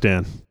bedroom voice,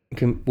 Dan.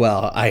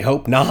 Well, I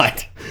hope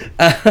not.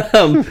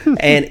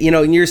 And you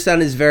know, your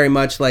son is very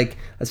much like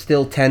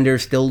still tender,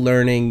 still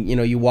learning. You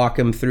know, you walk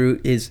him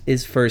through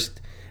his first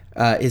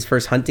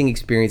hunting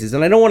experiences,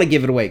 and I don't want to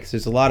give it away because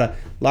there's a lot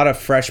of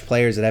fresh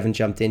players that haven't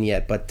jumped in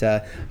yet. But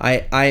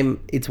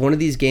it's one of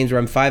these games where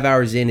I'm 5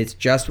 hours in. It's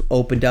just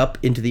opened up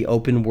into the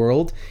open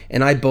world,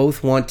 and I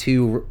both want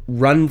to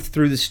run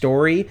through the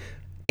story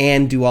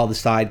and do all the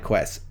side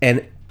quests,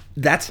 and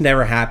that's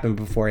never happened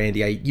before,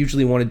 Andy. I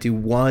usually want to do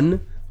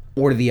one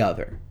or the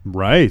other.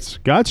 Right.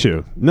 Got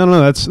you.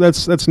 No,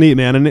 that's neat,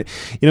 man. And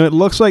it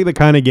looks like the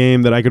kind of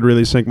game that I could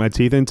really sink my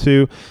teeth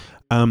into.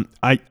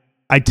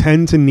 I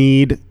tend to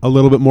need a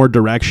little bit more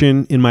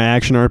direction in my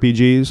action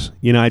RPGs.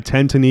 You know, I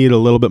tend to need a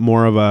little bit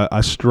more of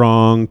a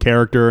strong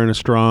character and a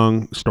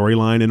strong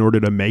storyline in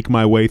order to make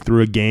my way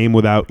through a game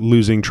without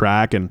losing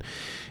track and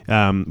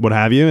what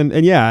have you.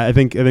 And yeah, I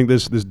think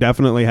this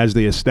definitely has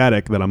the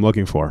aesthetic that I'm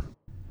looking for.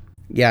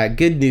 Yeah,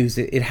 good news.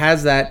 It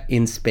has that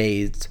in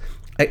spades.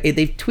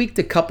 They've tweaked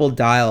a couple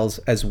dials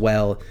as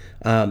well.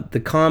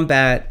 The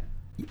combat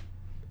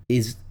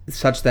is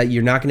such that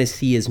you're not going to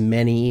see as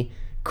many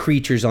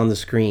creatures on the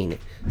screen.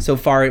 So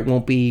far, it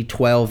won't be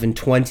 12 and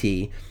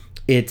 20.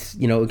 It's,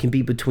 it can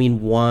be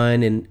between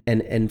 1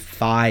 and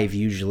 5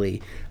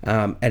 usually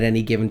at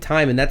any given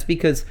time. And that's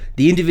because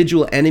the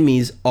individual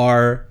enemies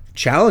are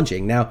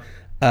challenging. Now,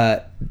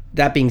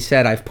 that being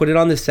said, I've put it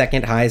on the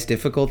second highest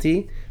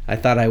difficulty. I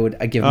thought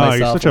I'd give myself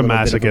you're such a a little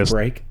bit of a masochist.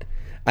 break.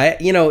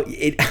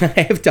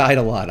 I have died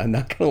a lot. I'm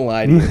not going to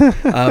lie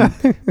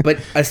to you. But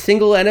a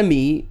single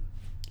enemy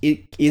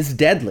is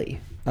deadly.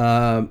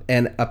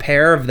 And a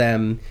pair of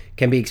them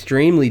can be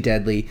extremely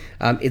deadly.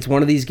 It's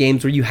one of these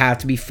games where you have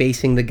to be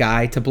facing the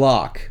guy to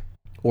block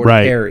or to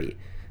parry.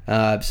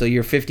 So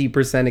you're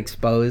 50%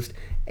 exposed.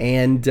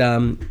 And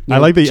I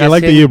like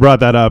that you brought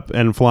that up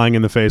and flying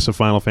in the face of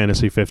Final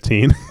Fantasy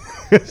 15.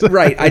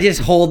 Right. I just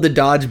hold the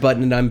dodge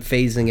button and I'm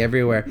phasing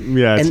everywhere.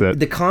 Yeah, that's it.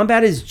 The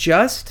combat is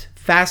just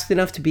fast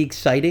enough to be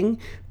exciting,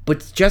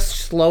 but just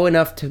slow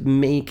enough to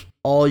make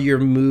all your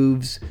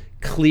moves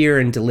clear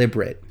and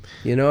deliberate.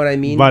 You know what I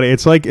mean? But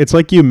it's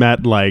like you met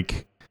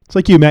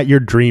your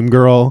dream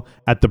girl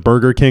at the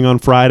Burger King on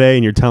Friday,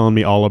 and you're telling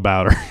me all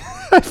about her.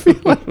 I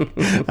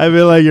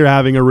feel like you're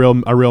having a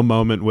real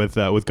moment with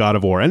God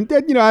of War, and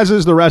as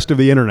is the rest of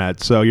the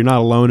internet. So you're not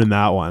alone in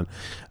that one.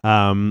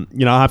 I'll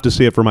have to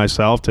see it for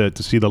myself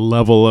to see the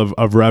level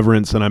of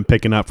reverence that I'm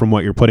picking up from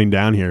what you're putting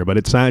down here. But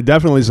it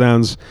definitely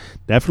sounds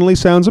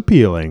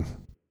appealing.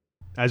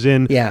 As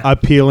in,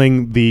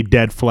 appealing the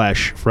dead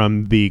flesh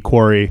from the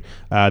quarry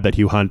that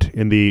you hunt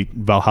in the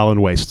Valhallan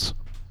Wastes.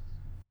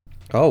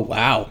 Oh,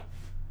 wow.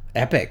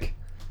 Epic.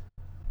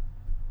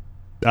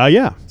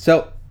 Yeah.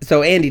 So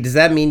Andy, does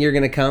that mean you're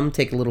going to come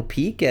take a little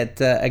peek at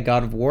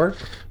God of War?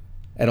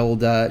 At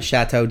old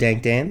Chateau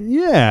Dank Dan?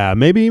 Yeah,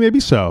 maybe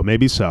so.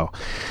 So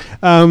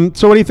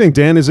what do you think,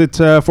 Dan? Is it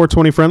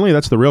 420 friendly?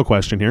 That's the real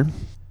question here.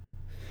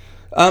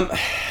 I'm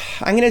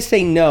going to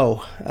say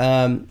no.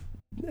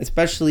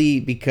 Especially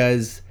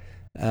because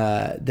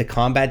the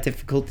combat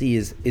difficulty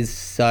is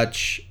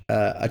such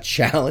a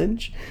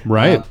challenge.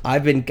 Right.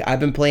 I've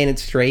been playing it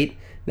straight.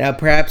 Now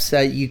perhaps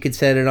you could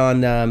set it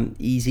on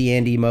easy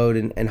Andy mode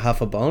and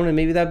huff a bone, and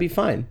maybe that'd be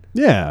fine.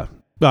 Yeah,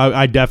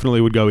 I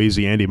definitely would go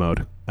easy Andy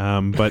mode.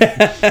 But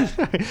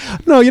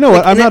no, you know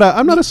what? I'm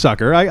not a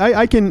sucker.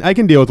 I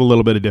can deal with a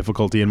little bit of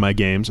difficulty in my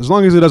games as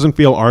long as it doesn't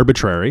feel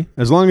arbitrary.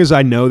 As long as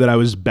I know that I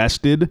was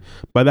bested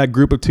by that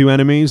group of 2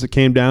 enemies that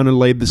came down and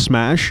laid the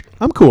smash,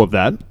 I'm cool with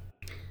that.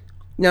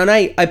 No, and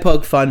I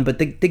poke fun, but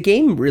the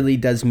game really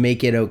does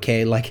make it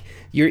okay. Like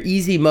your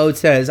easy mode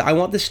says, I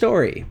want the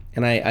story,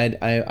 and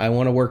I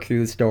want to work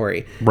through the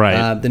story.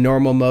 Right. The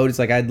normal mode is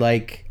like I'd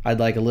like a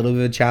little bit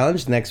of a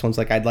challenge. The next one's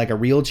like I'd like a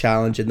real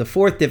challenge, and the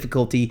fourth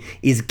difficulty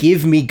is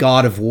give me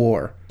God of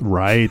War.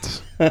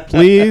 Right.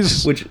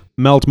 Please,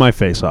 melt my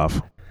face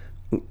off.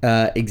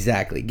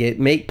 Exactly.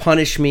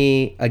 Punish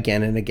me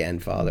again and again,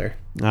 Father.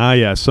 Ah,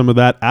 yeah, some of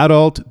that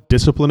adult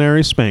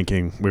disciplinary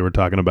spanking we were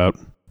talking about.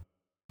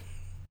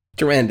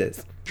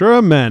 Tremendous.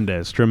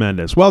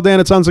 Well, Dan,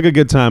 it sounds like a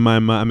good time.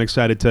 I'm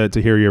excited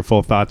to hear your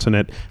full thoughts on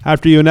it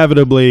after you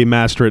inevitably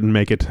master it and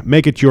make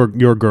it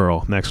your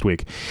girl next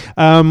week.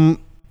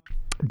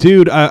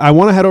 Dude, I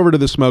want to head over to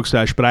the Smoke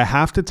Sesh, but I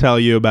have to tell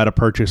you about a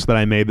purchase that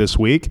I made this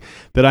week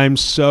that I'm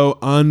so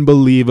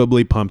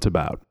unbelievably pumped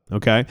about.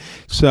 Okay,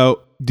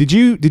 so did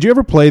you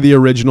ever play the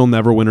original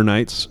Neverwinter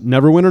Nights?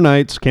 Neverwinter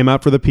Nights came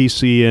out for the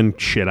PC in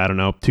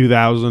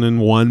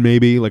 2001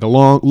 maybe, like a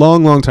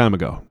long time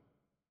ago.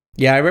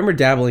 Yeah, I remember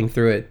dabbling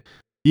through it.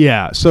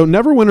 Yeah, so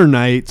Neverwinter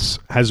Nights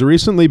has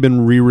recently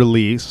been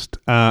re-released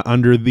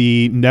under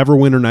the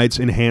Neverwinter Nights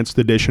Enhanced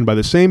Edition by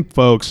the same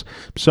folks.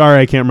 Sorry,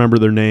 I can't remember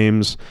their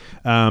names.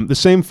 The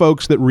same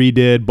folks that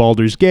redid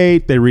Baldur's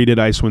Gate. They redid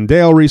Icewind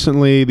Dale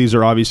recently. These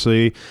are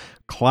obviously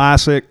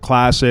classic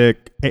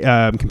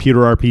computer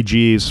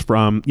RPGs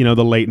from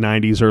the late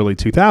 90s, early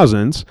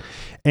 2000s.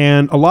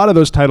 And a lot of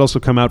those titles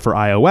have come out for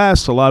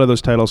iOS. A lot of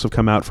those titles have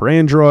come out for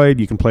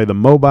Android. You can play them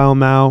mobile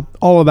now.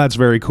 All of that's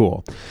very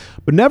cool.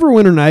 But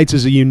Neverwinter Nights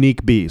is a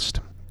unique beast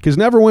because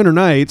Neverwinter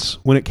Nights,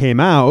 when it came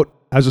out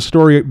as a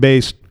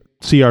story-based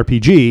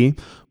CRPG,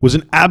 was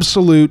an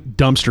absolute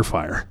dumpster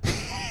fire.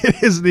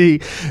 It is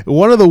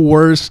one of the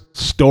worst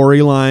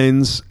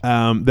storylines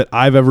that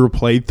I've ever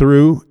played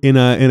through in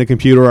a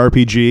computer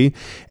RPG.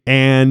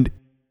 And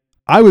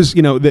I was,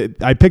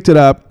 I picked it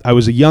up. I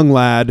was a young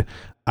lad.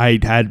 I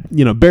had,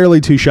 barely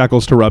 2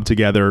 shekels to rub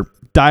together.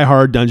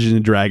 Diehard Dungeons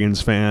and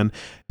Dragons fan.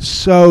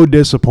 So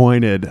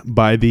disappointed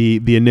by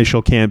the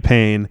initial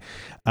campaign.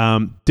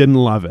 Didn't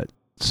love it.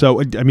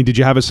 So, I mean, did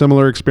you have a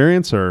similar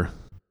experience or?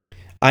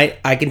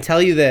 I can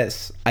tell you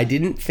this. I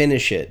didn't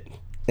finish it.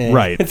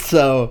 Right.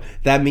 So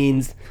that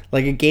means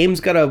like a game's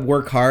got to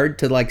work hard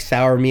to like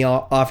sour me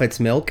off its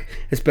milk,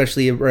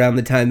 especially around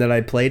the time that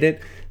I played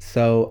it.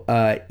 So,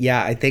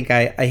 I think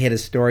I hit a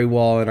story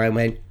wall and I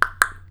went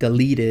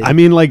deleted. I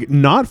mean, like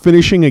not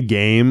finishing a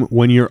game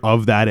when you're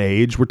of that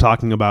age, we're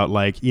talking about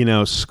like,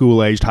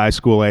 school aged, high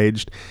school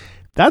aged.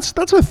 That's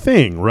a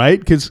thing, right?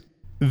 Because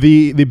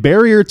the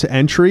barrier to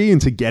entry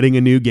into getting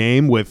a new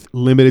game with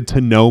limited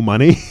to no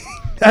money.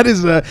 That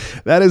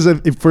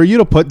is for you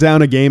to put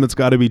down a game, it's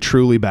got to be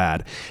truly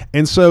bad.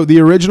 And so the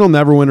original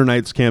Neverwinter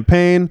Nights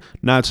campaign,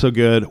 not so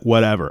good,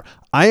 whatever.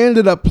 I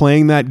ended up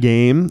playing that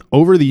game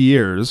over the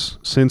years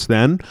since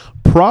then,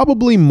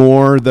 probably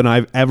more than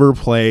I've ever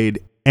played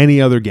any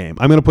other game.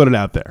 I'm going to put it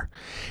out there.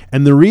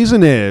 And the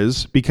reason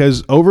is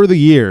because over the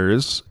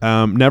years,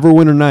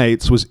 Neverwinter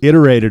Nights was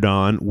iterated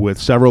on with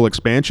several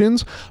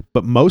expansions,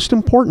 but most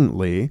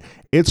importantly,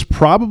 it's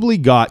probably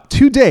got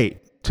to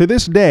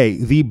this day,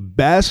 the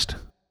best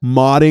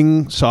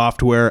modding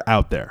software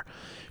out there.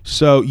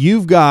 So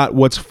you've got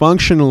what's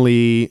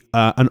functionally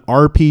an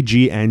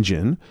RPG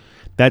engine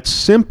that's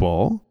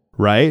simple,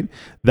 right?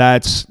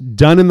 That's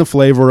done in the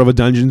flavor of a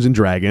Dungeons and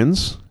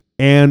Dragons,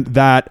 and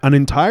that an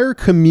entire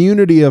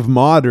community of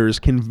modders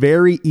can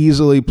very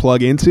easily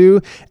plug into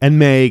and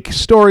make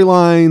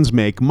storylines,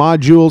 make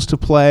modules to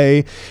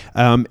play.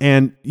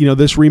 And,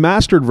 this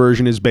remastered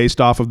version is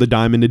based off of the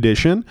Diamond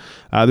Edition.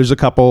 There's a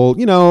couple,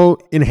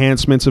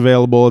 enhancements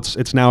available.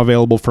 It's now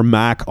available for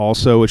Mac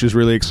also, which is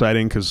really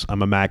exciting because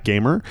I'm a Mac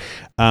gamer.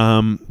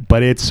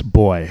 But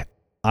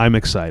I'm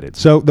excited.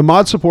 So the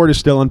mod support is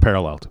still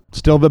unparalleled,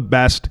 still the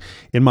best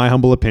in my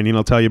humble opinion.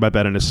 I'll tell you about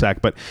that in a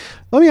sec. But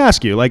let me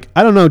ask you, I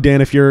don't know,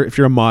 Dan, if you're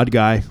a mod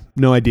guy,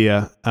 no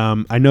idea.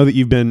 I know that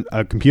you've been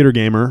a computer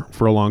gamer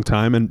for a long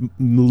time, and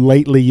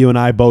lately you and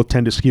I both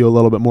tend to skew a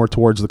little bit more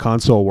towards the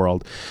console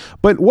world.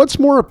 But what's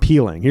more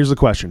appealing? Here's the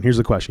question.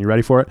 You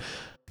ready for it?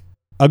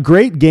 A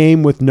great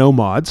game with no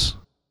mods,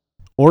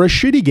 or a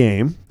shitty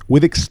game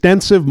with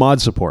extensive mod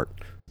support?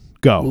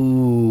 Go.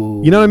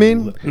 Ooh. You know what I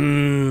mean?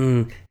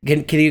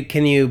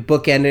 Can you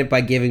bookend it by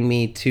giving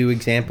me two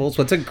examples?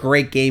 What's a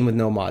great game with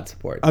no mod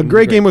support? A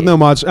great game with no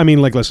mods. I mean,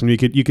 listen, you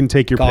can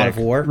take your God pick.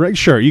 of War, right?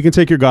 Sure, you can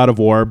take your God of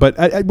War, but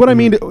what I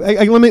mean,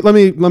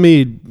 let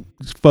me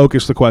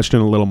focus the question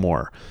a little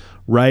more.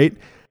 Right?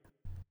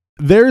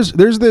 There's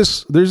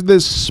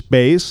this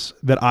space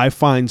that I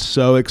find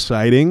so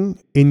exciting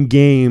in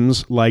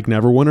games like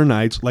Neverwinter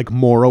Nights, like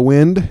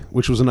Morrowind,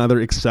 which was another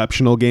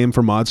exceptional game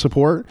for mod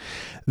support,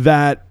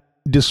 that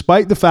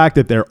despite the fact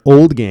that they're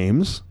old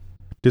games,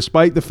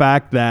 despite the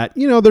fact that,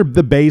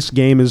 the base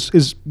game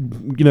is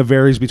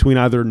varies between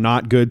either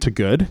not good to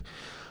good,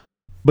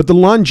 but the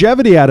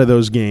longevity out of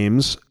those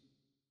games,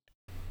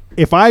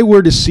 if I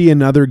were to see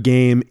another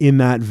game in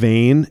that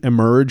vein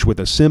emerge with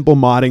a simple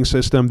modding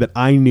system that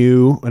I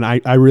knew and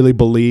I really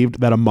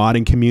believed that a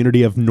modding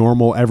community of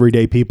normal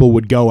everyday people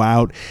would go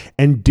out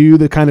and do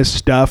the kind of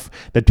stuff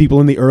that people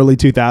in the early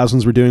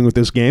 2000s were doing with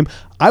this game,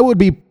 I would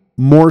be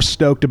more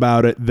stoked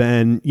about it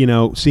than,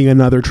 seeing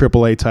another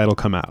AAA title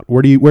come out.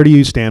 Where do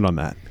you stand on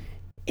that?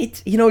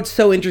 It's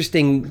so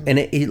interesting, and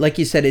it, like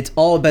you said, it's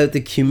all about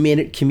the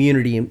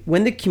community. And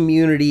when the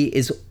community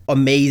is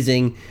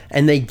amazing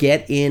and they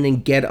get in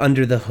and get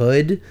under the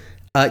hood,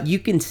 you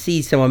can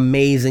see some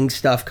amazing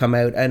stuff come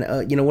out. And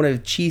one of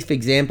the chief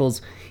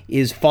examples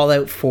is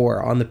Fallout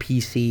 4 on the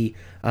PC.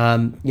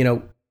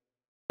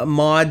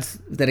 Mods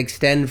that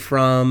extend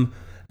from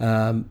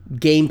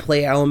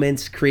gameplay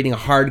elements, creating a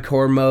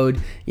hardcore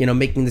mode,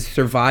 making the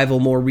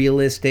survival more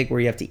realistic where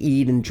you have to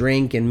eat and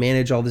drink and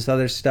manage all this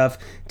other stuff,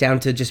 down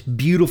to just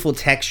beautiful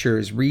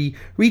textures,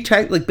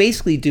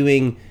 basically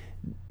doing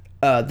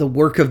the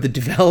work of the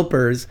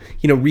developers,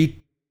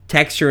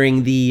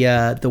 retexturing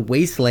the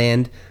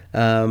wasteland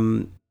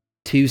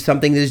to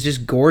something that is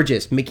just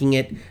gorgeous, making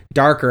it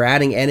darker,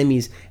 adding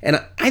enemies.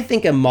 And I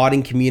think a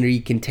modding community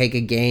can take a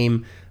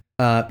game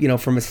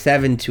from a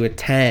 7 to a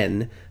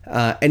 10,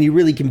 and you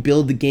really can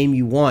build the game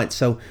you want.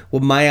 So,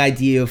 my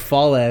idea of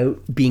Fallout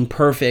being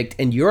perfect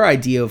and your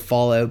idea of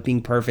Fallout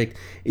being perfect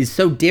is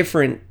so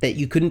different that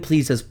you couldn't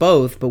please us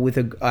both, but with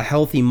a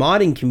healthy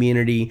modding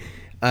community,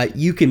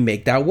 you can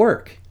make that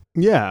work.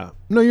 Yeah,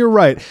 no, you're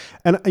right.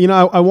 And,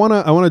 I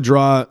want to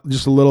draw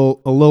just a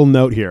little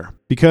note here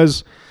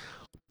because,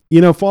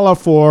 Fallout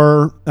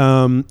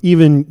 4,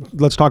 even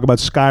let's talk about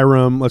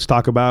Skyrim. Let's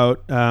talk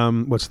about,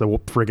 what's the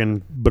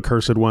friggin'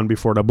 accursed one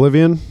before it,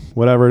 Oblivion,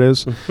 whatever it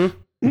is. Mm-hmm.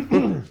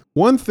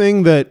 One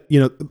thing that,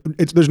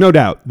 there's no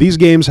doubt these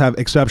games have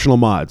exceptional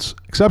mods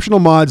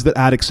that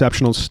add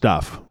exceptional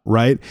stuff,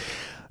 right?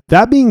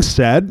 That being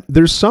said,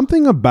 there's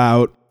something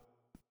about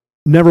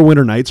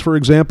Neverwinter Nights, for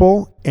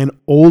example, and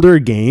older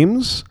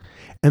games,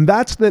 and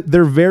that's that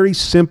they're very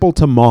simple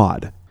to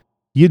mod.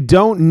 You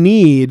don't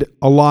need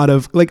a lot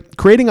of,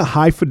 creating a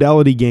high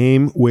fidelity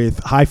game with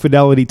high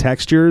fidelity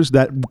textures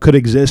that could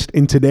exist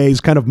in today's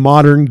kind of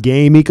modern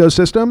game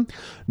ecosystem,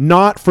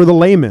 not for the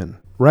layman,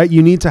 right?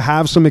 You need to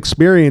have some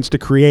experience to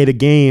create a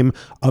game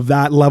of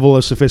that level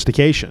of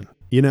sophistication.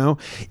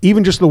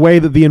 Even just the way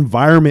that the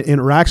environment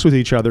interacts with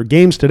each other.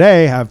 Games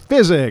today have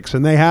physics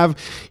and they have,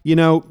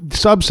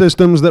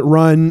 subsystems that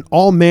run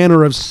all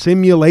manner of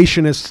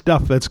simulationist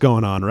stuff that's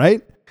going on,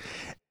 right?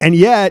 And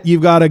yet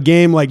you've got a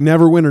game like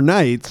Neverwinter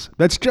Nights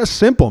that's just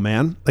simple,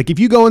 man. Like if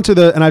you go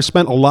into and I've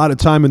spent a lot of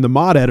time in the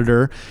mod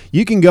editor,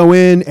 you can go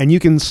in and you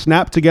can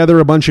snap together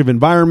a bunch of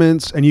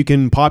environments and you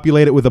can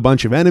populate it with a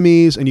bunch of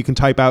enemies and you can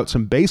type out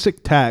some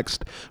basic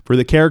text for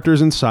the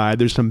characters inside.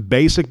 There's some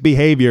basic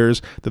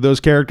behaviors that those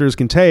characters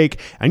can take,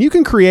 and you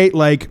can create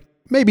like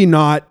maybe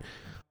not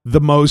the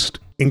most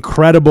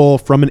incredible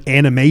from an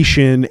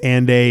animation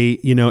and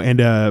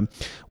a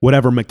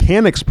whatever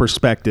mechanics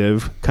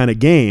perspective kind of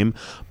game,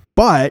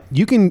 but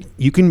you can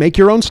make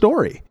your own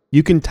story.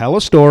 You can tell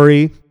a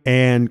story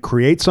and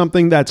create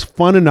something that's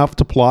fun enough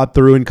to plot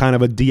through in kind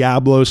of a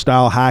Diablo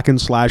style hack and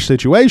slash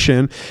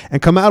situation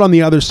and come out on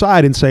the other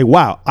side and say,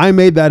 wow, I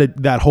made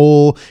that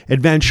whole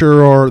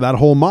adventure or that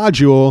whole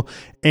module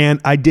and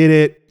I did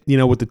it,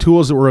 with the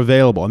tools that were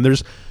available. And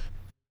there's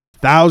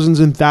thousands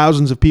and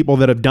thousands of people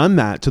that have done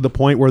that to the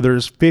point where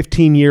there's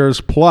 15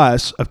 years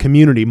plus of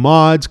community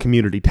mods,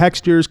 community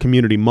textures,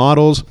 community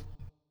models.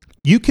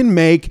 You can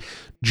make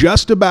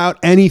just about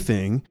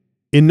anything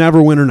in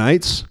Neverwinter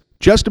Nights,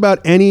 just about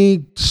any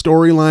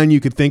storyline you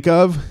could think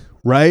of,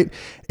 right?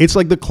 It's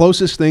like the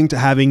closest thing to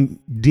having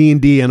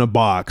D&D in a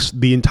box,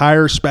 the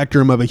entire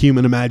spectrum of a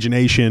human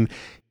imagination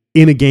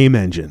in a game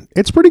engine.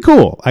 It's pretty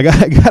cool. I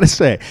gotta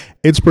say,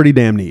 it's pretty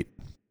damn neat.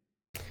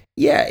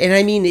 Yeah, and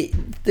I mean,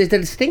 the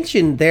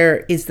distinction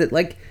there is that,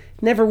 like,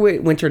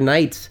 Neverwinter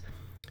Nights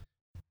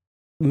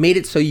made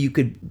it so you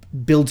could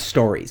build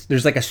stories.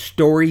 There's like a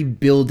story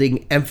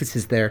building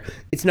emphasis there.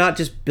 It's not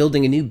just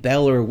building a new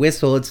bell or a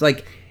whistle. It's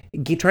like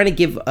trying to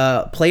give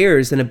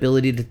players an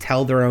ability to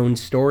tell their own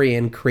story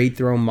and create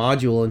their own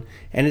module.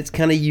 And it's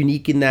kind of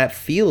unique in that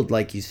field,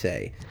 like you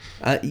say.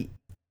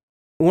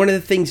 One of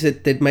the things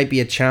that might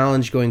be a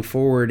challenge going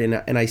forward,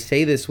 and I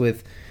say this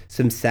with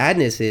some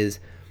sadness, is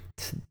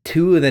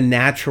two of the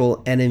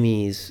natural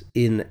enemies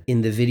in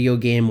the video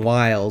game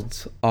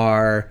wilds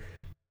are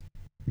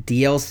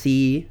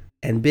DLC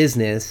and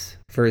business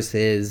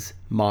versus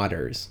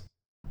modders.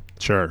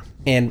 Sure.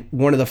 And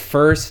one of the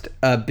first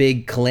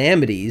big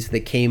calamities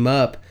that came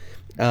up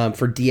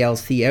for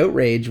DLC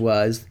outrage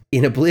was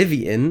in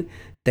Oblivion,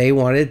 they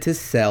wanted to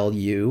sell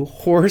you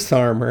horse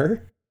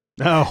armor.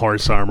 Oh,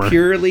 horse armor.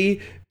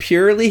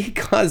 Purely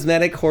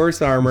cosmetic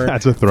horse armor.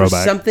 That's a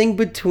throwback. For something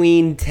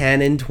between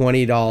 $10 and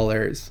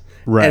 $20.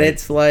 Right. And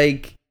it's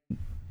like,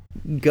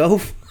 go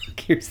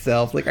fuck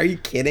yourself. Like, are you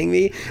kidding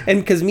me? And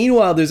because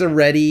meanwhile, there's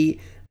already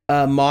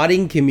a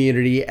modding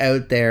community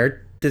out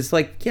there that's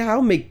like, yeah,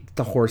 I'll make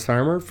the horse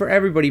armor for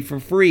everybody for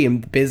free.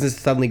 And the business is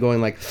suddenly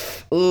going like,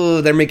 oh,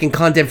 they're making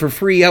content for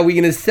free. How are we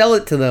going to sell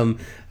it to them?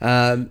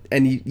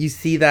 And you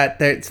see that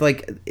it's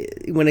like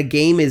when a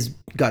game is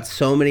got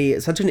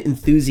such an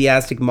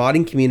enthusiastic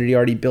modding community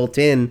already built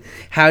in,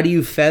 how do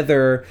you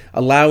feather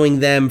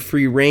allowing them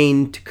free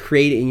reign to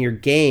create it in your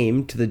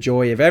game to the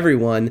joy of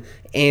everyone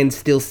and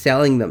still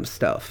selling them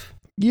stuff?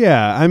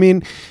 Yeah, I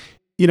mean,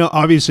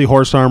 obviously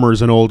horse armor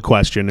is an old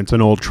question. It's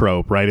an old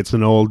trope, right? It's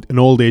an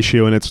old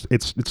issue, and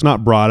it's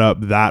not brought up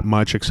that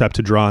much except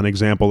to draw an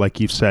example like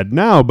you've said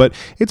now, but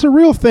it's a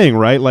real thing,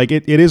 right? Like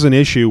it is an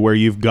issue where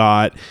you've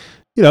got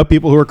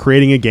people who are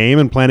creating a game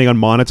and planning on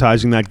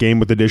monetizing that game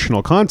with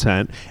additional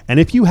content.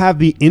 And if you have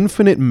the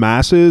infinite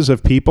masses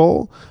of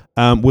people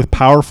with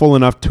powerful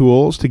enough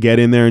tools to get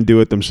in there and do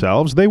it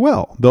themselves,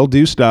 they'll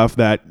do stuff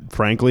that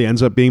frankly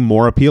ends up being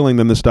more appealing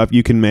than the stuff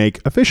you can make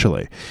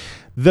officially.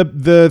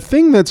 The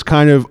thing that's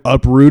kind of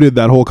uprooted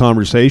that whole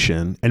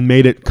conversation and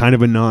made it kind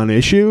of a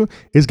non-issue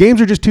is games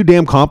are just too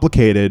damn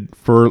complicated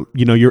for,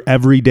 your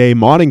everyday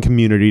modding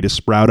community to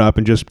sprout up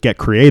and just get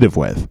creative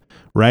with,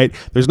 right?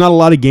 There's not a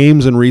lot of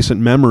games in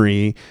recent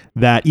memory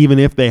that even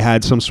if they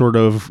had some sort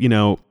of,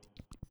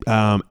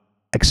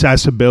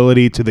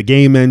 accessibility to the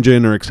game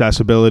engine or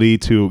accessibility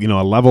to,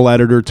 a level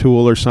editor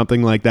tool or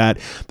something like that.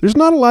 There's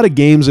not a lot of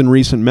games in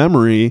recent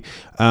memory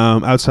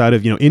outside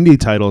of, indie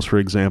titles, for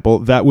example,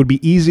 that would be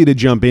easy to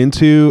jump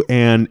into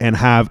and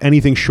have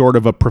anything short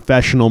of a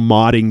professional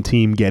modding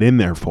team get in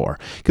there for.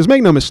 Because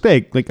make no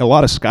mistake, like a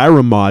lot of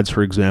Skyrim mods,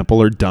 for example,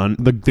 are done,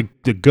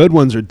 the good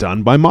ones are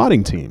done by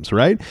modding teams,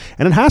 right?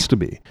 And it has to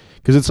be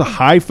because it's a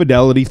high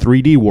fidelity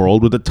 3D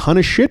world with a ton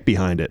of shit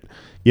behind it.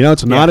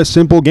 It's not a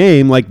simple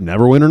game like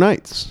Neverwinter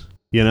Nights,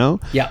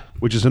 Yeah.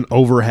 Which is an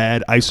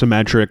overhead,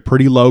 isometric,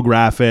 pretty low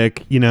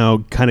graphic,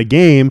 kind of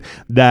game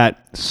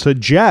that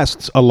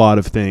suggests a lot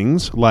of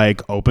things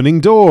like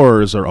opening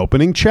doors or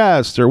opening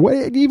chests or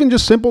even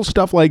just simple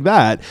stuff like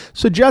that.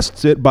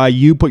 Suggests it by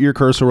you put your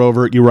cursor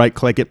over it, you right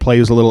click, it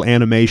plays a little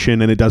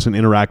animation and it doesn't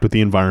interact with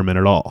the environment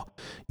at all,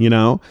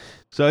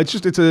 So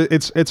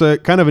it's a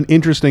kind of an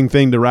interesting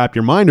thing to wrap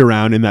your mind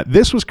around in that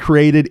this was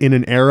created in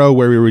an era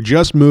where we were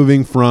just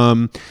moving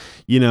from,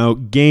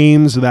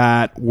 games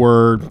that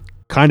were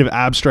kind of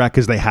abstract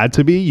because they had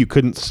to be. You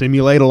couldn't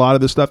simulate a lot of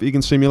the stuff you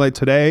can simulate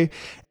today.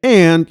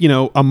 And,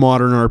 a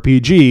modern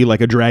RPG like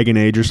a Dragon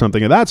Age or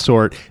something of that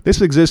sort. This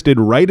existed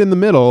right in the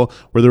middle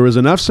where there was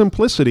enough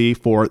simplicity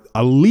for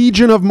a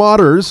legion of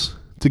modders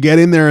to get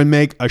in there and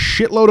make a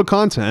shitload of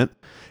content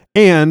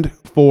and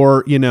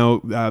for,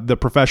 the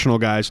professional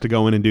guys to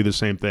go in and do the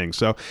same thing.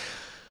 So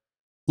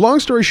long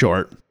story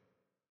short,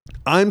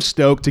 I'm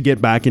stoked to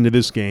get back into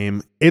this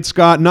game. It's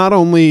got not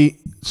only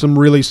some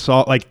really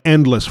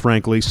endless,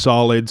 frankly,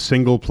 solid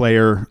single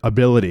player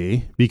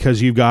ability,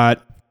 because you've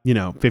got,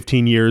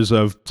 15 years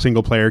of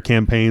single player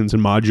campaigns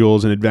and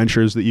modules and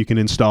adventures that you can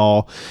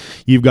install.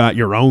 You've got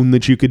your own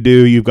that you could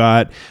do. You've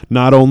got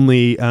not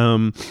only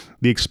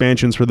the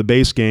expansions for the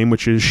base game,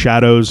 which is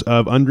Shadows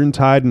of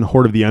Undrentide and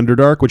Horde of the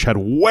Underdark, which had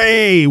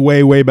way,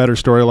 way, way better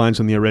storylines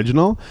than the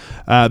original.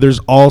 There's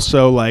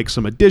also like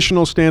some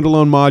additional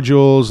standalone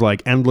modules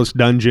like Endless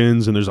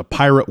Dungeons, and there's a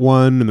pirate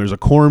one, and there's a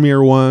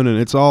Cormyr one, and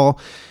it's all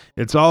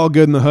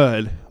good in the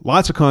hood.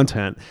 Lots of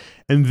content.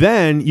 And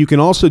then you can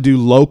also do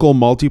local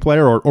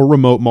multiplayer or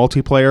remote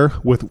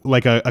multiplayer with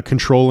like a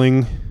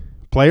controlling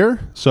player.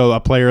 So a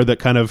player that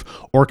kind of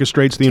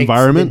orchestrates the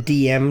environment.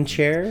 The DM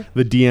chair.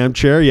 The DM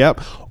chair, yep.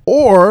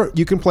 Or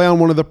you can play on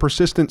one of the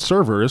persistent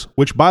servers,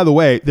 which, by the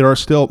way, there are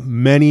still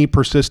many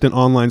persistent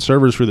online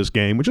servers for this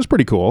game, which is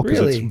pretty cool because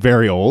Really? it's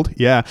very old.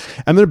 Yeah.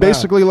 And they're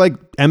basically like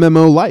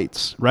MMO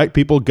lights, right?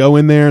 People go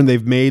in there and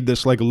they've made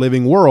this like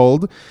living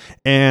world.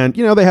 And,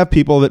 they have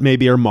people that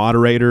maybe are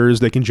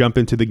moderators. They can jump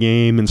into the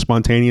game and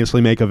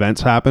spontaneously make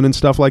events happen and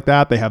stuff like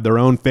that. They have their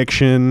own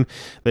fiction.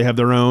 They have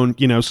their own,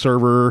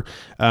 server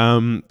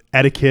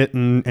etiquette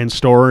and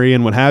story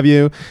and what have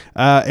you.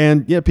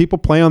 And yeah, people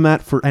play on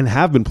that and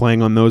have been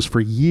playing on those for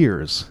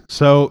years.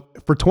 So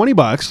for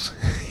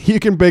 $20, you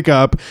can pick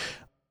up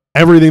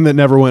everything that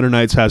Neverwinter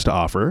Nights has to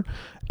offer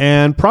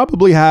and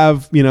probably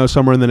have,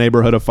 somewhere in the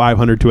neighborhood of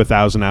 500 to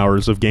 1,000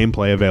 hours of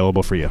gameplay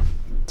available for you.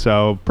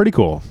 So pretty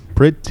cool.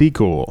 Pretty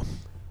cool.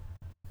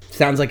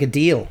 Sounds like a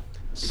deal.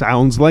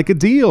 Sounds like a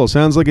deal.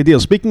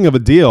 Speaking of a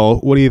deal,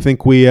 what do you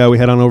think we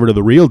head on over to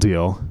The Real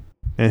Deal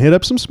and hit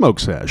up some Smoke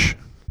Sesh?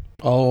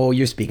 Oh,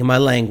 you're speaking my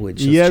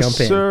language. Let's Yes, jump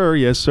in. sir.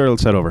 Yes, sir.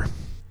 Let's head over.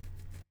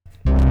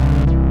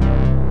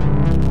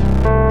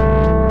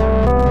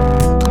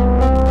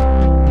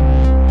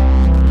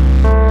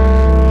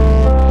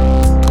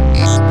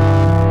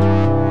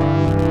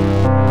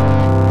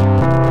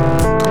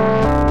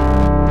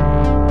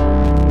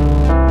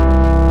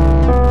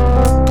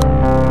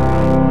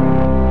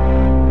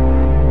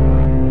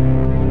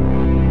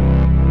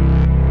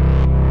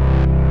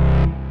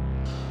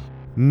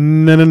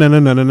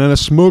 No,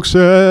 Smoke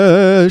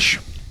Sesh.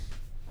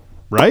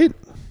 Right?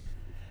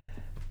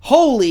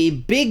 Holy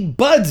big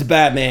buds,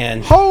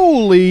 Batman.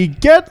 Holy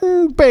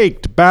getting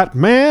baked,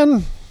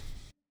 Batman.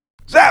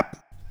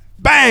 Zap.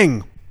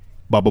 Bang.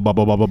 Bubble,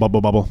 bubble, bubble,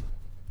 bubble, bubble.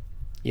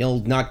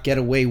 You'll not get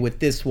away with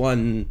this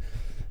one,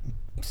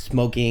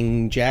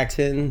 Smoking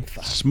Jackson.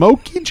 Fuck.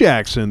 Smokey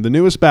Jackson, the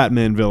newest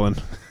Batman villain.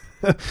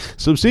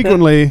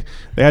 Subsequently,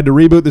 they had to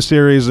reboot the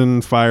series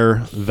and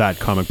fire that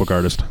comic book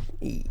artist.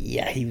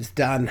 Yeah, he was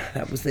done.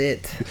 That was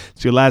it.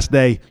 It's your last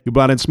day. You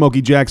brought in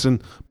Smokey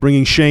Jackson,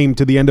 bringing shame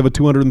to the end of a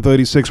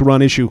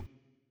 236-run issue.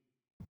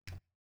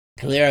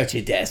 Clear out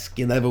your desk.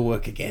 You'll never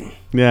work again.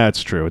 Yeah,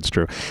 it's true.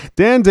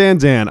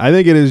 Dan, I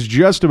think it is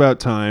just about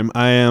time.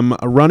 I am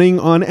running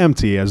on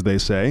empty, as they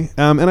say.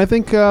 And I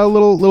think a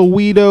little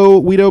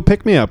Weedo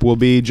pick-me-up will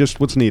be just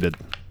what's needed.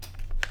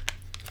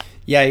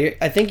 Yeah,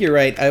 I think you're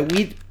right.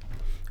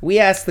 We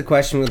asked the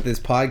question with this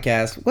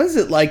podcast, what is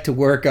it like to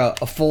work a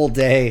full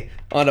day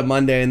on a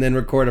Monday and then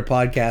record a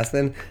podcast?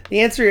 And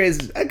the answer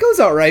is, it goes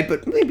all right,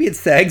 but maybe it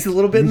sags a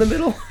little bit in the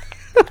middle.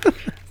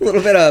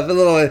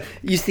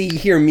 You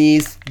hear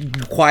me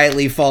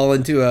quietly fall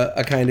into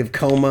a kind of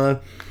coma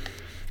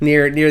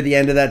near the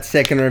end of that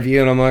second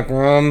review, and I'm like,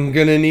 well, I'm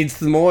gonna need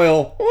some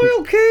oil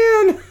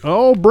can.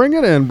 Oh, bring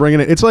it in.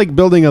 It's like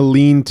building a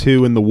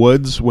lean-to in the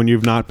woods when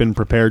you've not been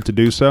prepared to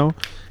do so.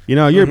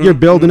 You're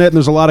building it, and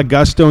there's a lot of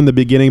gusto in the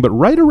beginning, but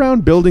right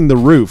around building the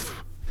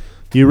roof,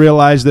 you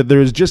realize that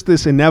there's just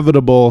this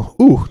inevitable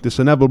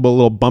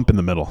little bump in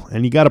the middle,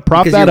 and you got to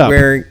prop that up.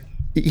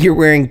 You're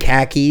wearing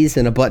khakis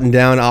and a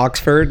button-down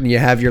Oxford, and you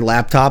have your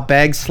laptop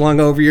bag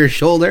slung over your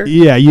shoulder.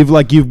 Yeah,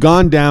 you've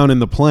gone down in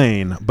the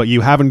plane, but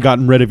you haven't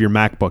gotten rid of your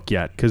MacBook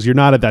yet because you're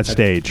not at that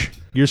stage.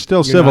 You're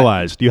still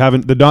civilized. You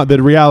haven't the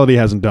reality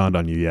hasn't dawned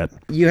on you yet.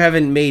 You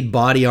haven't made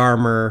body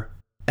armor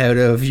out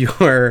of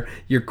your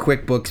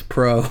QuickBooks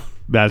Pro.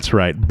 That's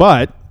right.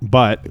 But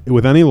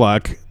with any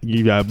luck,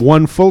 you have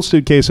one full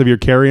suitcase of your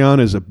carry-on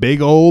is a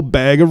big old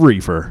bag of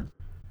reefer.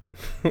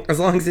 As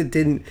long as it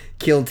didn't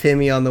kill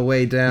Timmy on the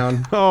way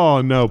down.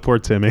 Oh, no, poor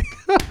Timmy.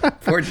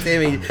 Poor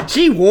Timmy.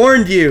 She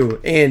warned you,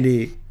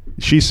 Andy.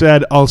 She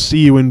said, I'll see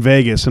you in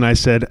Vegas. And I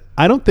said,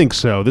 I don't think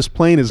so. This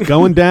plane is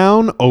going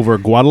down over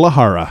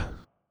Guadalajara.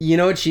 You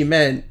know what she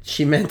meant?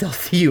 She meant I'll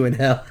see you in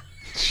hell.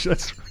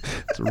 It's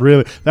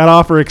really, that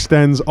offer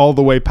extends all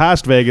the way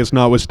past Vegas,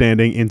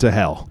 notwithstanding, into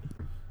hell.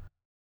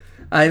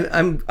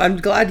 I'm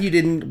glad you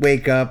didn't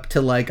wake up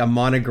to like a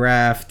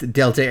monographed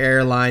Delta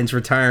Airlines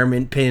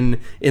retirement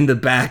pin in the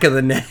back of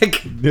the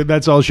neck.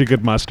 That's all she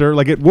could muster.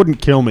 Like, it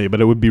wouldn't kill me,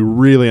 but it would be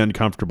really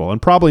uncomfortable and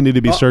probably need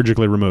to be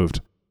surgically removed.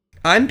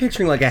 I'm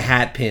picturing like a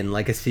hat pin,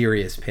 like a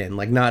serious pin,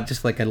 like not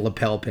just like a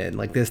lapel pin.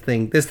 Like this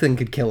thing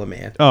could kill a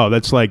man. Oh,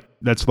 that's like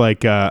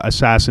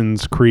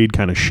Assassin's Creed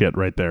kind of shit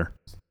right there.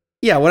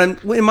 Yeah,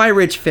 in my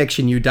rich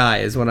fiction, you die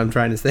is what I'm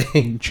trying to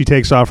say. She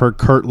takes off her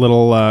curt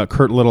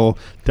little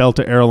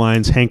Delta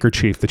Airlines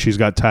handkerchief that she's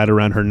got tied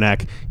around her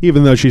neck,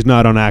 even though she's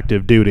not on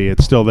active duty.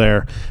 It's still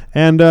there,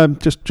 and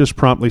just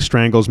promptly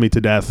strangles me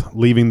to death,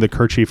 leaving the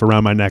kerchief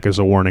around my neck as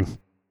a warning.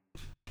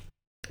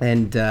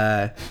 And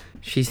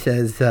she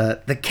says,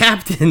 "The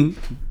captain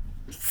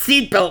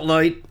seatbelt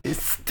light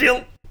is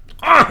still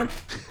on."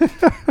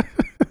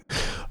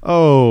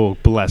 Oh,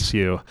 bless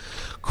you.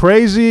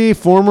 Crazy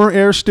former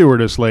air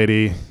stewardess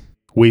lady,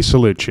 we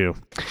salute you.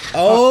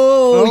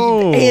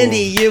 Oh, Andy,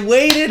 you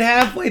waited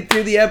halfway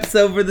through the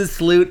episode for the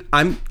salute.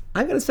 I'm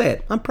going to say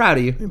it. I'm proud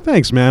of you.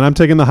 Thanks, man. I'm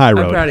taking the high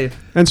road. I'm proud of you.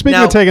 And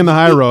speaking of taking the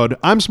high road,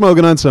 I'm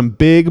smoking on some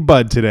big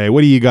bud today.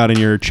 What do you got in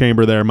your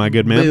chamber there, my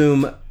good man?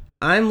 Boom.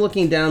 I'm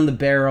looking down the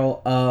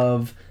barrel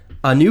of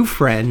a new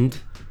friend,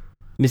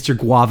 Mr.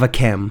 Guava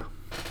Chem.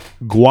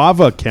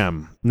 Guava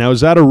Chem. Now,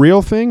 is that a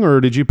real thing,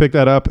 or did you pick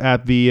that up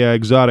at the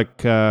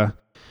exotic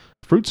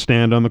fruit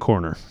stand on the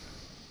corner?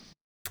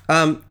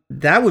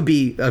 That would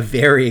be a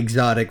very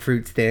exotic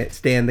fruit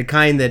stand, the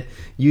kind that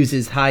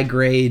uses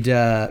high-grade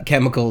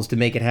chemicals to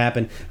make it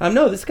happen.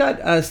 No, this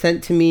got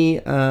sent to me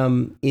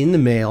in the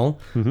mail,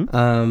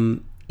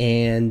 and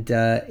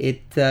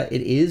it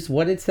is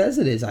what it says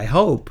it is, I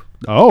hope.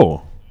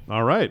 Oh,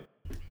 all right.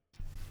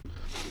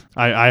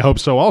 I hope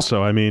so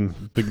also. I mean,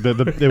 it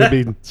would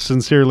be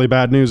sincerely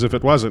bad news if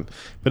it wasn't.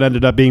 If it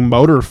ended up being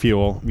motor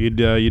fuel,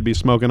 you'd be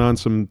smoking on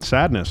some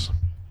sadness.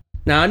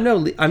 Now, I'm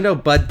no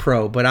bud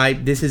pro,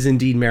 but this is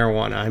indeed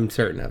marijuana. I'm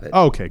certain of it.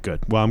 Okay, good.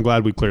 Well, I'm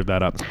glad we cleared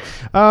that up.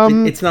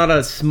 It's not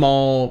a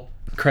small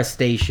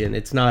crustacean.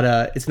 It's not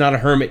a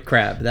hermit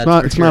crab.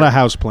 It's not a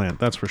house plant.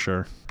 That's for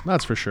sure.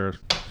 That's for sure.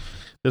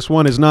 This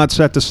one is not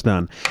set to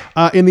stun.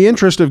 In the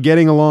interest of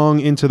getting along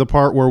into the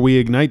part where we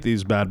ignite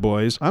these bad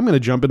boys, I'm going to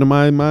jump into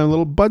my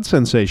little bud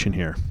sensation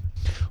here.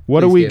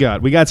 What do we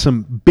got? We got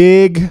some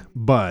big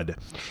bud.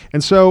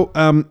 And so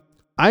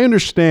I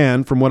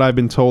understand from what I've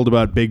been told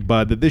about big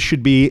bud that this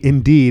should be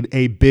indeed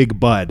a big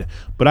bud.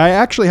 But I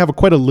actually have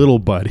quite a little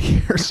bud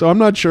here, so I'm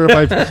not sure if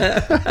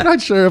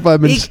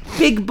I've been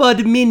big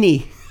bud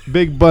mini.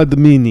 Big Bud the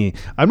Mini.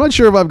 I'm not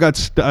sure if I've got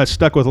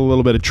stuck with a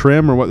little bit of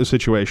trim or what the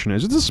situation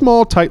is. It's a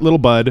small, tight little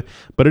bud,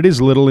 but it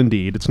is little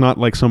indeed. It's not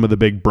like some of the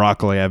big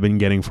broccoli I've been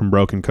getting from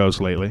Broken Coast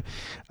lately.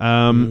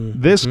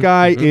 This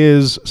guy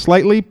is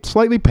slightly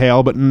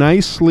pale, but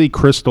nicely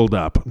crystalled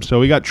up. So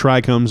we got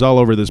trichomes all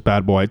over this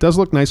bad boy. It does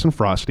look nice and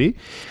frosty.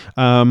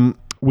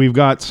 We've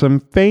got some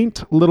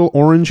faint little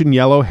orange and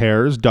yellow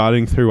hairs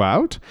dotting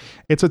throughout.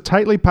 It's a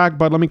tightly packed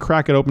bud. Let me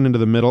crack it open into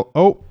the middle.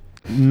 Oh,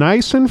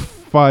 nice and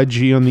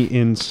fudgy on the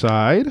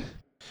inside.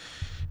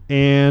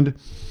 And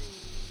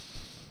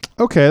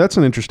okay, that's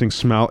an interesting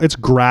smell. It's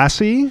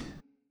grassy.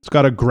 It's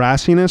got a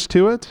grassiness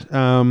to it,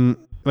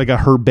 like a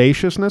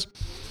herbaceousness.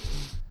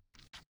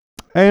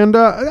 And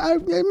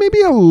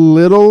maybe a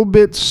little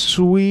bit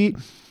sweet,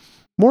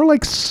 more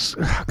like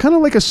kind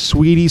of like a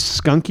sweetie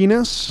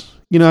skunkiness.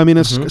 You know, I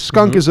mean,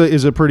 skunk is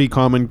a pretty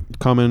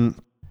common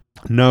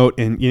note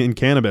in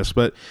cannabis,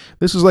 but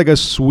this is like a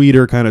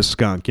sweeter kind of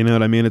skunk. You know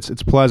what I mean?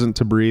 It's pleasant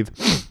to breathe.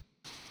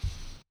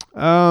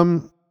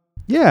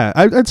 Yeah,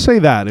 I'd say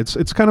that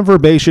it's kind of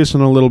herbaceous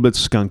and a little bit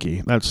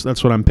skunky.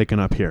 That's what I'm picking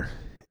up here.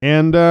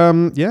 And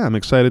yeah, I'm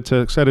excited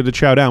to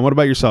chow down. What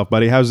about yourself,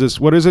 buddy? How's this?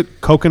 What is it?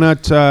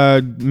 Coconut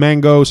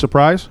mango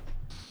surprise?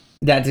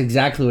 That's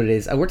exactly what it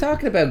is. We're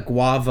talking about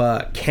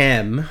Guava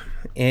Chem.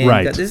 And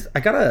right. I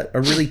got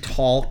a really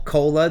tall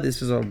cola.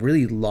 This is a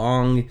really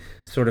long,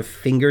 sort of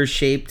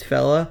finger-shaped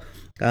fella.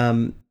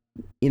 You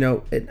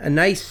know, a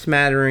nice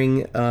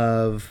smattering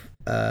of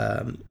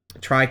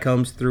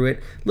trichomes through it.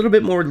 A little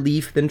bit more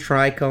leaf than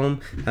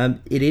trichome.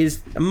 It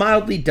is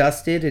mildly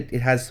dusted.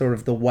 It has sort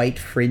of the white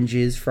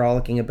fringes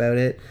frolicking about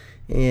it.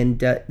 And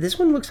this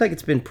one looks like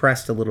it's been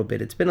pressed a little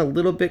bit. It's been a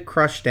little bit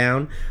crushed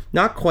down.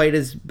 Not quite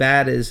as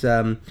bad as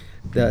the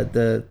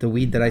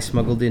weed that I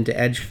smuggled into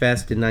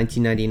Edgefest in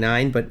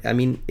 1999, but I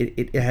mean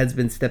it has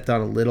been stepped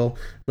on a little.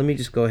 Let me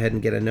just go ahead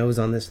and get a nose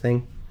on this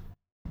thing.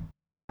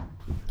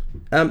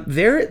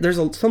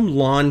 There's some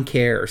lawn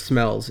care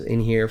smells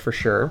in here for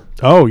sure.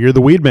 Oh, you're the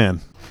weed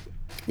man.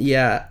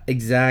 Yeah,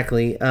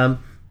 exactly. And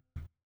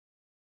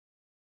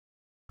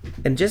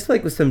just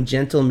like with some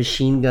gentle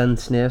machine gun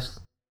sniffs,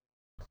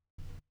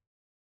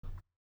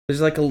 there's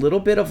like a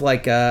little bit of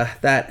like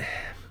that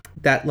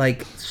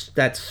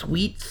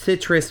sweet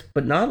citrus,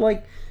 but not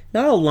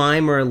a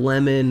lime or a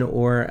lemon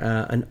or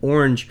an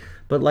orange,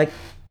 but like,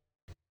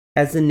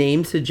 as the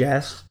name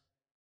suggests,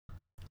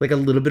 like a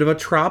little bit of a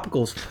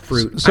tropical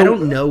fruit. So I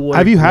don't know what.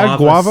 Have you had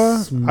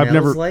guava? I've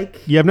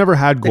never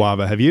had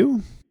guava. Have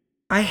you?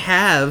 I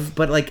have,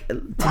 but like, to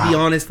be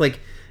honest, like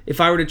if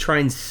I were to try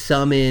and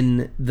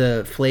summon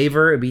the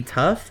flavor, it'd be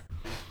tough.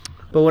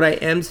 But what I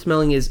am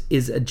smelling is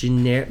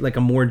a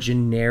more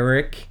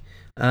generic,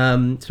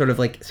 sort of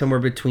like somewhere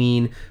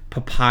between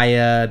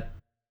papaya,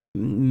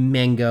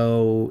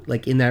 mango,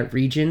 like in that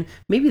region.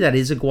 Maybe that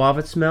is a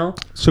guava smell.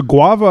 So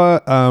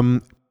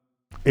guava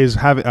is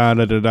having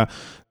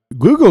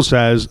Google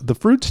says the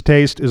fruit's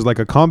taste is like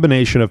a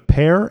combination of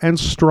pear and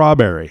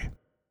strawberry.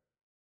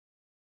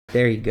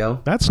 There you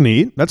go. That's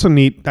neat.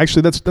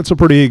 Actually, that's a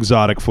pretty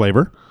exotic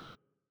flavor.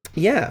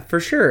 Yeah, for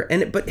sure.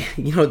 But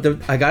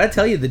I gotta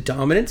tell you, the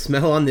dominant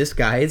smell on this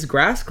guy is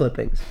grass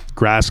clippings.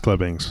 Grass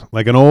clippings,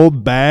 like an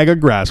old bag of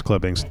grass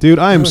clippings. Dude,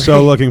 I am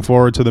so looking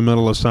forward to the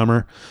middle of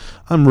summer.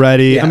 I'm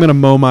ready. Yeah. I'm going to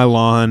mow my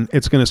lawn.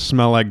 It's going to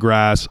smell like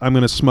grass. I'm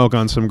going to smoke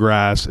on some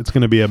grass. It's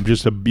going to be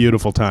just a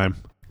beautiful time.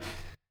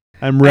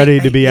 I'm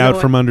ready to be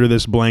out from under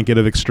this blanket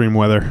of extreme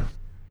weather.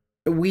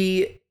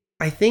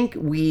 I think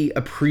we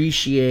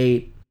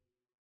appreciate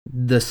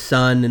the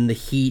sun and the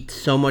heat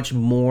so much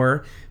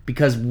more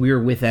because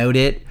we're without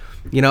it.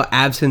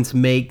 Absence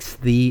makes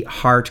the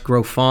heart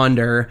grow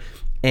fonder.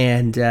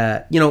 And,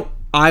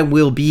 I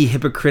will be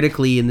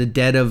hypocritically in the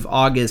dead of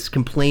August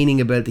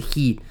complaining about the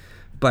heat.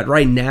 But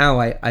right now,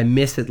 I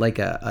miss it like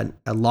a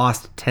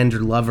lost tender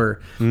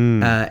lover.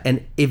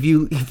 And if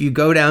you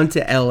go down to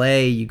LA,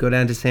 you go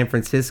down to San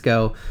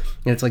Francisco,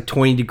 and it's like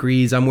 20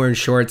 degrees. I'm wearing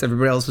shorts.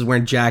 Everybody else is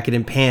wearing jacket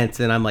and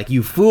pants. And I'm like,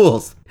 you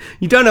fools.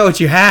 You don't know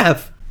what you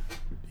have.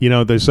 You know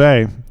what they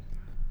say?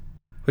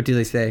 What do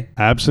they say?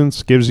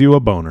 Absence gives you a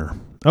boner.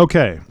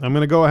 Okay, I'm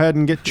going to go ahead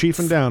and get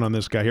chiefing down on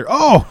this guy here.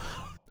 Oh,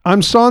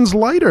 I'm Sans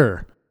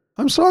Lighter.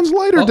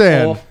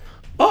 Dan.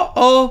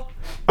 Uh-oh.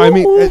 I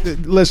mean,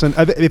 listen,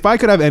 if I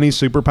could have any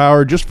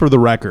superpower, just for the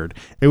record,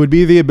 it would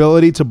be the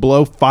ability to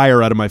blow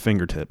fire out of my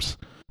fingertips.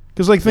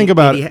 Because, think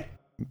about it.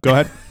 Go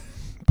ahead.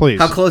 Please.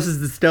 How close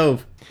is the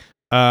stove?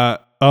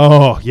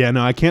 Oh, yeah,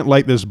 no, I can't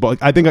light this.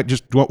 I think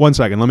just 1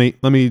 second.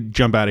 Let me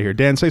jump out of here.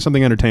 Dan, say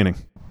something entertaining.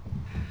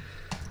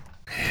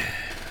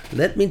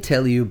 Let me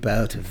tell you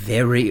about a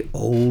very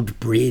old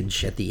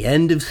bridge at the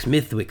end of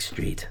Smithwick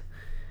Street.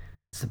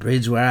 It's the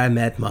bridge where I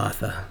met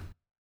Martha.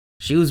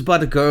 She was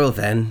but a girl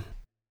then,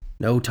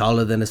 no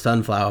taller than a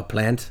sunflower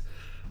plant,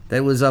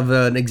 that was of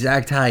an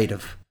exact height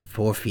of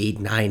 4 feet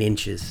 9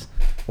 inches,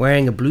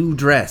 wearing a blue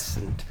dress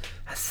and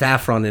a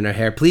saffron in her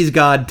hair. Please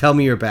God, tell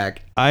me you're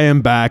back. I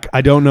am back.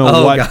 I don't know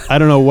God. I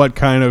don't know what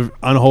kind of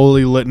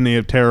unholy litany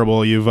of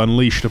terrible you've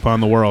unleashed upon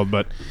the world,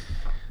 but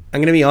I'm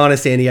going to be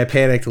honest, Andy, I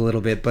panicked a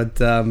little bit, but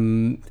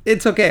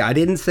it's okay. I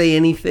didn't say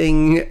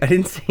anything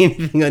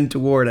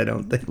untoward, I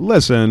don't think.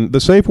 Listen, the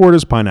safe word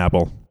is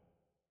pineapple.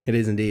 It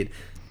is indeed.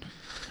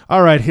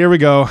 All right, here we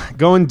go.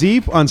 Going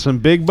deep on some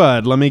Big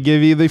Bud. Let me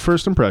give you the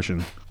first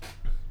impression.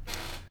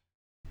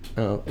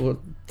 We'll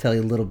tell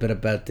you a little bit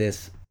about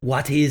this.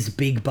 What is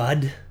Big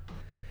Bud?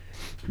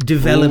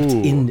 Developed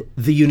in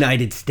the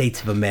United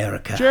States of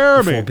America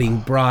before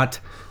being brought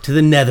to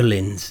the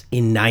Netherlands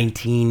in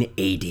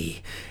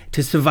 1980.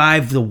 To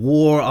survive the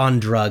war on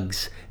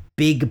drugs,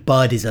 Big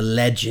Bud is a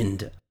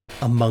legend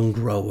among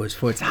growers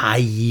for its high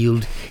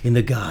yield in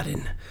the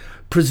garden.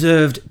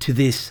 Preserved to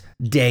this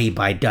day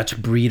by Dutch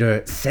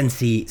breeder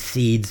Sensi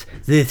Seeds,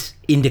 this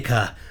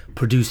indica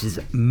produces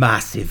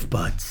massive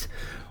buds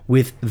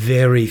with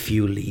very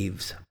few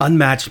leaves,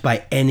 unmatched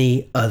by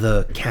any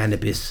other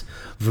cannabis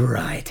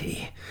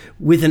variety.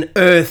 With an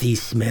earthy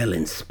smell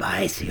and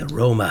spicy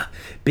aroma,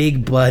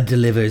 Big Bud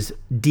delivers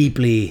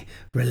deeply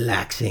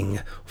relaxing,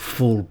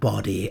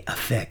 full-body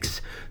effects,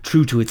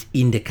 true to its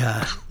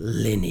indica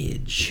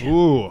lineage.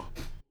 Ooh.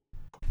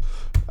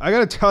 I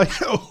gotta tell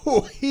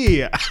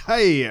you,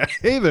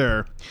 hey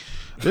there.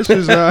 This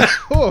is, I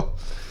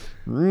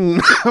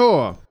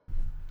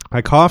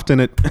coughed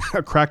and it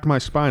cracked my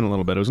spine a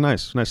little bit. It was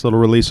nice little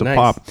release of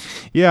pop.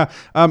 Yeah,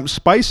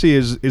 spicy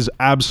is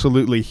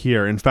absolutely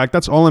here. In fact,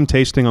 that's all I'm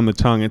tasting on the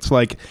tongue. It's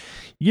like,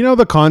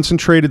 the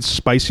concentrated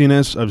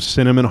spiciness of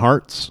cinnamon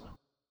hearts?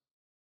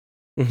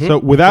 Mm-hmm. So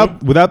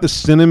without the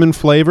cinnamon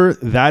flavor,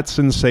 that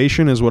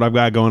sensation is what I've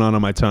got going on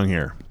my tongue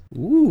here.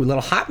 Ooh, a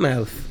little hot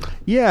mouth.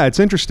 Yeah, it's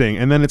interesting.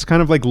 And then it's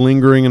kind of like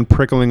lingering and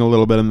prickling a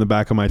little bit in the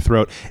back of my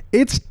throat.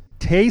 It's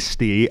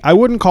tasty. I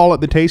wouldn't call it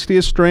the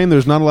tastiest strain.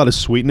 There's not a lot of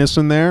sweetness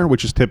in there,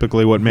 which is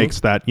typically what makes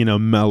that,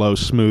 mellow,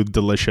 smooth,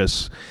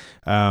 delicious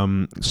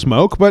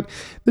smoke. But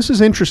this is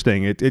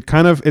interesting.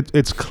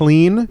 It's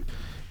clean.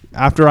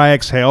 After I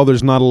exhale,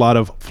 there's not a lot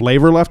of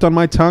flavor left on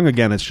my tongue.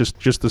 Again, it's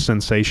just the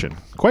sensation.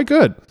 Quite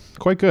good.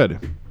 What are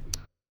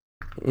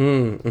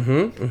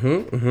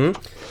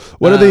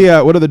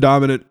the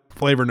dominant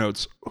flavor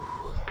notes?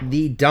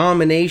 The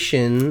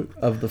domination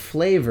of the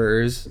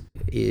flavors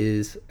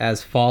is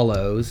as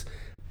follows: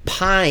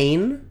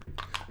 pine,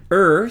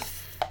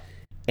 earth,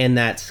 and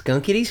that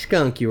skunkity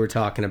skunk you were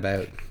talking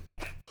about.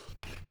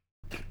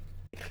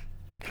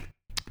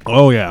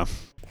 Oh yeah.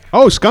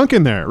 Oh, skunk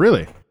in there,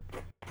 really?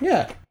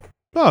 Yeah.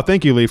 Oh,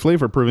 thank you, Leafly,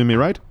 for proving me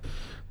right.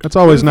 That's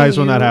always nice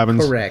when that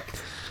happens.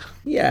 Correct.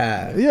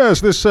 Yeah.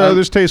 Yes,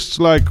 this tastes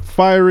like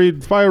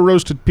fire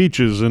roasted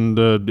peaches and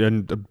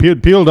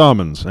peeled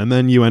almonds, and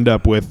then you end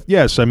up with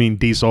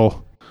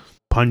diesel,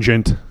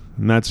 pungent,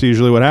 and that's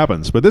usually what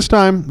happens. But this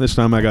time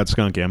I got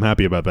skunky. I'm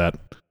happy about that.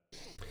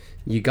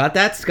 You got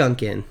that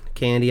skunk in,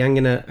 Candy. I'm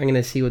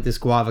gonna see what this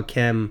Guava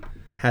Chem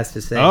has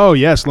to say. Oh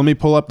yes, let me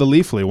pull up the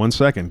Leafly. 1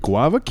 second.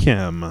 Guava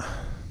Chem.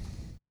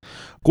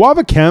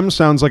 Guava Chem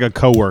sounds like a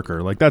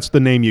coworker. Like that's the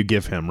name you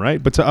give him,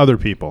 right? But to other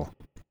people.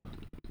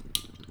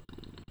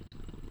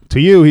 To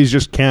you, he's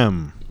just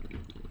Chem.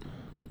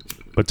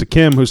 But to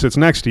Kim, who sits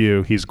next to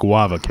you, he's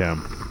Guava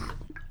Chem.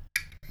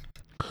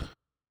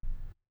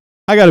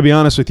 I got to be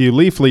honest with you,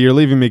 Leafly, you're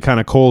leaving me kind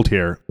of cold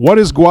here. What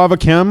is Guava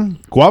Chem?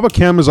 Guava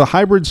Chem is a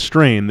hybrid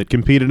strain that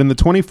competed in the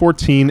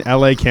 2014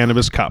 LA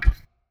Cannabis Cup.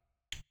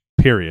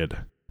 Period.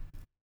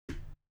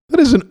 That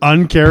is an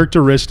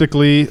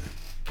uncharacteristically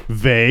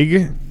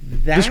vague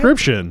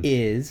description. That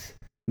is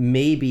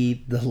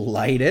maybe the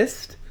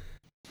lightest,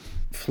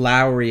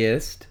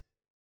 floweriest,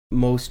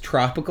 most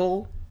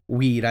tropical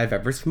weed I've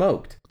ever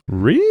smoked.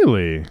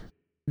 Really?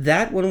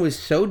 That one was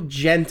so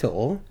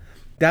gentle.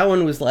 That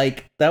one was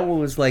like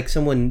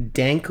someone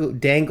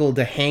dangled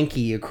a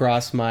hanky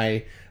across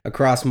my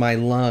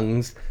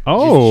lungs.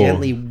 Oh, just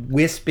gently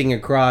wisping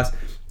across.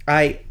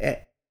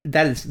 That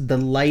is the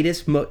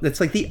lightest. That's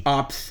like the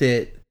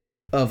opposite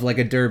of like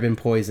a Durban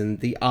poison.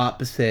 The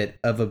opposite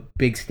of a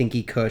big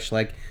stinky Kush.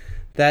 Like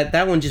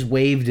that one just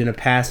waved in a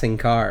passing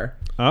car.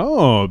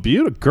 Oh,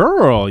 beautiful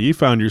girl! You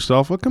found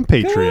yourself a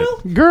compatriot,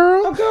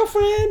 girl, a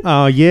girlfriend.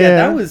 Oh yeah,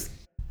 that was.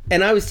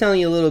 And I was telling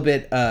you a little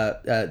bit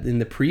in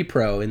the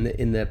pre-pro,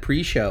 in the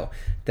pre-show,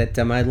 that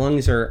my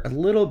lungs are a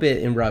little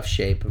bit in rough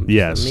shape.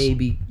 Yes,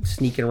 maybe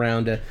sneaking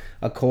around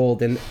a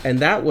cold, and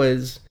that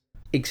was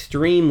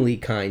extremely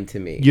kind to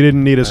me. You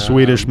didn't need a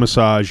Swedish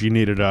massage. You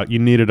needed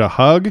a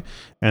hug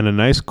and a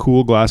nice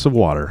cool glass of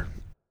water.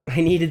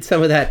 I needed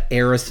some of that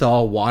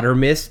aerosol water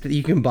mist that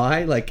you can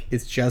buy. Like,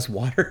 it's just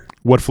water.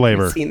 What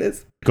flavor? Have you seen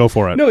this? Go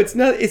for it. No, it's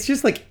not. It's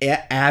just like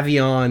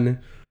Avion,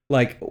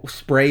 like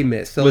spray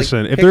mist. So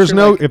listen, like,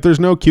 if there's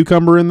no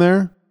cucumber in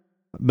there,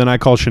 then I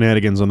call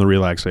shenanigans on the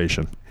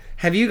relaxation.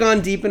 Have you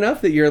gone deep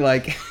enough that you're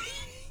like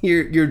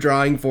you're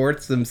drawing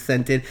forth some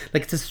scented,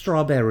 like it's a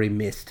strawberry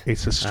mist?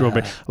 It's a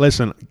strawberry.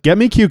 Listen, get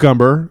me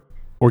cucumber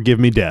or give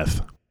me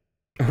death.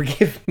 Or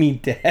give me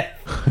death.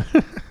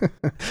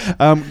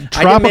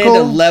 Tropical, I demand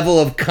a level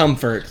of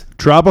comfort.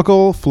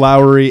 Tropical,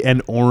 flowery,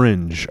 and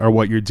orange are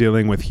what you're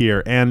dealing with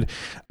here. And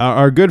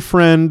our good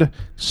friend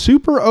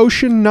Super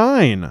Ocean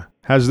 9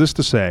 has this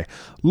to say.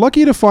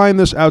 Lucky to find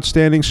this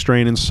outstanding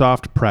strain in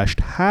soft pressed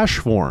hash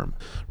form.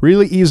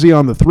 Really easy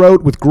on the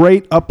throat with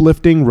great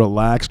uplifting,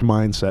 relaxed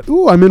mindset.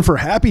 Ooh, I'm in for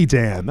happy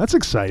Dan. That's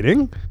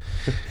exciting.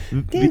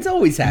 Dan's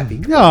always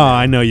happy. Oh,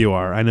 I know you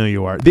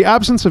are. The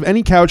absence of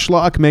any couch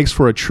lock makes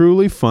for a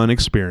truly fun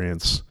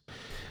experience.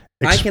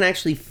 I can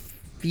actually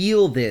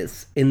feel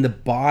this in the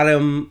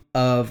bottom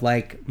of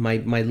like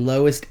my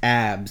lowest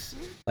abs,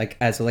 like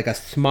as like a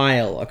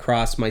smile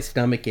across my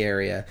stomach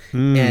area.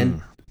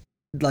 And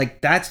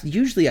like that's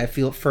usually I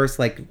feel at first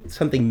like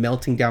something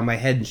melting down my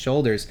head and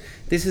shoulders.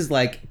 This is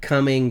like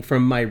coming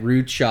from my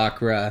root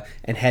chakra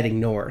and heading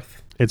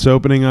north. It's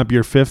opening up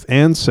your fifth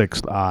and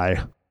sixth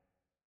eye.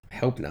 I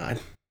hope not.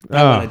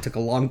 That one, it took a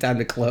long time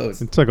to close.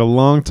 It took a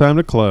long time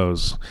to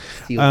close.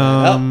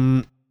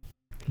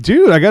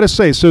 Dude, I gotta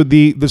say, so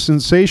the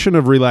sensation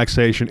of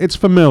relaxation, it's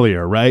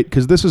familiar, right?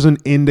 Because this is an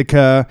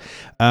indica.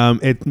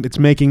 It's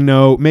making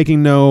no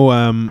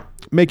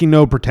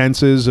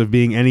pretenses of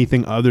being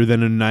anything other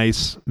than a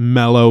nice,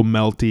 mellow,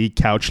 melty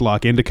couch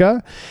lock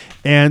indica.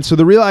 And so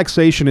the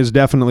relaxation is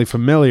definitely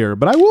familiar.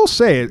 But I will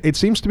say, it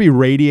seems to be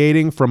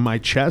radiating from my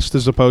chest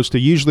as opposed to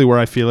usually where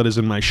I feel it is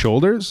in my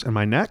shoulders and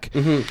my neck.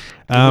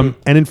 And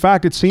in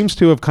fact, it seems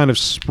to have kind of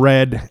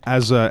spread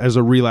as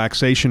a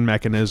relaxation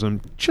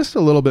mechanism just a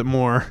little bit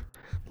more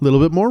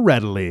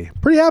readily.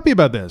 Pretty happy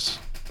about this.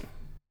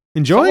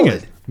 Enjoying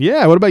it.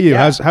 Yeah. What about you?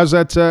 Yeah. How's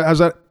that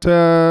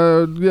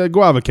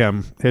Guava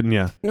Chem hitting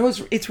you? No,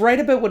 it's right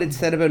about what it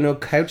said about no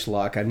couch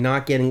lock. I'm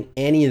not getting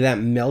any of that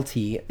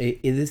melty.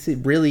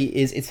 It really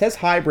is. It says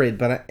hybrid,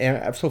 but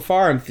so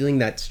far I'm feeling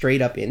that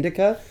straight up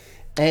indica,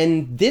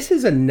 and this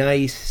is a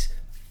nice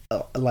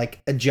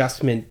like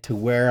adjustment to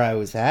where I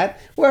was at.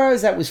 Where I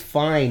was at was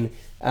fine.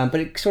 But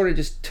it sort of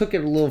just took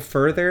it a little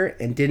further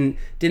and didn't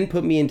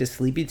put me into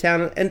Sleepy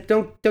Town. And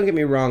don't get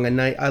me wrong,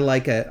 I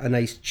like a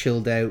nice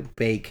chilled out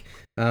bake.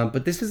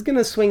 But this is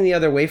gonna swing the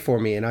other way for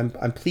me, and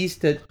I'm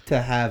pleased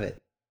to have it.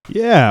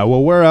 Yeah,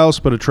 well, where else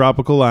but a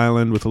tropical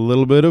island with a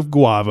little bit of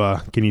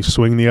guava can you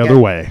swing the other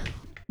way?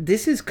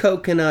 This is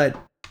coconut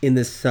in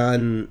the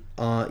sun,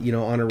 on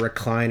a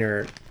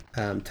recliner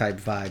type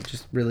vibe.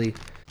 Just really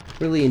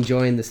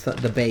enjoying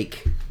the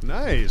bake.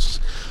 Nice.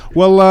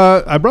 Well,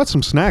 I brought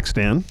some snacks,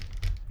 Dan.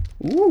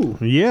 Ooh.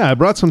 Yeah, I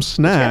brought some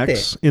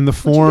snacks in the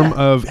form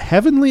of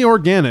Heavenly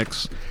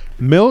Organics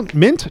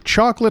mint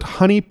chocolate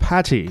honey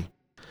patty.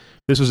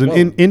 This is an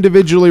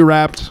individually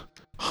wrapped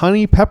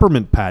honey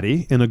peppermint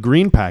patty in a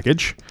green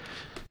package,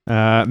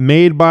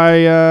 made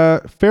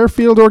by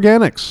Fairfield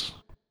Organics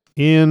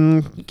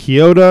in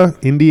Kyoto,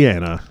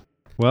 Indiana.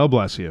 Well,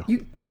 bless you.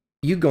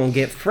 You gonna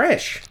get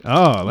fresh.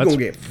 Oh, let's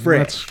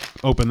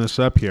open this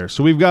up here.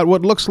 So we've got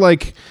what looks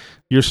like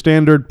your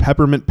standard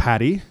peppermint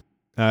patty.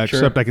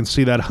 Except I can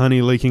see that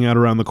honey leaking out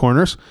around the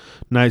corners.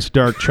 Nice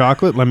dark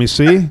chocolate. Let me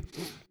see. Let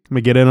me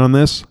get in on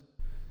this.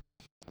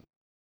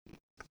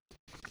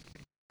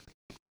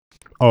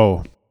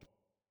 Oh,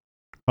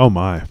 Oh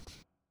my.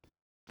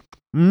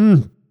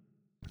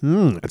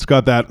 It's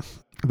got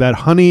that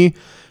honey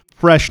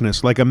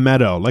freshness, like a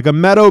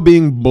meadow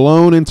being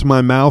blown into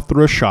my mouth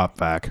through a shop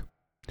vac.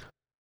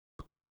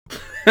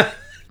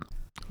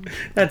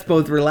 That's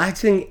both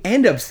relaxing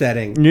and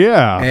upsetting.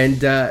 Yeah.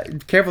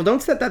 And careful,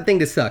 don't set that thing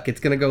to suck. It's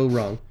going to go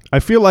wrong. I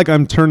feel like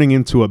I'm turning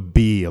into a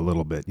bee a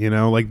little bit,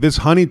 Like this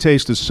honey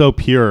taste is so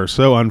pure,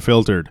 so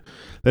unfiltered,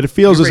 that it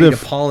feels You're as ready if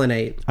to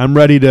pollinate. I'm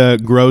ready to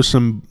grow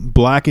some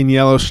black and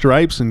yellow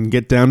stripes and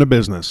get down to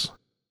business.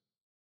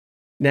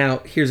 Now,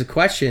 here's a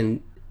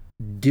question.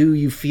 Do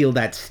you feel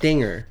that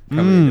stinger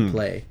coming into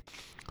play?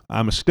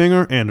 I'm a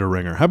stinger and a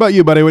ringer. How about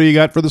you, buddy? What do you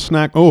got for the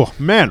snack? Oh,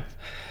 man.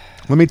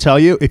 Let me tell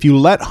you, if you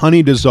let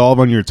honey dissolve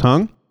on your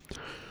tongue,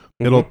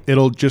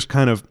 it'll just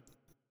kind of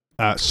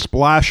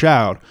splash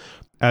out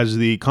as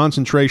the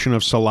concentration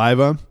of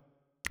saliva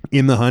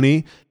in the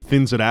honey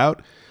thins it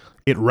out.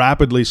 It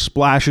rapidly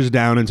splashes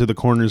down into the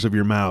corners of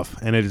your mouth,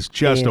 and it is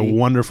just a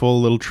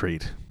wonderful little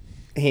treat.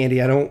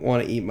 Andy, I don't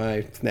want to eat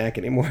my snack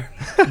anymore.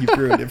 You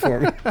ruined it for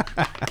me.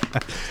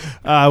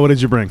 What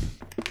did you bring?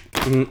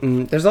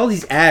 There's all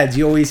these ads.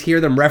 You always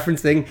hear them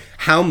referencing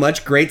how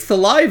much great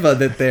saliva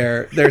that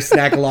their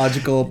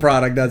snackological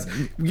product does.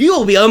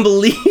 You'll be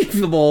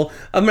unbelievable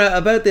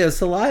about the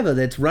saliva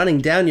that's running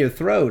down your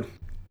throat.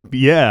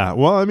 Yeah,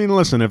 well, I mean,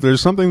 listen, if there's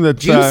something that...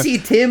 Juicy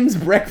Tim's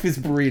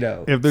breakfast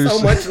burrito. If there's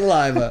so much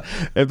saliva.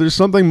 If there's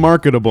something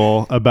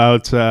marketable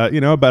about,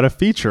 about a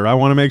feature, I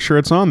want to make sure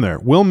it's on there.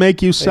 Will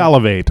make you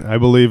salivate, I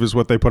believe is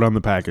what they put on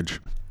the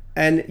package.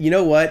 And you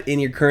know what? In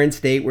your current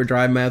state where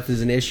dry mouth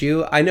is an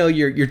issue, I know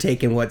you're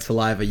taking what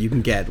saliva you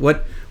can get.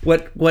 What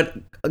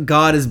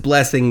God is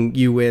blessing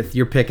you with,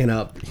 you're picking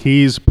up.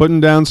 He's putting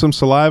down some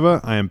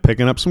saliva. I am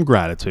picking up some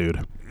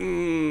gratitude.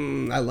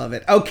 I love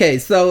it. Okay,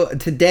 so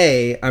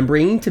today I'm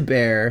bringing to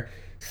bear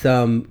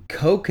some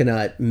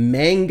coconut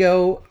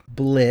mango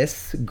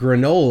bliss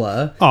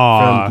granola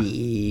from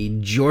the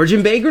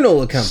Georgian Bay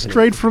Granola Company.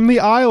 Straight from the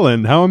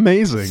island. How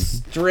amazing.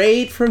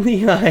 Straight from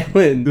the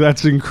island.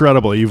 That's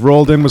incredible. You've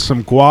rolled in with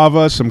some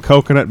guava, some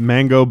coconut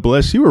mango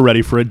bliss. You were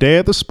ready for a day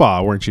at the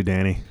spa, weren't you,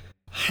 Danny?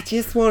 I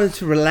just wanted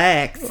to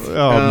relax.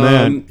 Oh,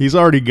 man. He's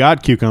already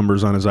got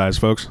cucumbers on his eyes,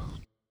 folks.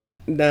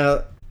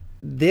 Now,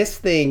 this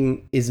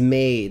thing is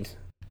made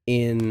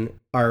in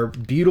our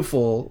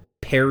beautiful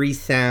Parry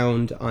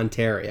Sound,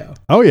 Ontario.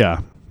 Oh,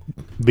 yeah.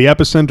 The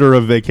epicenter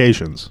of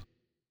vacations.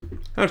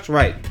 That's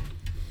right.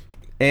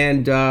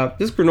 And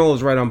this granola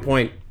is right on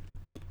point.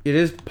 It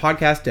is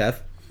podcast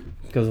death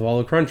because of all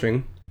the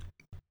crunching.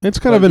 It's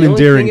kind of an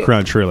endearing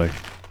crunch, really.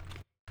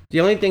 The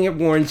only thing it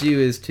warns you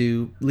is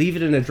to leave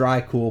it in a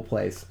dry, cool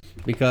place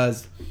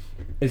because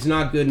it's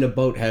not good in a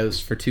boathouse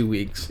for 2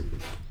 weeks.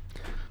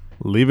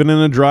 Leave it in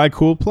a dry,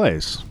 cool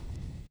place.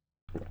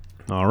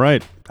 All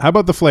right. How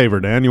about the flavor,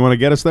 Dan? You want to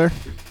get us there?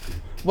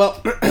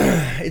 Well,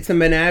 it's a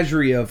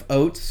menagerie of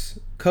oats,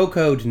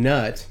 cocoa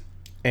nut,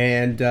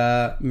 and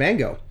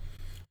mango.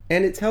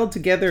 And it's held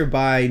together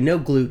by no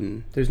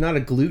gluten. There's not a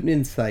gluten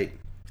in sight.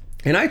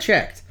 And I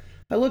checked.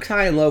 I looked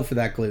high and low for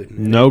that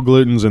gluten. No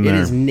gluten's in there. It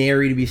is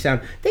nary to be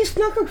found. They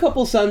snuck a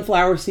couple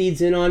sunflower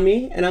seeds in on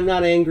me, and I'm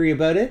not angry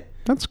about it.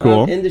 That's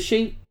cool. And the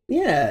shape...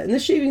 Yeah, and the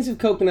shavings of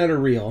coconut are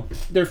real.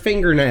 They're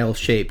fingernail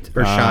shaped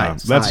or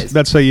size.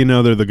 That's how you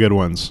know they're the good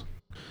ones.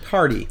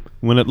 Hearty.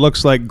 When it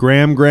looks like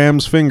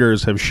Graham's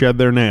fingers have shed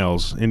their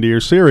nails into your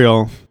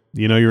cereal,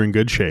 you know you're in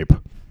good shape.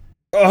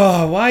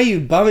 Oh, why are you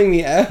bumming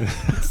me out?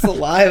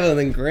 Saliva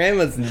and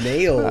Grandma's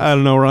nails. I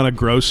don't know, we're on a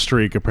gross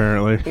streak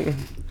apparently.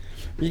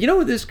 You know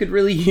what this could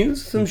really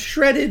use? Some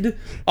shredded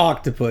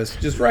octopus.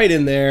 Just right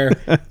in there.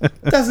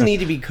 Doesn't need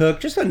to be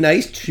cooked. Just a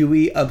nice,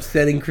 chewy,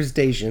 upsetting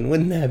crustacean.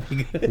 Wouldn't that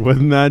be good?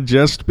 Wouldn't that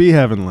just be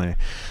heavenly?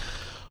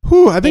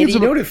 Whew, I think Andy, you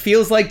know what it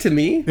feels like to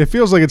me? It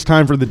feels like it's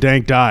time for the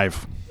dank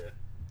dive.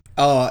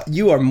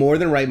 You are more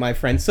than right, my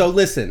friend. So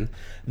listen,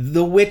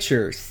 The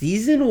Witcher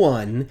Season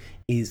 1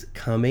 is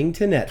coming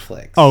to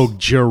Netflix. Oh,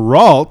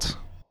 Geralt?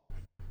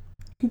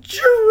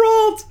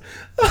 Geralt!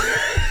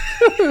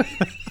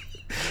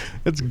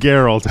 It's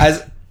Geralt.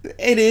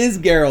 It is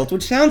Geralt,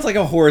 which sounds like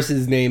a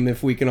horse's name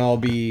if we can all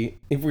be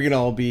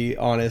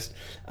honest.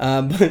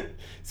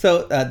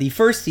 So the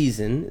first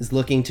season is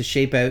looking to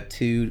shape out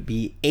to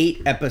be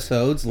 8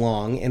 episodes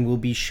long and will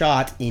be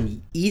shot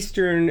in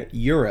Eastern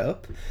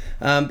Europe.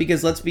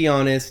 Because let's be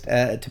honest,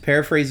 to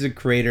paraphrase the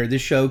creator,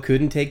 this show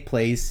couldn't take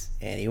place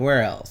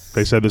anywhere else.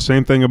 They said the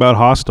same thing about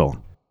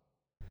Hostel.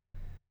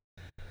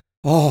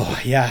 Oh,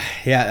 yeah,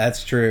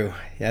 that's true.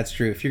 That's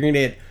true. If you're going to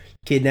get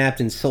kidnapped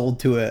and sold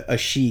to a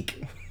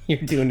sheik, you're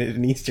doing it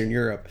in Eastern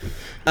Europe.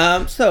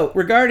 So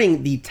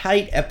regarding the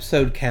tight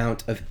episode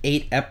count of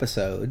 8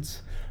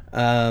 episodes,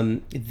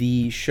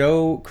 the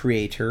show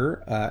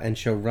creator and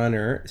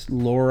showrunner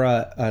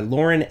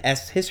Lauren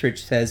S. Hisrich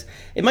says,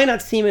 it might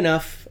not seem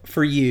enough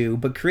for you,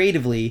 but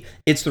creatively,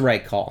 it's the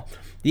right call.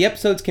 The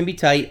episodes can be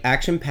tight,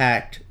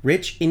 action-packed,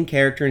 rich in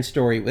character and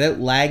story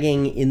without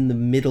lagging in the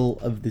middle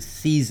of the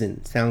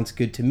season. Sounds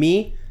good to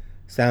me.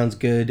 Sounds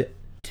good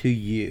to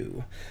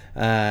you.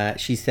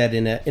 She said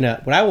in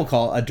a what I will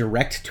call a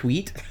direct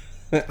tweet.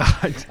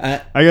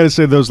 I gotta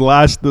say,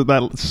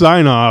 that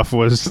sign off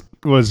was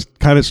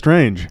kind of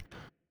strange.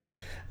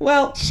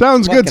 Well,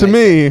 sounds good to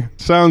me.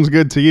 Sounds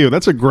good to you.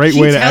 That's a great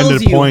way to end a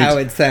point. She tells you how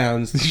it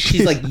sounds.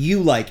 She's like,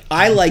 you like.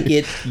 I like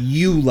it.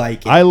 You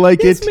like it. I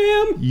like yes, it.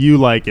 Ma'am. You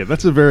like it.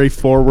 That's a very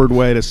forward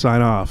way to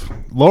sign off.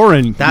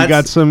 Lauren, you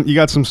got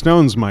some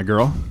stones, my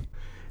girl.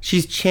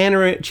 She's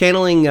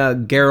channeling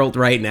Geralt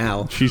right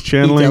now. She's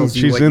channeling.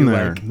 She's in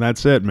there. Like.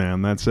 That's it,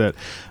 man. That's it.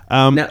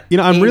 Now, I'm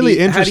Andy, really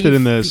interested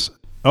in this.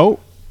 How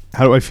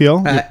do I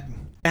feel?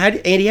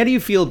 Andy, how do you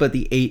feel about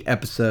the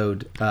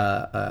 8-episode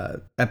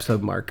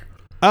episode mark?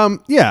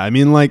 Yeah, I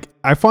mean, like,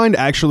 I find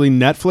actually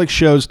Netflix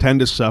shows tend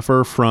to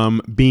suffer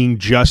from being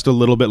just a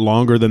little bit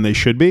longer than they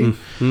should be.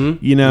 Mm-hmm.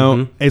 You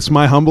know, It's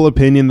my humble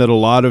opinion that a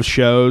lot of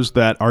shows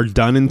that are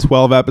done in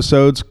 12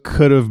 episodes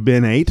could have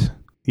been 8,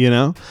 you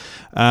know?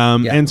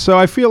 And so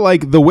I feel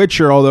like The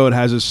Witcher, although it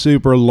has a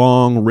super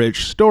long,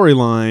 rich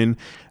storyline,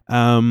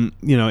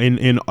 you know,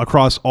 in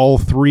across all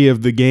 3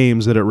 of the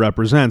games that it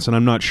represents, and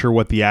I'm not sure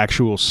what the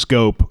actual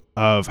scope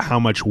of how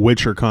much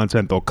Witcher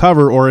content they'll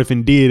cover, or if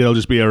indeed it'll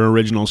just be an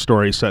original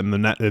story set in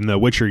the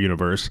Witcher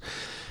universe.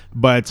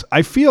 But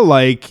I feel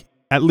like,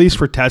 at least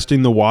for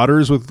testing the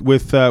waters with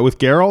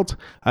Geralt,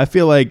 I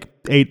feel like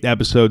 8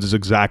 episodes is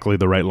exactly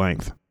the right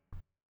length.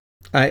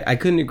 I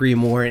couldn't agree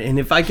more. And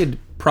if I could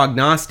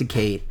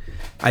prognosticate,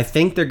 I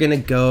think they're going to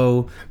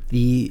go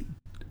the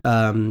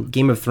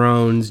Game of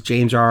Thrones,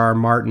 James R.R.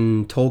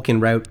 Martin, Tolkien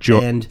route,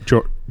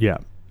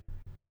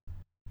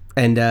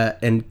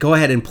 and go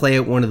ahead and play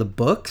out one of the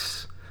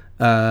books,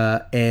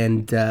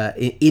 and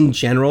in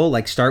general,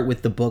 like, start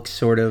with the book's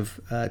sort of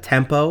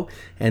tempo,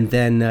 and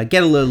then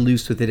get a little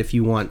loose with it if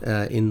you want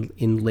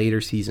in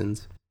later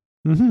seasons.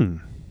 Mm-hmm.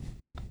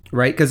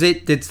 Right, because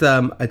it's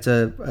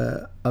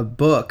a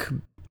book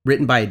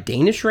written by a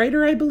Danish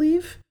writer, I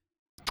believe.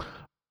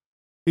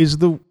 Is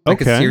the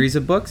like a series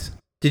of books?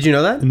 Did you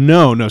know that?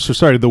 No. So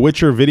sorry, The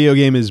Witcher video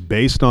game is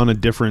based on a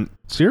different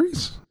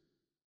series?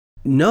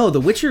 No, The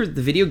Witcher,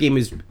 the video game,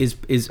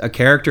 is a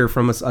character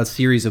from a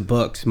series of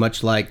books,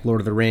 much like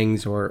Lord of the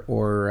Rings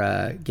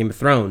or Game of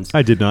Thrones.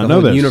 I did not know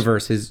this. The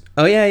universe is...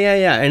 Oh,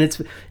 yeah. And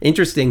it's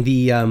interesting.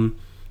 The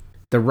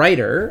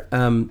writer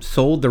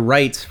sold the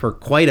rights for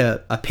quite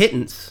a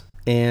pittance,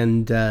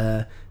 and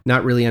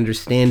not really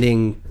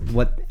understanding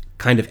what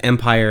kind of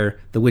empire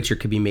The Witcher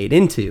could be made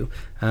into.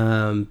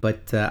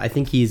 But I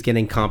think he's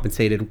getting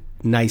compensated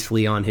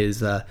nicely on his...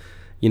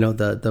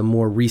 the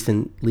more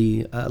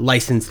recently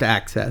licensed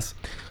access.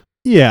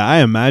 Yeah, I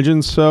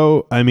imagine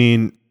so. I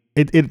mean,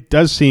 it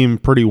does seem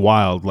pretty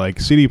wild.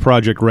 Like, CD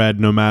Projekt Red,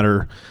 no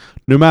matter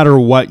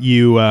what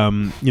you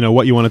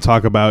what you want to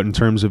talk about in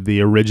terms of the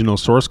original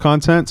source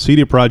content,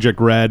 CD Projekt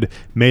Red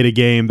made a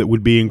game that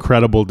would be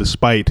incredible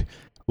despite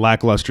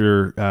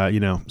lackluster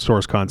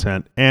source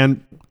content.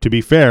 And to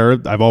be fair,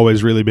 I've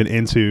always really been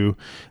into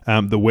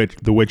the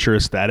Witcher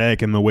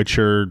aesthetic and the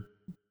Witcher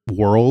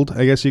world,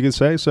 I guess you could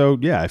say. So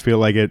yeah, I feel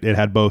like it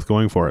had both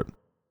going for it.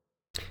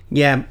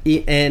 Yeah,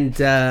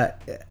 and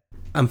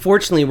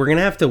unfortunately, we're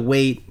gonna have to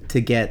wait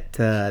to get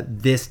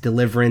this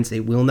Deliverance.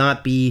 It will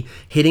not be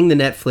hitting the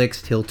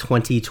Netflix till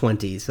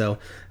 2020. So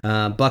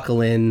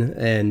buckle in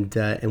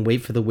and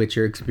wait for the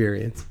Witcher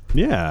experience.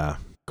 Yeah,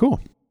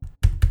 cool.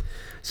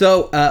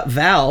 So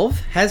Valve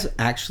has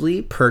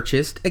actually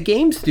purchased a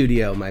game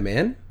studio, my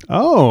man.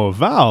 Oh,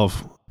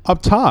 Valve.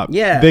 Up top.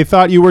 Yeah. They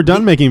thought you were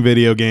done making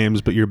video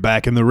games, but you're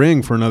back in the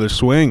ring for another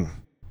swing.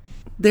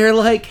 They're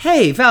like,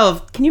 hey,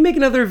 Valve, can you make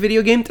another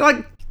video game? They're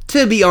like,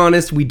 to be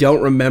honest, we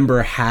don't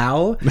remember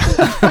how.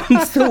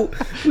 So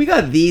we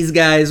got these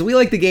guys. We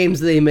like the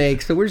games they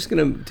make, so we're just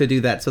going to do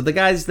that. So the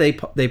guys they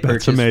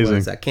purchased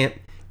was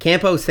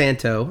Campo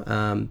Santo,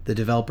 the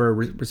developer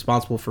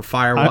responsible for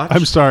Firewatch.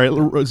 I'm sorry,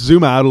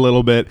 zoom out a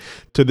little bit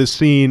to the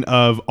scene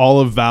of all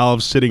of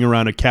Valve sitting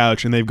around a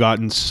couch, and they've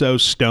gotten so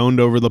stoned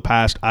over the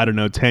past,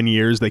 10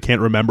 years, they can't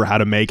remember how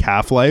to make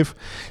Half-Life.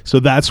 So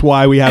that's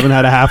why we haven't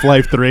had a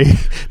Half-Life 3.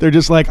 They're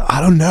just like,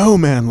 I don't know,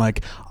 man.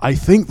 Like, I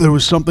think there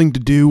was something to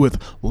do with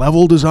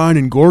level design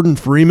and Gordon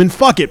Freeman.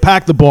 Fuck it,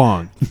 pack the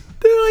bong.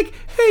 They're like,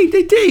 hey,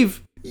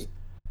 Dave,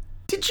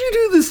 did you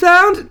do the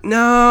sound?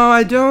 No,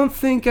 I don't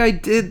think I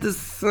did the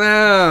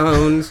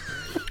sound.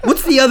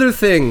 What's the other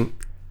thing?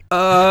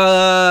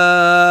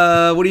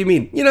 What do you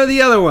mean?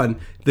 The other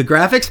one. The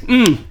graphics?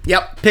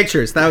 Yep,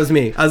 pictures. That was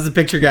me. I was the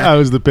picture guy. I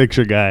was the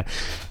picture guy.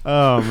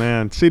 Oh,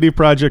 man. CD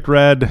Projekt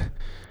Red.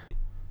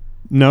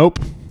 Nope.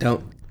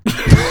 Don't.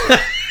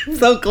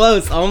 So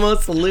close.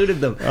 Almost saluted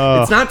them.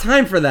 It's not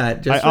time for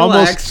that. Just relax.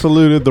 Almost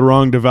saluted the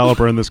wrong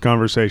developer in this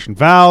conversation.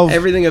 Valve.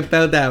 Everything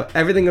about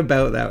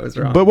that was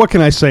wrong. But what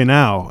can I say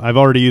now? I've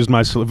already used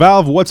my...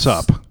 Valve, what's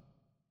up?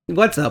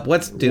 What's up?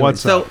 What's doing?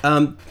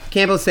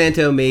 Campo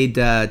Santo made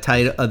the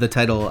title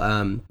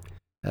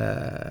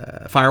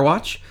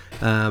Firewatch.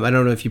 I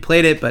don't know if you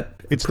played it, but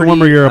it's the one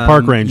where you're a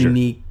park ranger.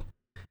 Unique.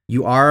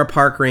 You are a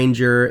park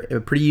ranger.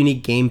 A pretty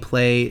unique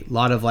gameplay. A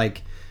lot of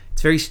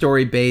it's very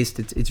story based.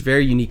 It's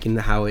very unique in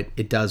how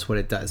it does what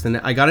it does. And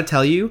I got to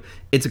tell you,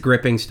 it's a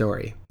gripping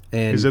story.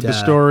 And Is it the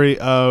story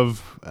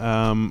of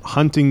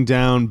hunting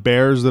down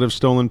bears that have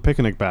stolen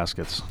picnic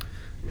baskets?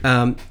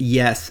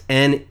 Yes,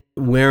 and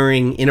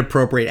wearing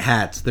inappropriate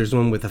hats. There's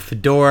one with a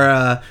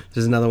fedora.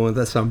 There's another one with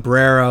a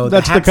sombrero.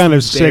 That's the kind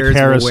of sick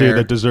heresy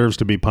that deserves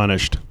to be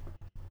punished.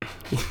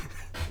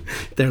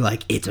 They're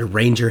like, it's a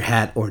ranger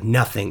hat or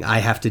nothing. I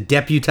have to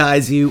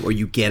deputize you or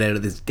you get out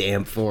of this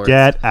damn forest.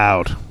 Get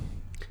out.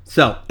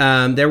 So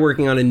they're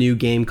working on a new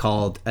game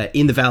called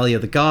In the Valley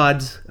of the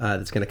Gods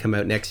that's going to come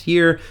out next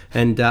year,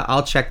 and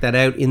I'll check that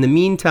out. In the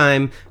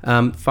meantime,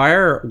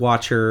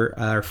 Firewatch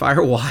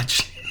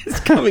is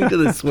coming to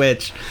the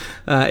Switch.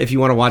 If you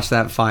want to watch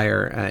that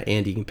fire,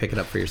 Andy, you can pick it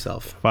up for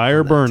yourself.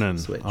 Fire burning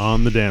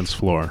on the dance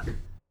floor.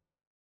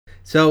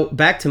 So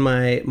back to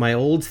my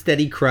old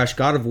steady crush,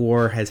 God of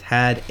War has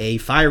had a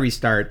fiery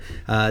start.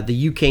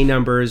 The UK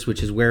numbers,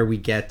 which is where we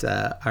get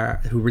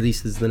who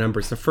releases the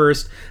numbers the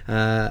first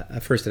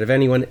out of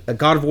anyone.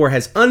 God of War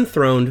has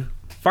unthroned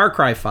Far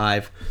Cry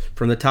 5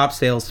 from the top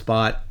sales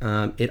spot.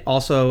 It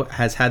also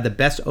has had the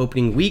best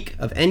opening week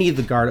of any of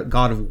the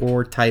God of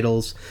War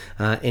titles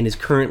and is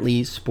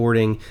currently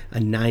sporting a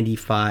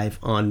 95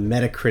 on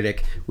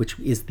Metacritic, which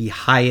is the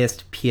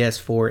highest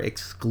PS4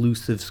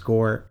 exclusive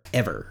score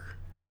ever.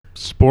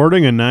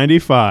 Sporting a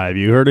 95.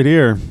 You heard it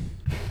here.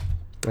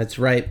 That's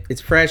right. It's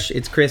fresh.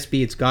 It's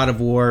crispy. It's God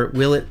of War.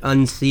 Will it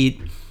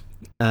unseat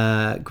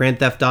Grand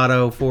Theft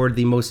Auto for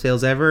the most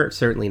sales ever?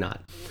 Certainly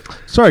not.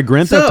 Sorry,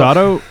 Grand Theft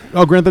Auto?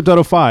 Oh, Grand Theft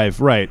Auto 5.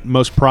 Right.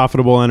 Most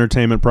profitable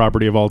entertainment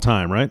property of all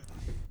time, right?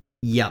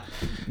 Yep.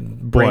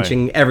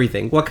 Branching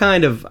everything. What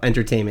kind of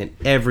entertainment?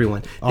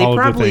 Everyone. They all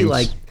probably of the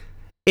things.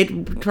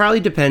 it probably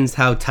depends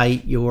how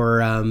tight your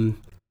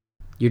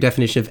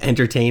definition of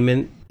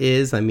entertainment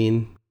is. I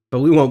mean, but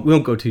we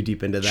won't go too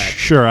deep into that.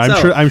 Sure,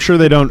 I'm sure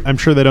they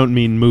don't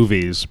mean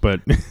movies,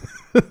 but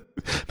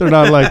they're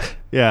not like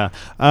yeah.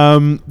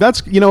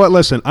 That's, you know what?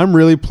 Listen, I'm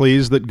really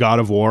pleased that God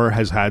of War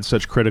has had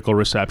such critical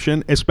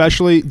reception.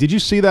 Especially, did you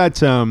see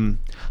that? I don't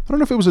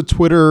know if it was a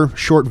Twitter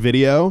short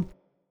video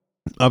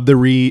of the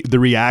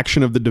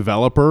reaction of the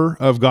developer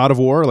of God of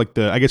War, like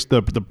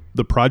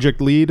the project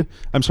lead.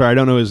 I'm sorry, I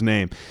don't know his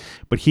name,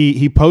 but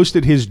he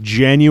posted his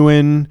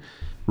genuine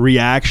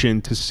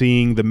reaction to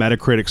seeing the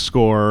Metacritic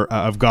score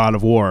of God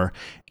of War.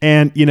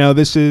 And, you know,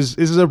 this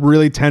is a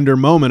really tender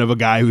moment of a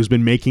guy who's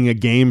been making a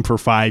game for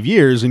 5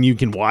 years, and you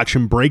can watch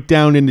him break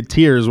down into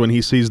tears when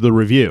he sees the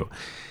review.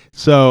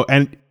 So,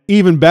 and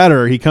even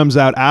better, he comes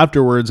out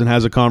afterwards and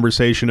has a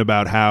conversation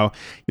about how,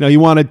 you know, he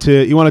wanted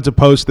to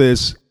post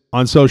this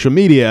on social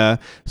media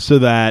so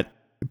that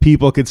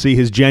people could see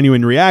his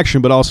genuine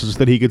reaction, but also so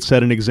that he could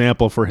set an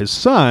example for his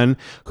son,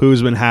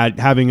 who's been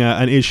having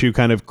an issue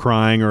kind of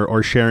crying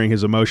or sharing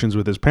his emotions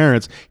with his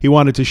parents. He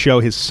wanted to show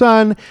his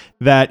son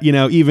that, you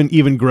know,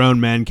 even grown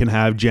men can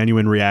have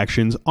genuine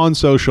reactions on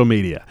social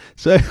media.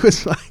 So it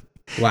was like,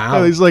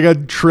 wow, he's like a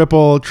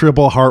triple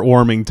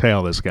heartwarming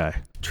tale, this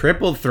guy.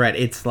 Triple threat.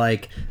 It's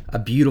like a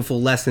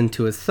beautiful lesson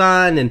to his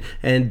son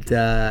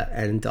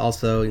and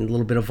also a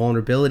little bit of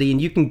vulnerability.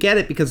 And you can get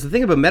it because the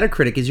thing about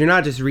Metacritic is you're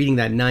not just reading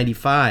that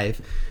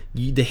 95.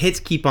 The hits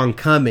keep on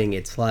coming.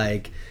 It's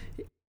like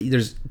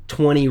there's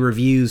 20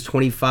 reviews,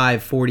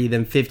 25, 40,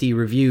 then 50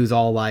 reviews,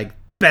 all like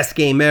best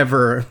game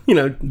ever, you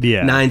know,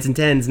 yeah. 9s and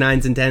 10s,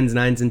 9s and 10s,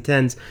 9s and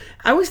 10s.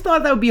 I always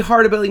thought that would be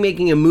hard about like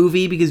making a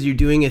movie because you're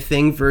doing a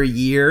thing for a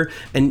year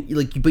and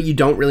like, but you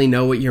don't really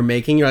know what you're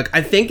making. You're like,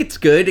 I think it's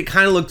good. It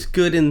kind of looks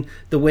good in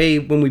the way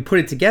when we put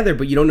it together,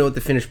 but you don't know what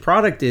the finished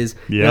product is.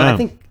 Yeah. You know, I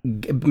think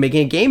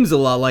making a game is a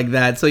lot like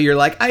that. So you're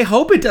like, I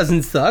hope it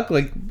doesn't suck.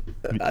 I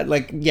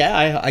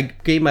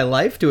gave my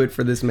life to it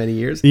for this many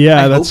years.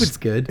 Yeah, I hope it's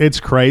good. It's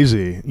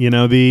crazy. You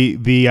know,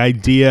 the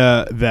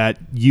idea that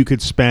you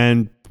could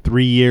spend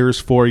 3 years,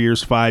 4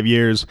 years, 5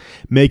 years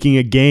making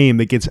a game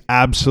that gets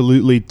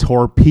absolutely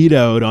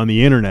torpedoed on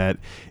the internet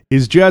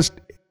is just,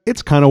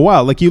 it's kind of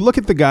wild. Like you look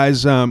at the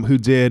guys who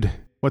did,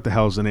 what the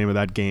hell is the name of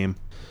that game?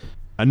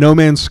 No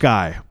Man's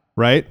Sky,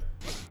 right?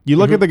 You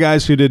look at the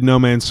guys who did No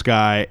Man's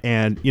Sky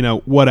and, you know,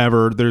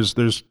 whatever, there's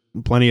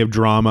plenty of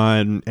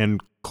drama and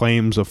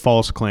claims of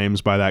false claims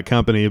by that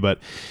company,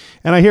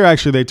 and I hear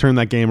actually they turned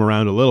that game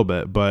around a little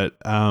bit, but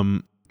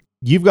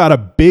you've got a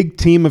big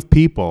team of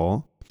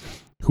people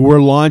who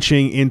are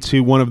launching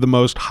into one of the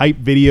most hyped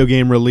video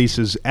game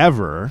releases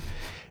ever.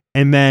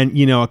 And then,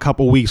 you know, a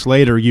couple weeks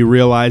later, you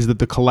realize that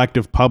the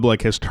collective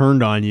public has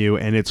turned on you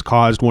and it's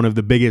caused one of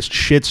the biggest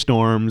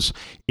shitstorms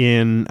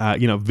in,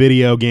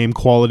 video game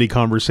quality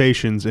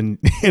conversations in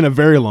a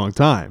very long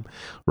time.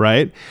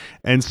 Right.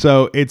 And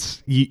so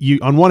it's you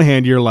on one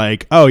hand, you're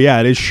like, oh, yeah,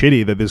 it is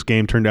shitty that this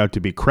game turned out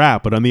to be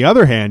crap. But on the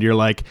other hand, you're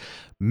like,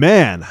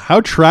 man,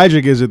 how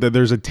tragic is it that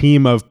there's a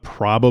team of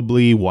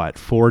probably,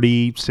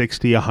 40,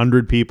 60,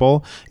 100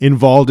 people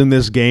involved in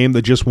this game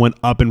that just went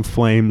up in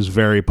flames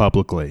very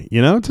publicly? You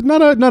know, it's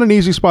not an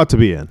easy spot to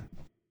be in.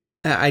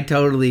 I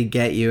totally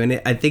get you. And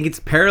I think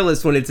it's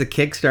perilous when it's a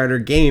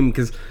Kickstarter game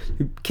because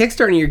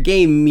Kickstarting your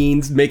game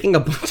means making a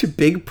bunch of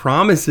big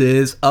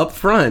promises up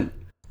front.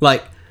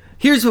 Like,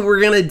 here's what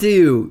we're going to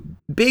do.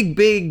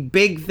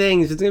 big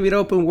things. It's gonna be an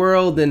open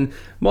world and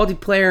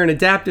multiplayer and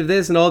adaptive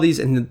this and all these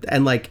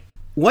and like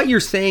what you're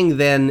saying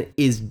then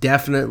is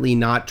definitely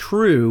not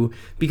true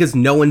because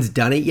no one's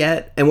done it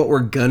yet, and what we're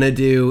gonna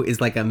do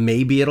is like a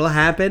maybe it'll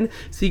happen.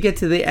 So you get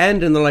to the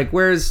end and they're like,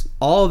 where's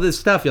all of this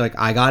stuff? You're like,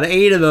 I got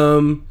 8 of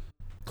them.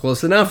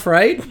 Close enough,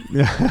 right?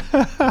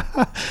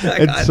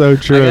 It's so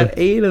true. I got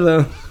 8 of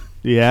them.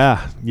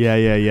 Yeah.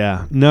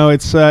 No,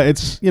 it's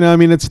it's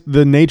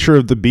the nature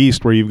of the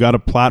beast where you've got a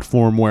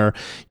platform where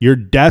you're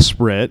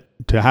desperate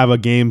to have a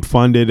game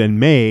funded and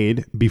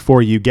made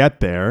before you get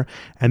there.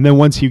 And then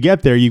once you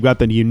get there, you've got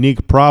the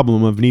unique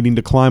problem of needing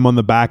to climb on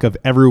the back of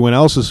everyone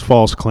else's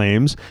false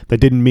claims that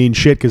didn't mean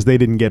shit because they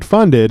didn't get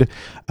funded.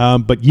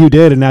 But you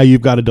did, and now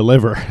you've got to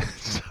deliver.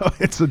 So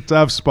it's a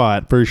tough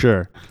spot for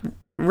sure.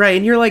 Right,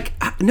 and you're like,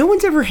 no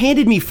one's ever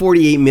handed me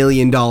 $48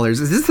 million.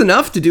 Is this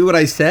enough to do what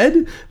I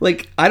said?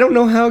 Like, I don't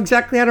know how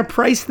to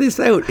price this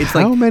out. It's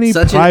how like many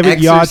private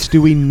yachts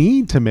do we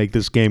need to make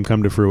this game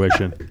come to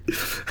fruition?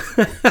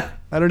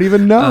 I don't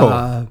even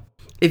know.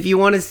 If you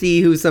want to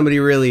see who somebody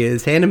really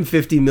is, hand him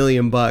 $50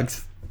 million.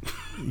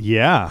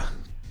 Yeah.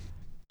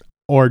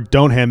 Or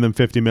don't hand them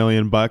 $50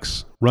 million.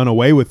 Run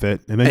away with it,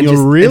 and then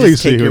you'll really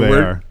see who they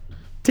are.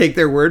 Take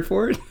their word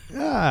for it.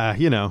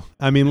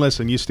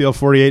 Listen, you steal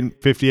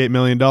 $58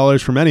 million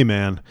from any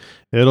man,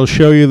 it'll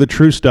show you the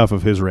true stuff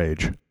of his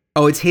rage.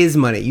 Oh, it's his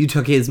money. You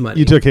took his money.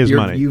 You took his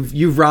money.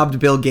 You've robbed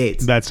Bill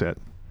Gates. That's it.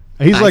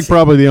 He's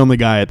probably the only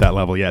guy at that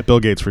level. Yeah, Bill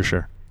Gates for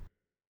sure.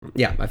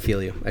 Yeah, I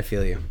feel you.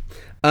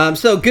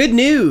 So good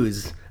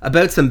news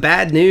about some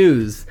bad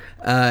news.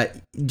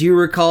 Do you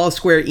recall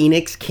Square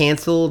Enix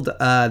canceled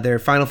their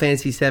Final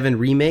Fantasy VII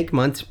remake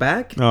months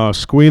back? Oh,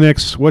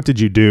 Squeenix, what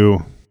did you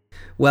do?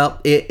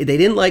 Well, they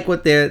didn't like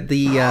what the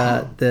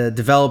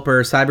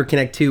developer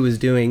CyberConnect 2 was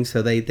doing,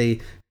 so they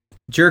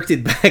jerked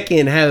it back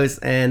in house,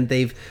 and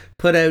they've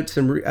put out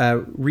some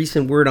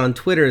recent word on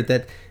Twitter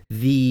that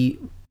the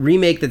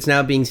remake that's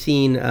now being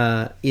seen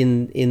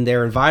in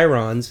their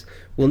environs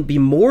will be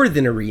more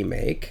than a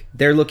remake.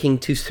 They're looking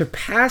to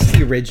surpass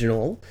the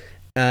original,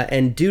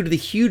 and due to the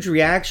huge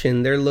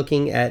reaction, they're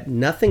looking at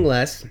nothing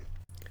less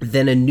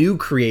than a new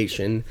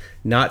creation,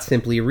 not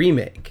simply a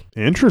remake.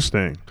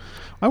 Interesting.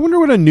 I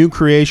wonder what a new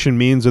creation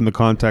means in the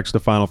context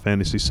of Final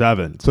Fantasy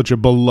VII. Such a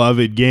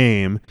beloved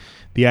game.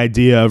 The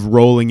idea of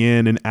rolling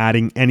in and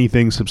adding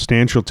anything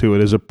substantial to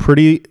it is a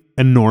pretty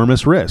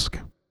enormous risk.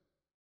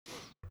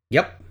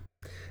 Yep.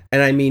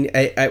 And I mean,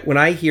 when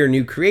I hear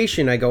new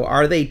creation, I go,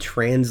 are they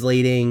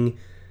translating,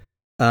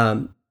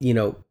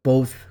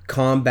 both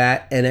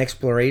combat and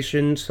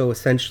exploration? So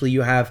essentially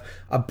you have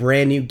a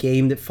brand new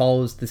game that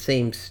follows the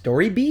same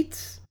story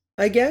beats,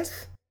 I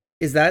guess?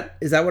 Is that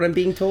what I'm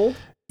being told?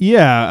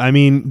 Yeah, I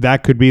mean,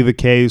 that could be the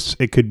case.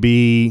 It could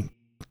be,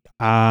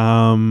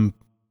 it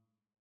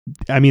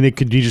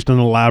could be just an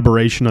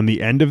elaboration on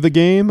the end of the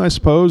game, I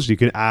suppose. You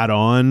could add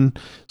on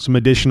some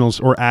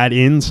additionals or add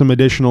in some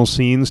additional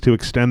scenes to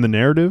extend the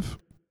narrative.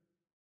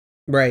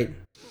 Right.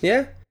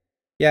 Yeah.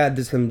 Yeah,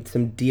 there's some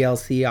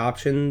DLC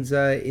options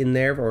in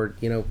there, or,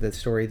 the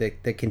story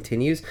that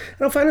continues.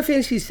 I know Final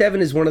Fantasy VII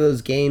is one of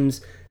those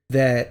games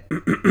that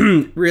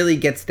really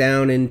gets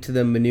down into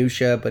the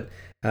minutia, but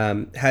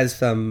has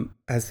some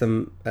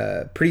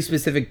pretty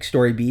specific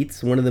story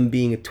beats, one of them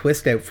being a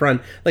twist out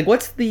front. Like,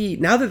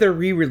 now that they're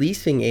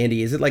re-releasing,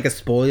 Andy, is it like a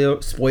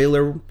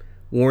spoiler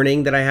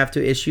warning that I have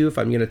to issue if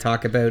I'm going to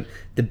talk about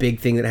the big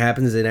thing that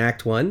happens in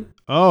Act 1?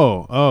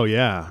 Oh,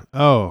 yeah.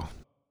 Oh,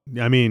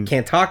 I mean...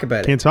 Can't talk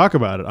about it. Can't talk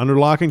about it. Under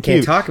lock and key.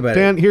 Can't talk about it.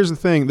 Dan, here's the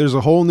thing. There's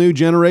a whole new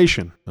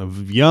generation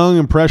of young,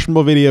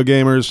 impressionable video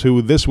gamers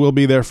who this will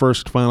be their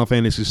first Final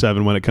Fantasy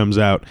VII when it comes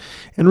out.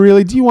 And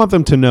really, do you want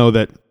them to know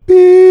that...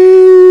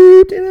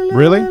 Beep.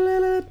 Really?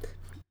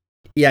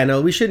 Yeah, no,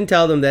 we shouldn't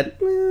tell them that.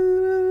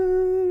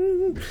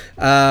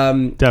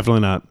 Definitely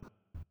not.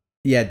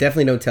 Yeah,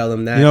 definitely don't tell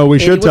them that. We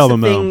should tell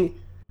them though.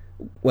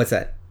 What's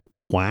that?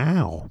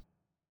 Wow.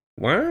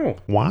 Wow.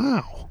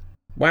 Wow.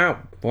 Wow.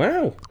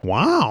 Wow.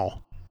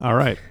 Wow. All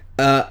right.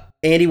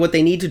 Andy, what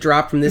they need to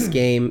drop from this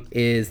game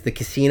is the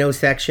casino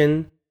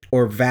section,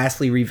 or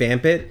vastly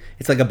revamp it.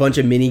 It's like a bunch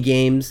of mini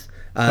games.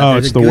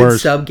 It's the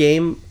worst. Sub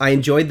game. I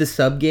enjoyed the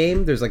sub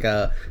game. There's like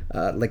a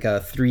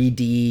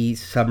 3D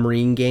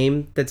submarine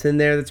game that's in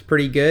there that's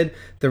pretty good.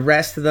 The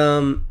rest of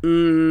them,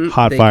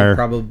 hot fire, could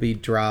probably be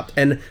dropped.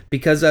 And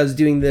because I was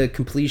doing the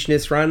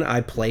completionist run,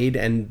 I played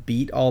and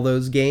beat all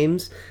those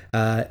games,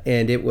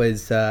 and it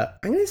was I'm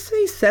gonna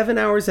say 7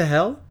 hours of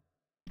hell.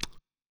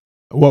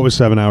 What was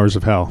 7 hours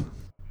of hell?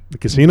 The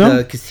casino?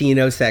 The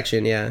casino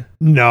section, yeah.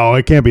 No,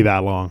 it can't be that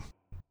long.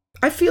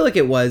 I feel like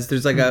it was.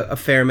 There's like a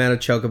fair amount of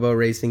chocobo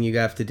racing you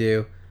have to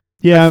do.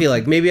 Yeah. I feel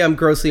like maybe I'm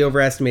grossly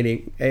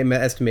overestimating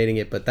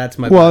it, but that's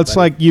my... Well, it's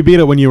like you beat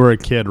it when you were a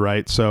kid,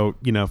 right? So,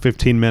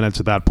 15 minutes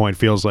at that point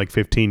feels like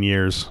 15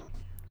 years.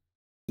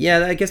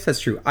 Yeah, I guess that's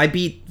true. I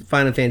beat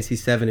Final Fantasy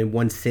VII in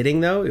one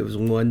sitting, though. It was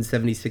one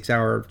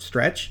 76-hour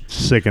stretch.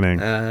 Sickening.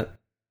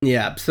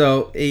 Yeah,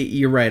 so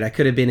you're right. I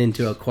could have been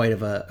into quite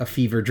of a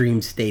fever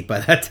dream state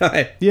by that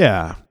time.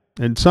 Yeah,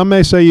 and some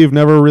may say you've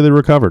never really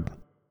recovered.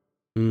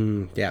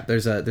 Yeah,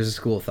 there's a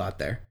school of thought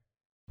there.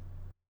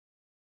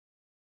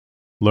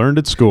 Learned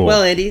at school.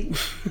 Well, Andy.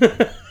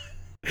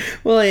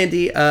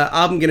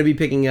 I'm gonna be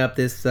picking up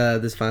this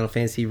Final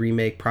Fantasy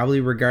remake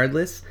probably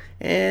regardless,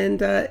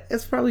 and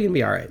it's probably gonna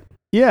be all right.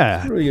 Yeah.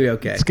 It's probably gonna be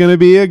okay. It's going to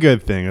be a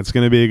good thing. It's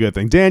going to be a good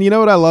thing. Dan, you know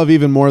what I love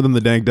even more than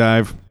the Dank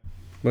Dive?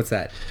 What's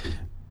that?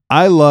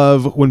 I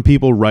love when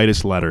people write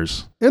us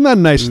letters. Isn't that a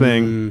nice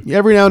thing?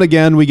 Every now and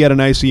again, we get a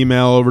nice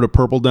email over to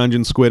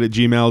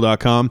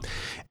purpledungeonsquid@gmail.com,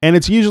 and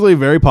it's usually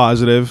very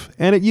positive,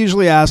 and it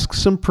usually asks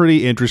some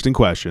pretty interesting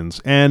questions.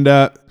 And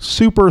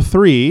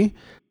Super3,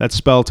 that's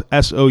spelled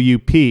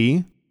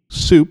S-O-U-P,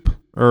 soup,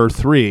 or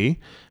 3,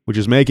 which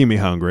is making me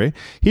hungry,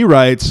 he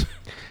writes,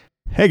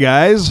 "Hey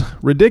guys,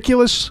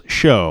 ridiculous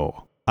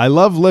show. I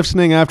love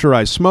listening after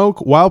I smoke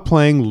while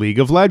playing League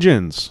of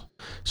Legends.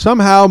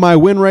 Somehow my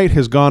win rate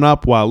has gone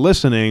up while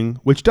listening,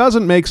 which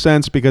doesn't make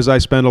sense because I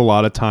spend a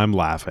lot of time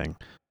laughing."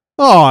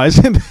 Oh,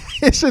 isn't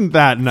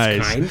that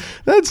nice? Kind.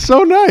 That's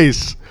so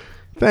nice.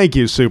 Thank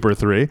you,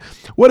 Super3.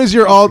 What is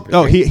your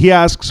he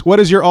asks, what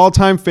is your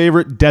all-time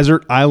favorite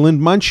desert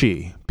island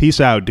munchie? Peace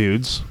out,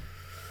 dudes.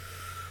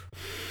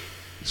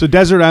 So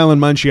desert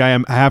island munchie,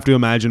 I have to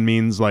imagine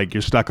means like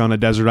you're stuck on a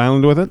desert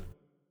island with it?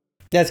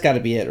 That's got to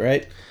be it,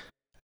 right?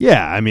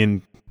 Yeah, I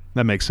mean,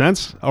 that makes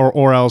sense.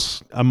 Or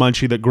else a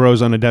munchie that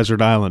grows on a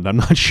desert island. I'm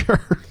not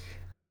sure.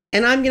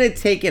 And I'm going to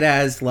take it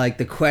as like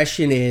the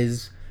question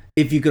is,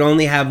 if you could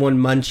only have one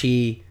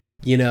munchie,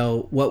 you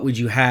know, what would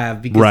you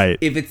have? Because right.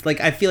 If it's like,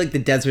 I feel like the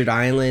desert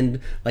island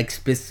like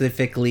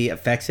specifically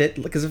affects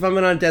it. Because if I'm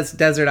on a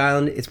desert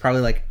island, it's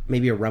probably like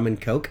maybe a rum and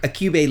coke, a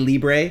Cuba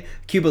Libre,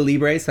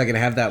 so I can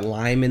have that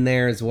lime in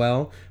there as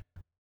well.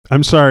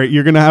 I'm sorry,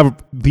 you're going to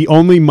have the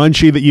only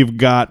munchie that you've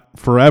got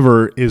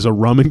forever is a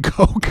rum and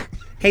coke?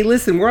 Hey,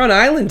 listen, we're on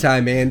island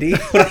time, Andy.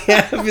 What I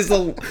have is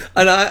a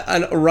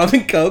rum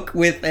and coke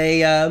with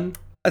a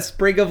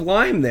sprig of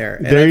lime there.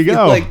 And there you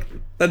go. Like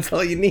that's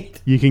all you need.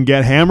 You can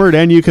get hammered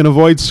and you can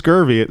avoid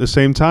scurvy at the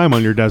same time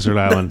on your desert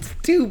island. It's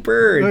two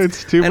birds.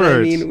 It's two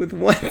birds. I mean, with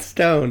one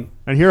stone.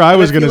 And here I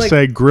was going to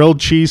say grilled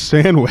cheese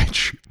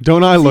sandwich.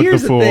 Don't I look the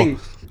fool? The thing.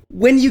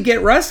 When you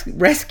get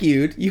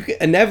rescued, you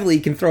inevitably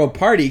can throw a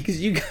party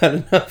because you got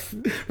enough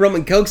rum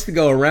and cokes to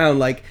go around.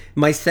 Like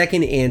my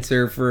second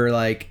answer for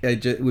like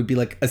would be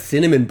like a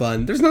cinnamon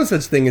bun. There's no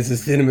such thing as a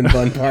cinnamon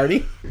bun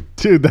party.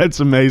 Dude,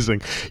 that's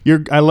amazing.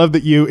 I love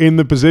that you, in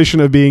the position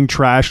of being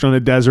trashed on a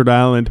desert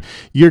island,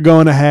 you're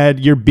going ahead,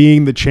 you're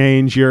being the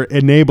change, you're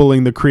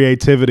enabling the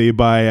creativity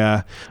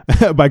by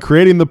by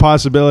creating the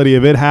possibility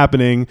of it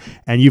happening,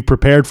 and you've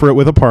prepared for it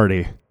with a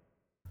party.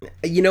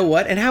 You know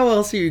what? And how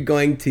else are you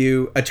going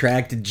to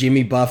attract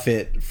Jimmy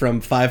Buffett from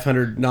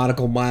 500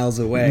 nautical miles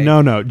away?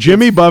 No.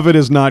 Jimmy Buffett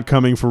is not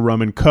coming for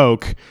rum and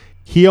coke.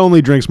 He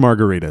only drinks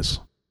margaritas.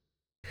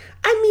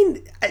 I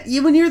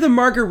mean, when you're the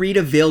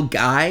Margaritaville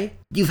guy,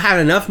 you've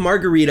had enough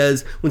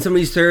margaritas. When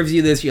somebody serves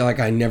you this, you're like,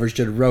 I never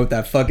should have wrote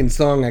that fucking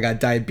song. I got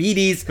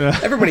diabetes.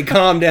 Everybody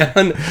calm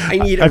down. I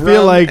need a rum. I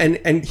feel like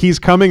and he's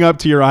coming up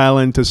to your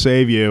island to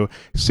save you,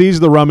 sees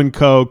the rum and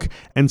coke,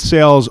 and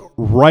sails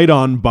right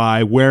on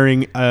by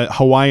wearing a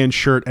Hawaiian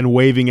shirt and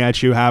waving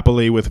at you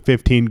happily with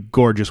 15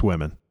 gorgeous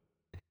women.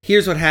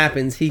 Here's what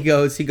happens. He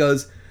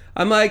goes,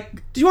 I'm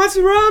like, do you want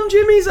some rum,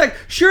 Jimmy? He's like,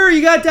 sure,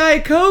 you got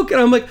Diet Coke?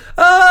 And I'm like,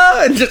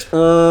 and just he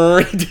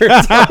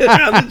turns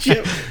around the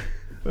chip.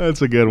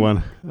 That's a good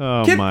one.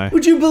 Oh, my.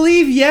 Would you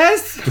believe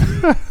yes?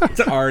 It's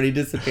already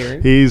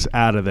disappearing. He's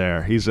out of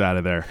there.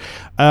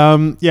 Yeah,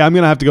 I'm going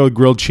to have to go with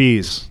grilled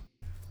cheese.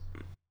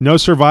 No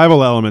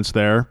survival elements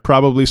there.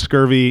 Probably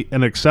scurvy at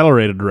an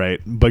accelerated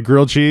rate. But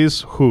grilled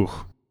cheese, whew,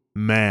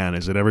 man,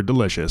 is it ever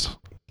delicious.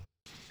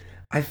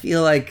 I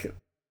feel like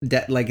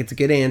it's a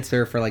good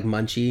answer for like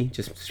munchie,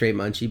 just straight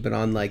munchie, but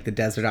on like the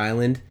desert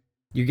island,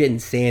 you're getting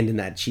sand in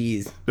that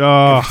cheese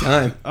every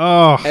time.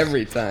 Oh,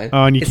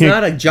 and it's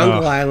not a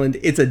jungle island;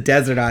 it's a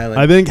desert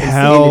island. I think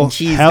hell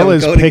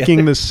is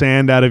picking the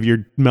sand out of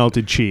your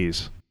melted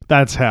cheese.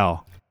 That's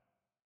hell.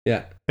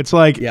 Yeah, it's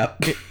like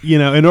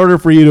in order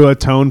for you to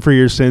atone for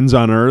your sins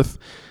on earth,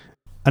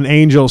 an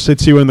angel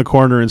sits you in the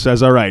corner and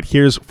says, "All right,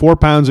 here's 4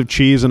 pounds of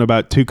cheese and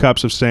about 2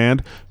 cups of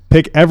sand.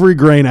 Pick every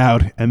grain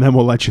out, and then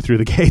we'll let you through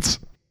the gates."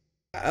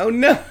 Oh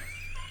no!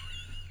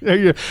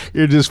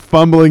 You're just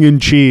fumbling in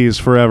cheese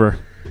forever.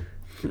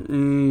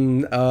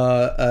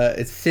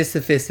 It's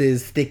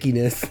Sisyphus's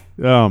stickiness.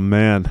 Oh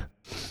man.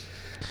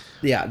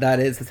 Yeah,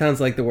 it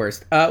sounds like the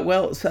worst.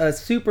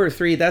 Super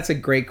 3, that's a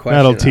great question.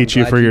 That'll teach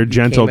you for your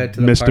gentle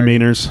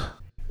misdemeanors. Party.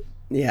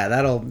 Yeah,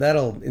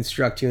 that'll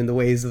instruct you in the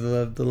ways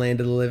of the land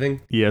of the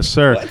living. Yes,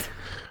 sir. What?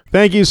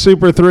 Thank you,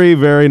 Super 3.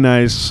 Very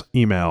nice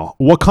email.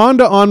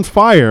 Wakanda on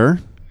fire.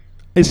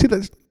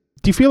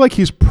 Do you feel like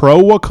he's pro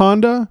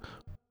Wakanda,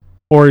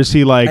 or is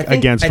he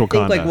against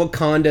Wakanda? I think like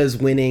Wakanda's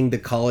winning the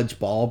college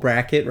ball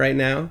bracket right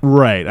now.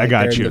 Right, I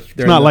got you. It's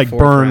not like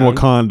burn round.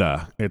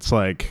 Wakanda. It's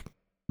like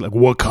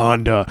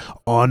Wakanda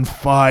on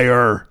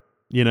fire.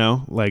 You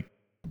know, like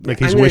like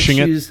he's wishing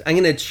it. I'm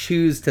gonna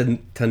choose to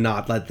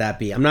not let that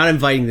be. I'm not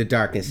inviting the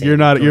darkness. You're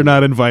not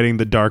inviting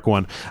the dark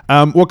one.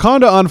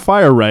 Wakanda on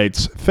Fire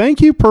writes,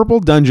 "Thank you, Purple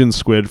Dungeon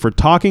Squid, for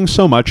talking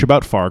so much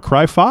about Far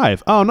Cry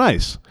 5. Oh,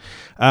 nice.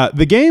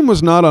 The game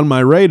was not on my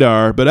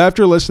radar, but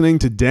after listening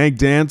to Dank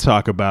Dan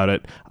talk about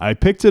it, I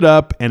picked it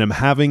up and am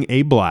having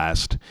a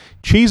blast.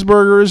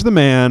 Cheeseburger is the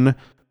man.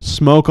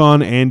 Smoke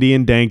on Andy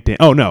and Dank Dan.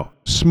 Oh, no.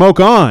 Smoke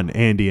on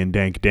Andy and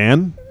Dank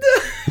Dan."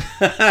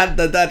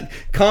 that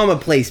comma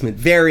placement,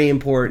 very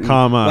important.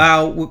 Comma.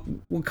 Wow,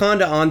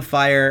 Wakanda on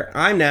fire.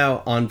 I'm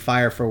now on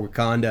fire for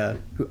Wakanda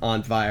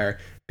on fire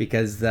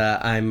because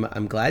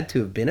I'm glad to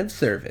have been of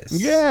service.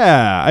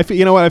 Yeah,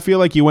 you know what? I feel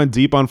like you went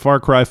deep on Far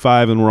Cry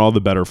 5, and we're all the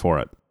better for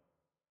it.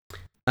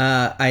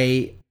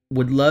 I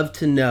would love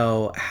to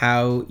know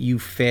how you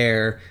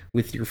fare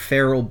with your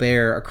feral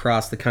bear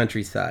across the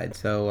countryside.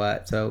 So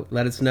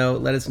let us know.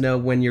 Let us know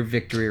when your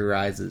victory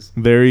arises.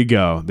 There you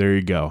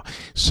go.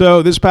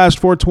 So this past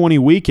 420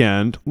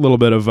 weekend, a little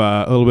bit of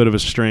a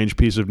strange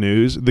piece of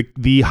news.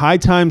 The High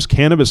Times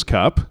Cannabis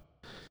Cup.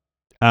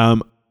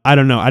 I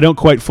don't know. I don't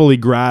quite fully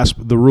grasp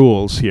the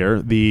rules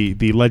here,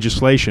 the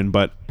legislation,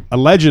 but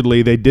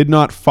allegedly they did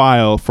not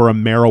file for a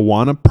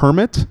marijuana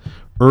permit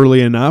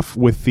early enough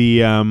with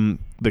the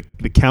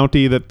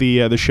county that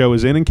the show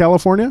is in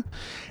California,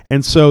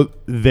 and so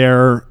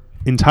their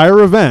entire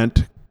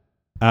event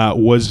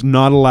was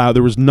not allowed.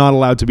 There was not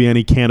allowed to be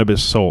any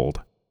cannabis sold.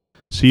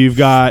 So you've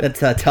got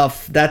that's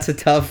a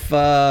tough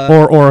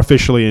or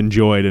officially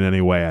enjoyed in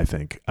any way. I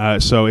think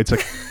so. It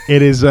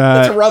is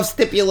that's a rough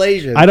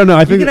stipulation. I don't know.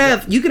 I think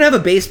you can have a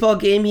baseball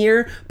game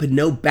here, but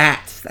no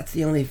bats. That's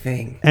the only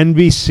thing.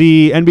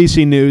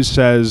 NBC News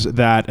says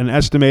that an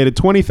estimated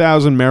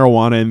 20,000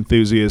 marijuana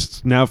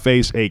enthusiasts now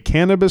face a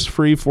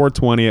cannabis-free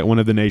 420 at one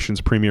of the nation's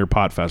premier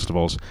pot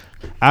festivals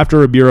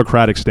after a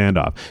bureaucratic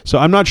standoff. So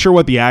I'm not sure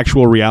what the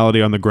actual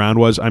reality on the ground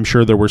was. I'm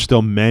sure there were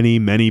still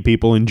many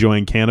people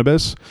enjoying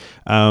cannabis.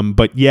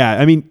 But yeah,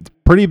 I mean,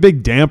 pretty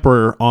big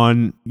damper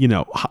on,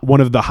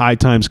 one of the High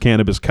Times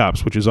Cannabis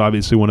Cups, which is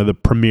obviously one of the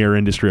premier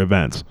industry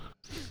events.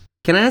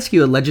 Can I ask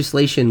you a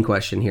legislation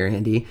question here,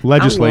 Andy?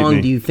 Legislate How long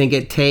me. do you think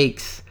it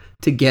takes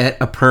to get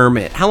a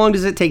permit? How long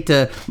does it take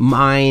to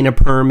mine a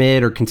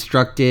permit or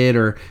construct it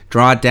or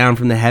draw it down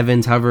from the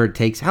heavens, however it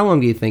takes? How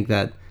long do you think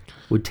that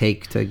would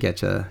take to get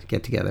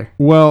together?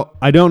 Well,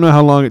 I don't know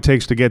how long it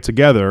takes to get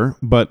together,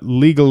 but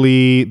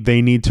legally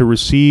they need to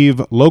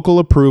receive local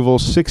approval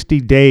 60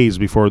 days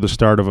before the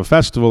start of a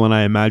festival, and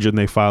I imagine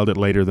they filed it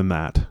later than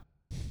that.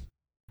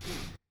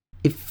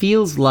 It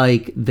feels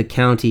like the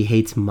county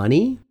hates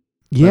money.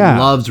 Yeah.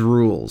 Loves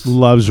rules.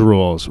 Loves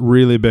rules.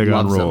 Really big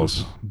Loves on them.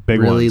 rules.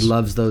 Big really ones.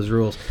 loves those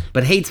rules.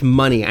 But hates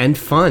money and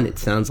fun, it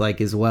sounds like,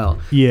 as well.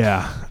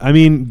 Yeah. I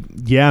mean,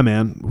 yeah,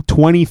 man.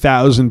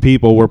 20,000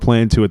 people were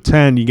planning to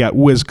attend. You got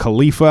Wiz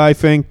Khalifa, I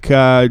think, 2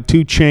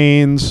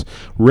 Chainz,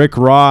 Rick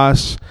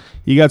Ross.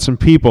 You got some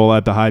people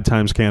at the High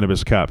Times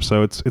Cannabis Cup.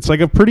 So it's like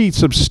a pretty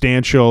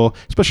substantial,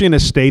 especially in a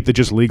state that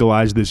just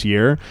legalized this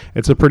year,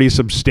 it's a pretty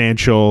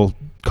substantial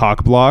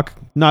cock block.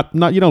 Not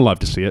you don't love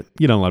to see it.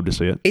 You don't love to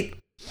see it.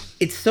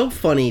 It's so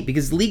funny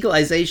because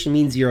legalization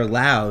means you're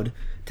allowed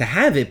to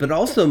have it, but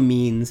also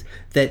means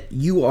that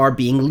you are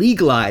being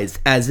legalized,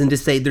 as in to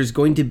say there's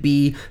going to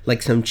be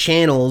like some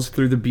channels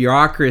through the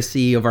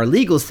bureaucracy of our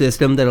legal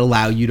system that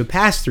allow you to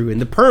pass through. And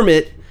the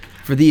permit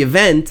for the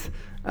event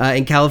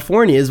in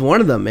California is one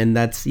of them. And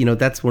that's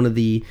one of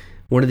the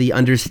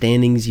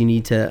understandings you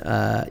need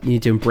to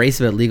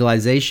embrace about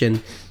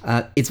legalization.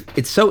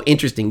 It's so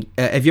interesting.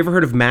 Have you ever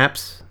heard of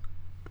MAPS?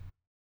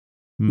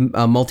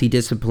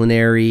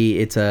 Multidisciplinary.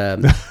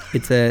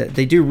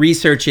 They do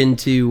research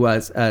into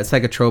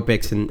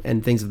psychotropics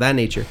and things of that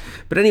nature.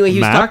 But anyway, he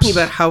was talking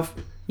about how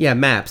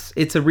MAPS.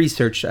 It's a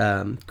research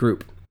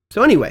group.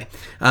 So anyway,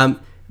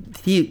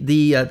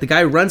 the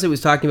guy who runs it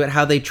was talking about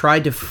how they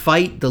tried to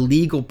fight the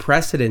legal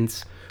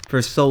precedents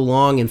for so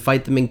long and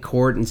fight them in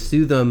court and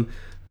sue them.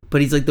 But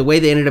he's like, the way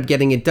they ended up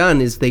getting it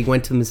done is they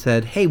went to them and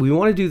said, hey, we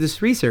want to do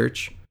this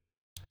research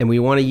and we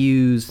want to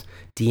use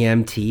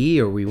DMT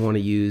or we want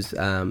to use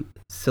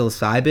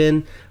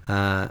psilocybin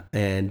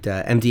and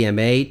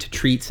MDMA to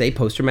treat, say,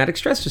 post-traumatic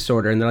stress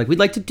disorder. And they're like, we'd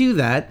like to do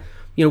that.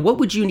 What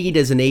would you need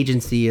as an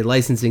agency, a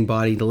licensing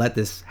body, to let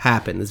this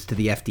happen? This is to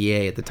the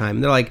FDA at the time.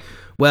 And they're like,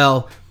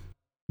 well,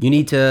 you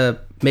need to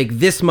make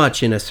this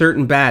much in a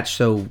certain batch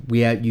so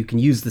you can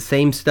use the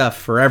same stuff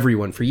for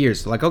everyone for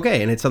years. So like,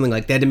 okay, and it's something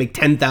like they had to make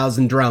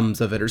 10,000 drums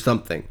of it or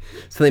something.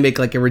 So they make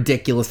like a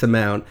ridiculous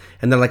amount.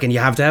 And they're like, and you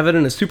have to have it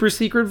in a super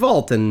secret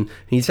vault and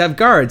you need to have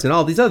guards and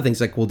all these other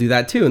things. Like, we'll do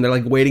that too. And they're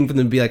like waiting for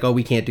them to be like, oh,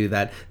 we can't do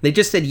that. They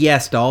just said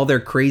yes to all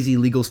their crazy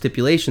legal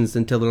stipulations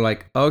until they're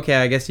like, okay,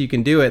 I guess you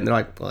can do it. And they're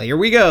like, well, here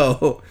we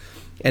go.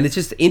 And it's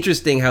just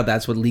interesting how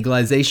that's what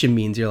legalization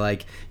means. You're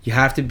like, you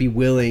have to be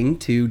willing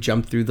to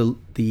jump through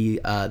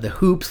the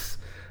hoops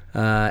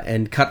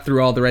and cut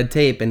through all the red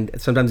tape. And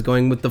sometimes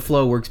going with the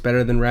flow works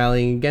better than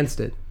rallying against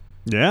it.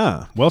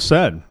 Yeah, well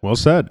said. Well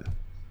said.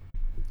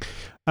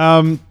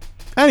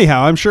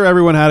 Anyhow, I'm sure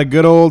everyone had a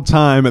good old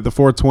time at the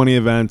 420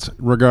 event.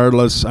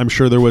 Regardless, I'm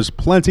sure there was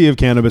plenty of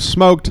cannabis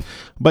smoked.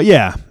 But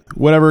yeah,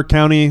 whatever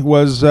county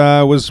was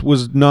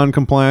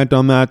non-compliant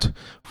on that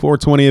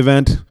 420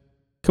 event.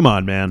 Come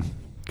on, man.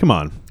 Come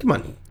on.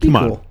 Be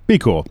cool. Be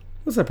cool.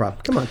 What's that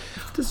problem? Come on.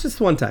 Just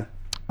one time.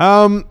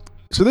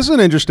 So this is an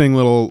interesting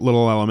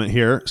little element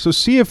here. So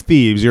Sea of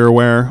Thieves, you're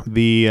aware,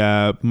 the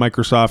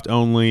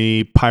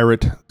Microsoft-only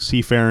pirate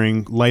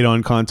seafaring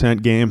light-on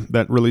content game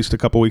that released a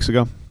couple weeks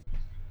ago.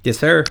 Yes,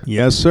 sir.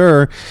 Yes,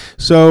 sir.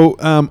 So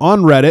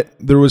on Reddit,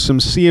 there was some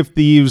Sea of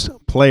Thieves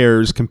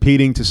players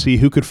competing to see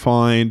who could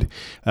find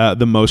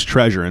the most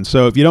treasure. And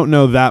so if you don't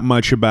know that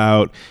much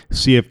about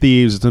Sea of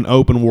Thieves, it's an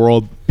open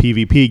world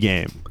PvP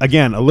game.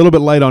 Again, a little bit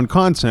light on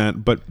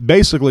content, but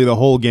basically the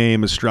whole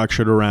game is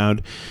structured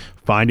around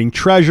finding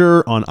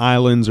treasure on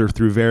islands or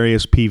through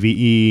various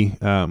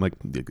PvE, like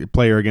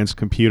player against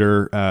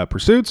computer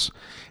pursuits.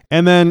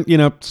 And then,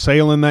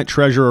 sailing that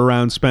treasure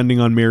around, spending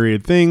on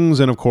myriad things,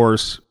 and of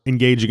course,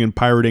 engaging in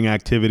pirating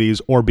activities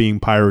or being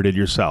pirated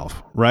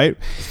yourself, right?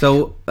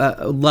 So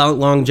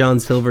Long John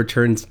Silver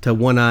turns to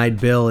One-Eyed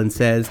Bill and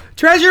says,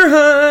 "Treasure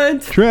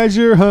hunt!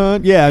 Treasure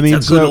hunt." Yeah, I mean,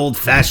 it's a good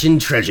old-fashioned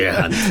treasure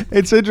hunt.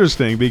 It's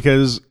interesting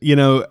because,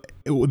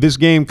 this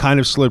game kind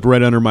of slipped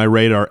right under my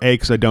radar, A,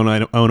 because I don't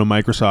own a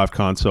Microsoft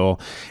console,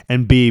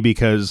 and B,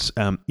 because,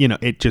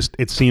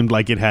 it seemed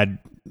like it had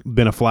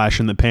been a flash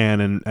in the pan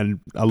and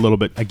a little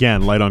bit,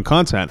 again, light on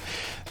content.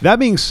 That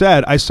being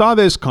said, I saw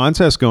this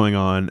contest going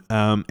on,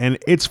 and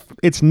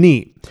it's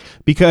neat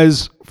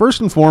because first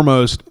and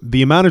foremost,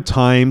 the amount of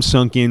time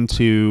sunk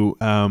into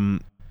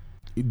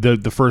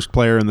the first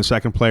player and the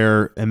second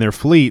player and their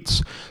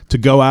fleets to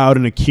go out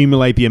and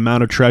accumulate the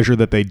amount of treasure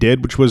that they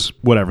did, which was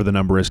whatever the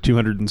number is,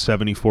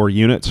 274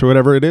 units or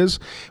whatever it is,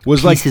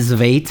 was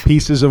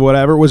pieces of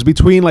whatever, was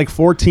between like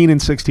 14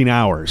 and 16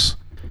 hours.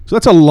 So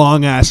that's a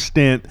long ass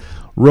stint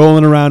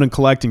rolling around and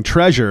collecting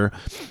treasure.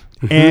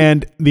 Mm-hmm.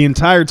 And the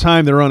entire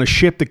time they're on a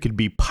ship that could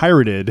be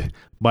pirated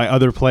by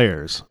other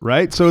players,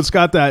 right? So it's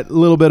got that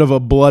little bit of a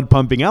blood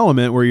pumping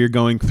element where you're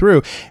going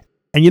through.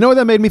 And you know what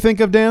that made me think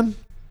of, Dan?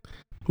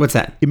 What's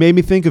that? It made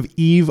me think of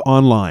EVE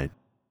Online.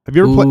 Have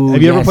you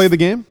ever played the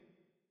game?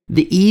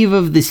 The Eve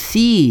of the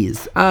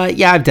Seas.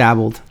 Yeah, I've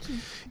dabbled.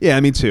 Yeah,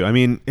 me too. I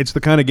mean, it's the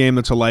kind of game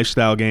that's a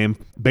lifestyle game.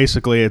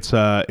 Basically, it's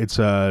a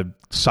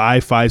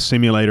sci-fi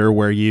simulator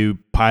where you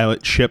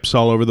pilot ships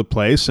all over the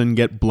place and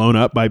get blown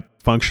up by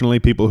functionally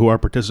people who are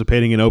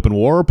participating in open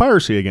war or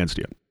piracy against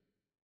you.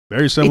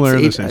 Very similar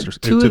in this instance.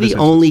 Two of the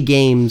only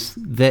games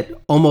that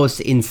almost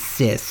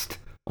insist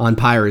on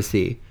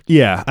piracy.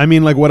 Yeah, I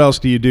mean, like, what else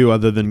do you do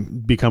other than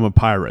become a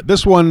pirate?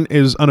 This one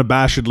is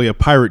unabashedly a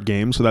pirate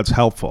game, so that's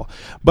helpful.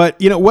 But,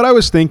 what I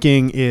was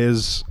thinking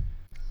is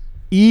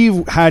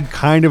EVE had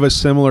kind of a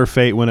similar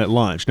fate when it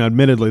launched. Now,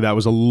 admittedly, that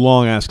was a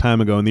long-ass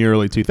time ago in the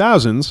early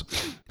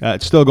 2000s.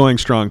 It's still going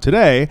strong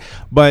today.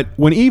 But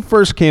when EVE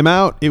first came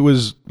out, it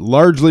was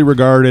largely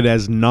regarded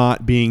as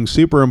not being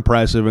super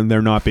impressive and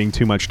there not being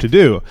too much to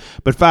do.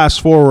 But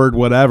fast forward,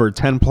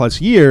 10 plus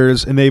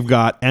years, and they've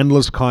got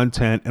endless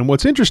content. And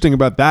what's interesting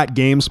about that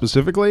game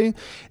specifically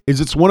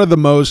is it's one of the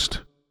most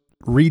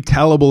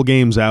retellable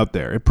games out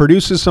there. It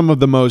produces some of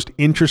the most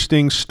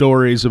interesting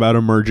stories about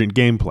emergent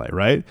gameplay,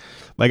 right?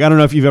 Like, I don't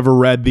know if you've ever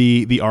read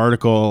the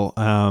article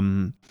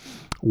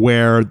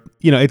where,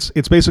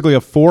 it's basically a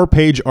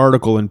 4-page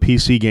article in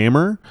PC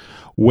Gamer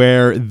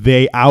where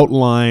they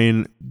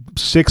outline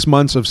 6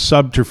 months of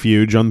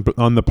subterfuge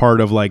on the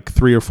part of like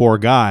 3 or 4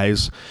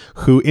 guys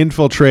who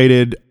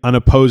infiltrated an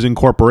opposing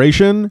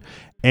corporation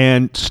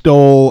and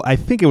stole, I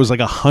think it was like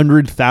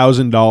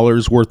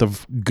 $100,000 worth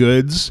of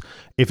goods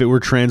if it were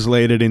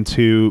translated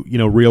into,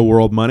 real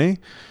world money.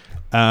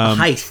 A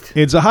heist.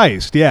 It's a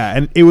heist, yeah.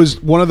 And it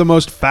was one of the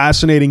most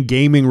fascinating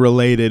gaming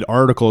related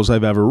articles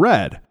I've ever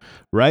read,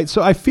 right?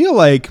 So I feel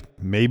like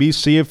maybe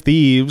Sea of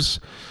Thieves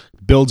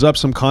builds up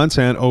some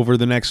content over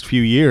the next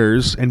few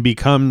years and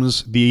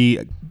becomes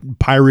the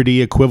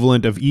piratey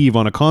equivalent of EVE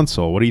on a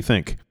console. What do you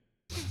think?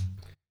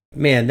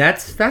 Man,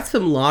 that's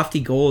some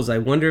lofty goals. I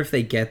wonder if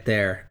they get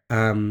there.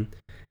 EVE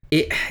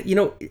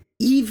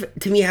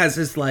to me has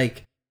this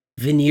like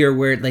veneer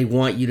where they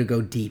want you to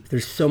go deep.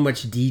 There's so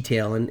much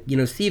detail, and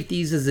Sea of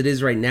Thieves as it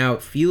is right now,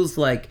 it feels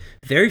like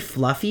very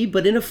fluffy,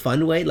 but in a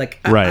fun way. Like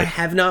I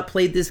have not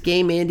played this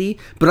game, Andy,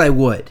 but I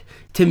would.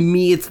 To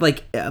me, it's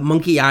like a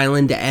Monkey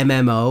Island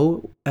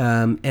MMO,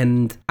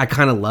 and I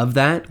kind of love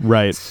that.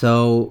 Right.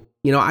 So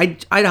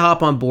I'd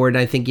hop on board,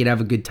 and I think you'd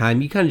have a good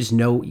time. You kind of just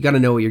you got to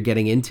know what you're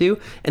getting into.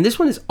 And this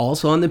one is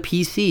also on the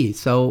PC,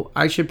 so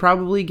I should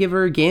probably give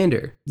her a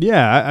gander.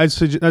 Yeah, I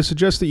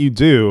suggest that you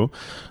do,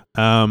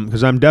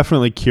 because I'm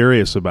definitely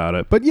curious about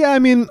it. But yeah, I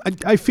mean,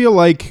 I feel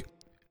like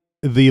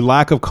the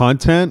lack of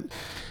content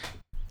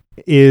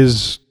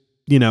is,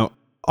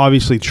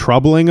 obviously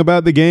troubling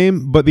about the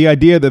game, but the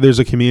idea that there's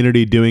a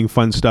community doing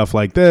fun stuff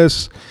like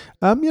this,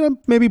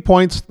 maybe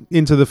points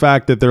into the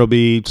fact that there'll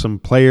be some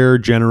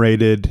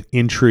player-generated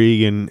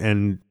intrigue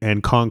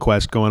and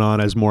conquest going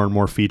on as more and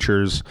more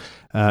features,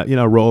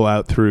 roll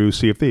out through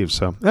Sea of Thieves.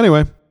 So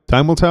anyway,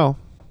 time will tell.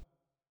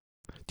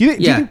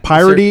 Do you think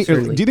pirating?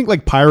 Do you think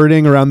like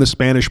pirating around the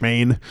Spanish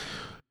Main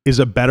is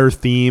a better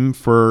theme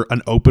for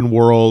an open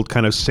world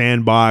kind of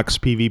sandbox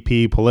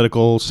PvP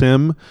political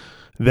sim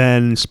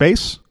than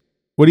space?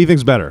 What do you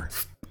think's better?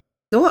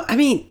 Well, I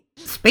mean,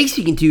 space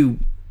you can do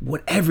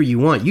whatever you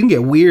want. You can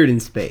get weird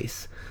in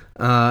space.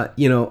 As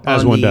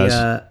one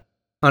does.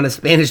 On a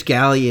Spanish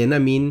galleon, I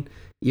mean,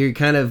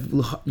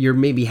 you're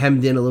maybe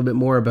hemmed in a little bit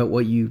more about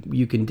what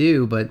you can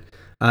do, but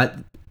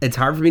it's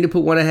hard for me to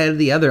put one ahead of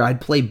the other. I'd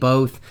play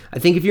both. I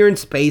think if you're in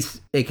space,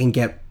 it can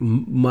get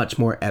much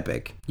more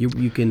epic.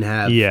 You can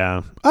have.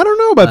 Yeah, I don't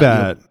know about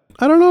that.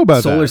 I don't know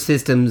about solar that.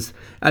 systems.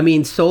 I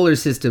mean, solar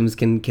systems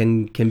can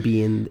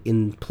be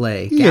in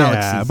play.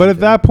 Yeah, but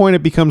at that point,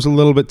 it becomes a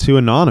little bit too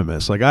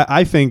anonymous. Like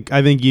I think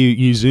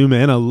you zoom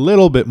in a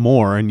little bit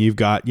more, and you've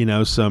got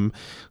some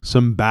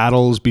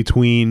battles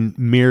between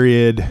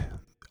myriad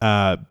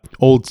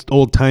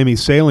old timey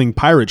sailing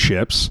pirate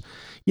ships.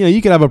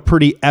 You could have a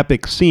pretty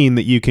epic scene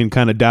that you can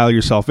kind of dial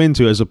yourself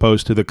into, as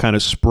opposed to the kind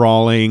of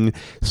sprawling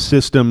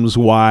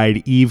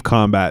systems-wide EVE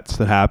combats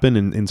that happen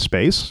in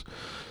space.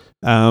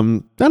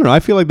 I don't know.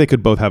 I feel like they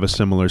could both have a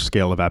similar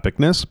scale of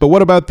epicness. But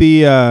what about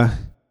the,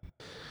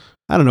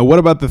 what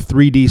about the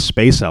 3D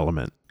space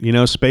element?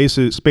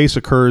 Space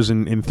occurs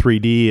in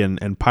 3D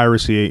and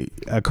piracy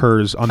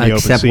occurs on the open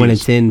seas. Except when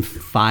it's in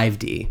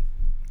 5D.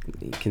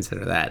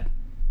 Consider that.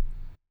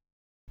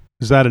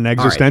 Is that an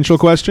existential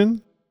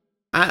question?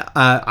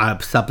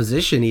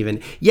 Supposition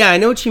even. Yeah, I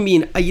know what you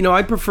mean.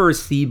 I prefer a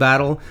sea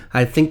battle.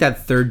 I think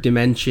that third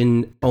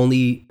dimension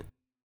only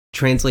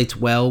translates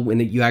well when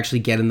you actually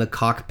get in the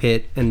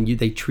cockpit and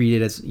they treat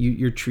it as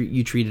you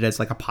treat it as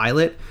like a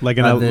pilot, like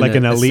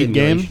an elite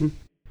game,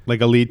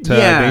 like Elite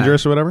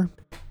Dangerous or whatever.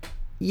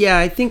 Yeah,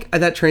 I think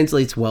that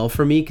translates well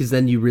for me, because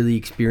then you really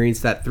experience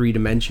that 3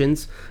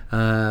 dimensions.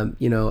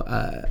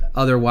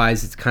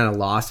 Otherwise it's kind of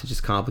lost. It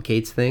just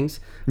complicates things.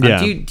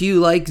 Do you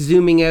like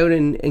zooming out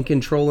and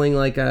controlling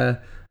like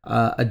a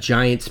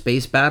giant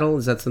space battle?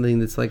 Is that something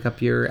that's like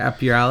up your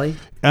alley?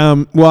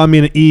 Well, I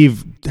mean,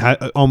 EVE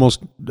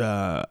almost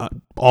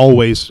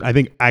always, I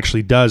think,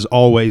 actually does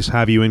always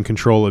have you in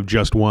control of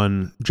just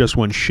one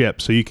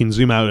ship, so you can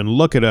zoom out and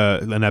look at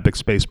an epic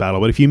space battle.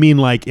 But if you mean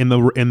like in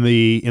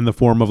the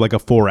form of like a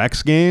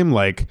 4X game,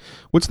 like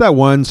what's that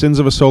one, Sins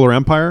of a Solar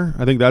Empire?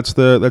 I think that's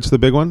the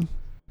big one.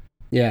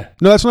 Yeah.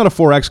 No, that's not a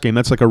 4X game.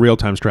 That's like a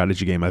real-time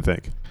strategy game, I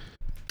think.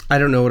 I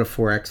don't know what a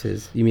 4X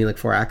is. You mean like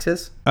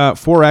 4-axis?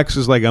 4X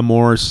is like a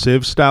more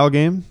Civ style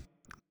game,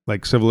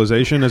 like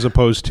Civilization, as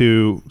opposed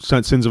to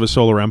Sins of a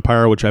Solar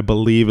Empire, which I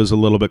believe is a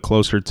little bit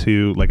closer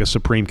to like a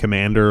Supreme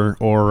Commander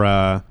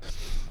or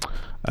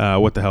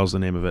what the hell's the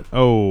name of it?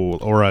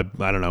 Or I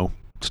don't know,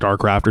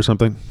 StarCraft or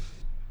something.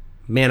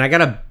 Man, I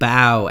gotta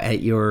bow at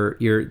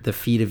the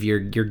feet of your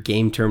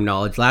game term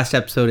knowledge. Last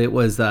episode it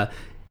was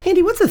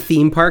Andy, what's a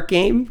theme park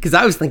game? Because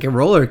I was thinking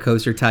Roller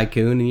Coaster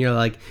Tycoon, and you're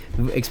like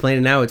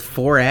explaining now it's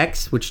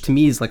 4X, which to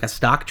me is like a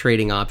stock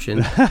trading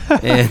option.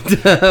 And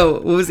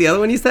what was the other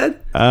one you said?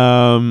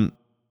 4X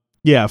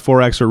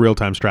or real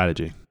time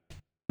strategy.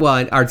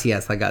 Well,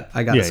 RTS, I got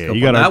a scope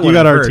you got on that you one.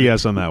 got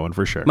RTS on that one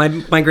for sure. My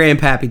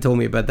grandpappy told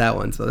me about that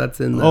one, so that's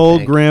in the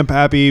old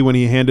grandpappy when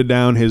he handed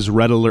down his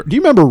Red Alert. Do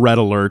you remember Red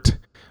Alert?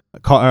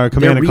 Command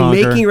They're and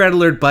Conquer. remaking Red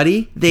Alert,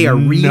 buddy. They are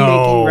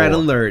remaking Red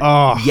Alert.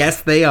 Oh,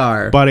 yes, they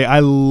are, buddy. I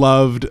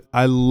loved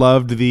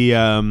the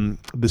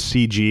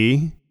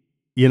CG.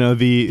 No,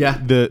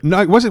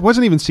 it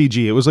wasn't even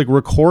CG. It was like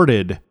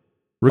recorded.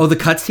 The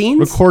cutscenes.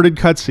 Recorded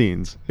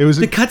cutscenes. It was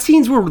the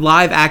cutscenes were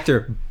live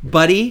actor,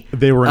 buddy.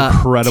 They were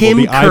incredible. Tim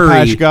the Curry,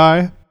 eye patch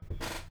guy.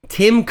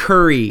 Tim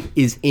Curry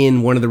is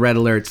in one of the Red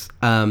Alerts,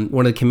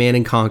 one of the Command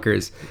and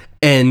Conquers.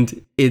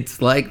 And it's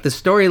like the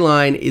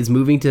storyline is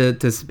moving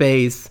to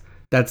space.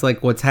 That's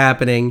like what's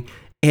happening.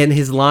 And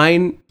his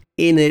line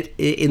in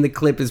the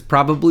clip is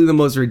probably the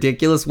most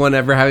ridiculous one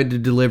ever had to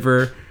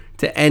deliver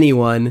to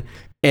anyone.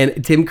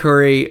 And Tim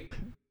Curry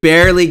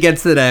barely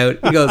gets it out.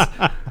 He goes,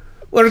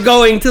 "We're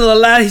going to the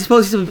last." He's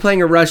supposed to be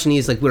playing a Russian.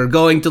 He's like, "We're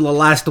going to the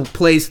last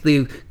place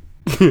the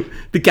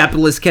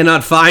capitalists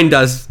cannot find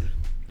us.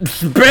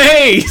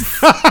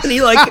 Space." And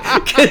he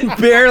like can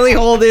barely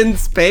hold in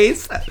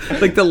space,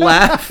 like the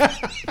laugh.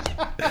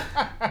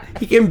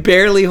 He can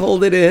barely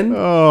hold it in.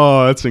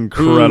 Oh, that's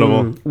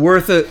incredible.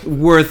 Worth a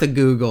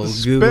Google.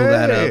 Space. Google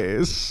that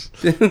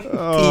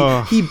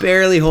up. He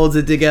barely holds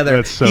it together.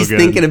 That's so He's good.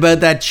 thinking about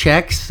that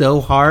check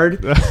so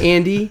hard,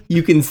 Andy.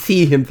 You can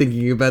see him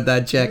thinking about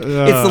that check.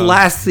 It's the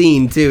last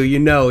scene too.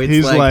 It's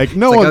he's like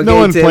no okay,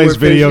 one Tim, plays we're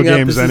video finishing up.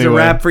 games This anyway. is a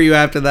wrap for you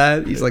after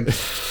that. He's like,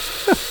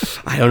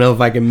 I don't know if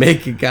I can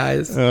make it,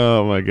 guys.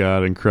 Oh my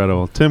God,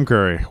 incredible. Tim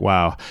Curry.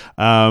 Wow.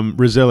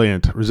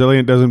 Resilient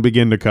doesn't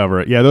begin to cover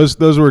it. Yeah,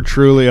 those were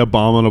truly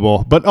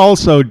abominable, but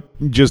also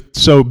just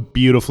so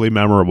beautifully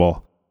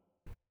memorable.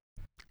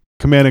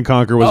 Command and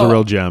Conquer was a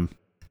real gem.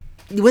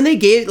 When they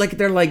gave,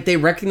 they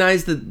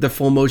recognize that the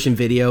full motion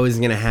video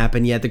isn't going to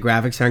happen yet. The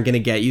graphics aren't going to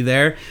get you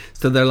there.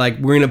 So they're like,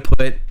 we're going to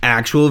put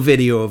actual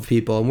video of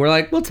people. And we're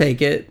like, we'll take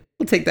it.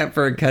 We'll take that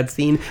for a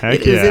cutscene. Heck It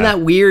was yeah. in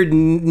that weird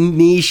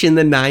niche in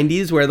the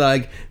 90s where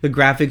the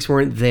graphics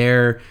weren't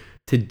there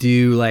to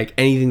do like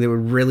anything that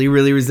would really,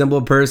 really resemble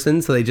a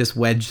person. So they just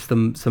wedged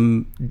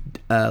some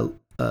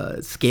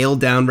scaled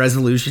down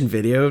resolution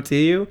video to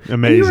you.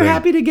 Amazing. And you were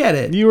happy to get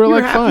it. You were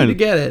like, happy fine. to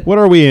get it. What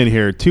are we in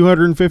here?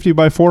 250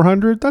 by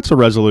 400? That's a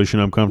resolution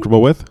I'm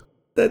comfortable with.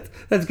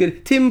 That's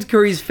good. Tim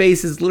Curry's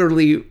face is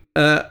literally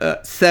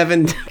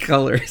 7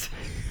 colors.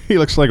 He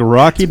looks like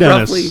Rocky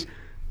Dennis. Roughly.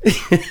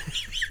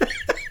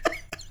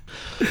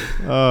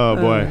 Oh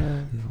boy.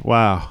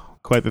 Wow.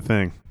 Quite the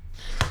thing.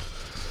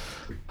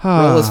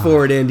 Roll us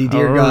forward, Andy.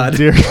 Dear Oh, God.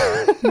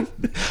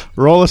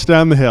 Roll us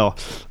down the hill.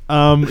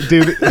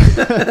 Dude,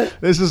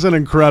 this is an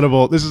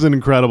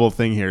incredible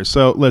thing here.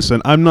 So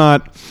listen, I'm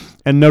not,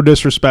 and no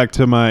disrespect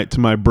to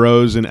my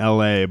bros in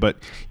LA, but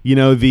you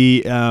know,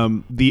 the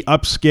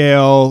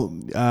upscale,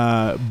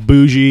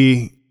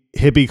 bougie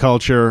hippie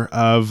culture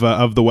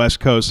of the West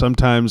Coast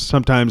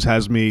sometimes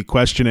has me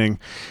questioning.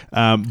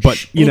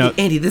 But you know,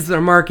 Andy, this is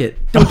our market.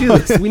 Don't do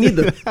this. We need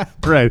them.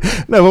 right.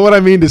 No, but what I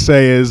mean to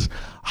say is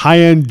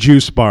high-end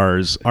juice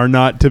bars are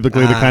not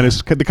typically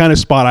the kind of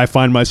spot I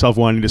find myself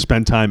wanting to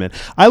spend time in.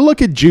 I look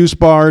at juice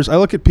bars. I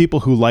look at people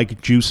who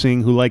like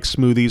juicing, who like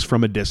smoothies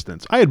from a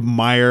distance. I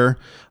admire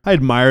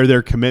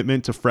their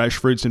commitment to fresh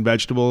fruits and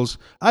vegetables.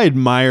 I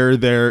admire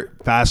their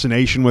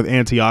fascination with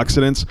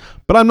antioxidants,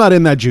 but I'm not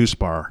in that juice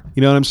bar.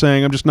 You know what I'm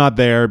saying? I'm just not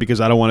there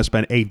because I don't want to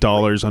spend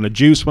 $8 on a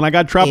juice when I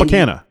got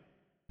Tropicana.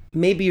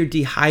 Maybe you're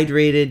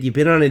dehydrated. You've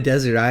been on a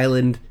desert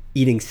island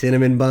eating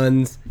cinnamon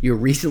buns. You're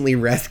recently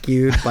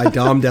rescued by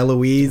Dom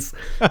DeLuise,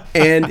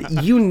 and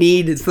you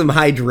need some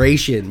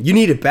hydration. You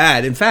need it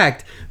bad. In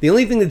fact, the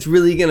only thing that's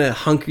really going to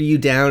hunker you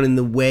down in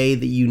the way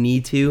that you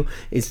need to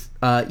is,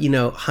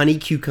 honey,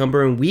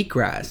 cucumber, and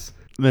wheatgrass.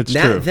 That's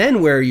true.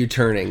 Then where are you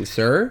turning,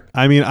 sir?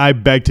 I mean, I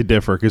beg to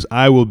differ because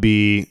I will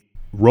be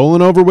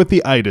rolling over with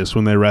the itis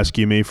when they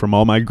rescue me from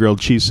all my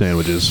grilled cheese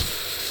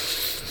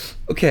sandwiches.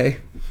 Okay.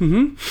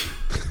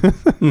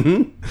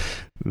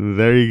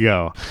 There you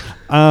go.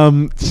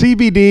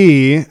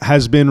 CBD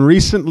has been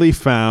recently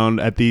found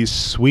at these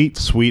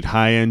sweet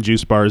high-end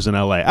juice bars in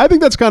LA. I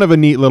think that's kind of a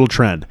neat little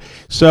trend.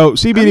 So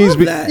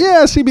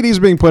CBD is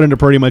being put into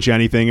pretty much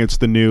anything. It's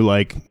the new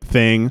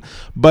thing.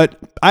 But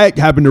I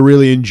happen to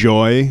really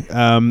enjoy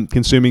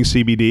consuming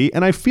CBD,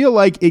 and I feel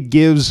like it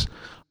gives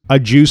a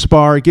juice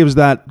bar, it gives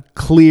that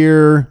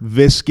clear,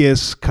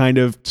 viscous, kind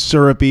of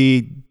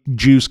syrupy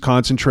juice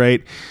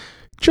concentrate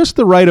just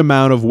the right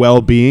amount of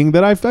well-being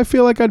that I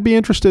feel like I'd be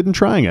interested in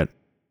trying it.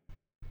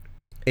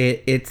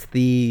 It's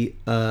the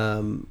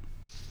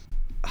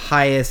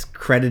highest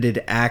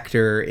credited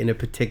actor in a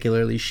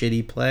particularly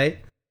shitty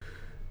play.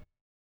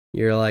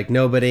 You're like,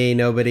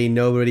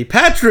 nobody.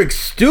 Patrick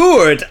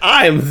Stewart,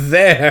 I'm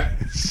there.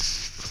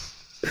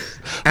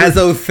 As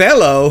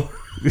Othello.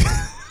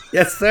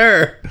 Yes,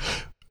 sir.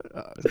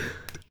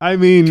 I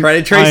mean, try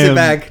to trace it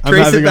back. I'm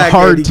having a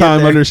hard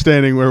time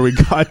understanding where we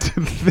got to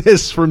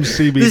this from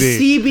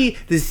CBD.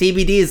 The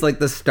CBD is like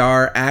the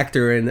star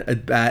actor in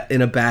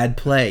a bad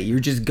play. You're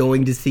just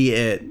going to see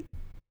it.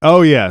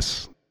 Oh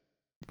yes.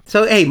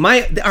 So hey,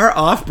 our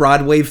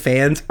off-Broadway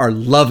fans are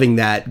loving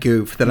that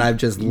goof that I've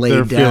just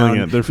laid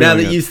down. They're feeling it. Now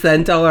that you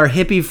sent all our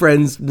hippie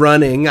friends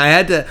running, I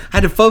had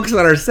to focus on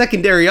our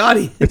secondary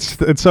audience.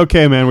 It's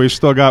okay, man. We've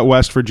still got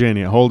West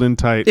Virginia. Hold in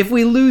tight. If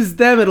we lose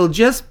them, it'll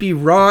just be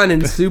Ron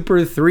and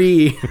Super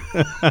 3. And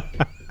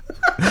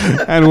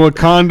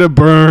Wakanda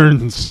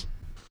burns.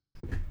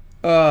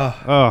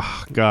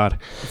 Oh God.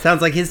 It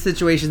sounds like his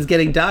situation's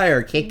getting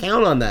dire. Can't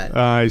count on that.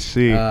 I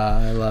see.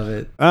 I love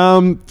it.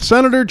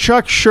 Senator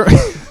Chuck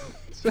Schumer.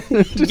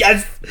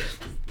 Yes.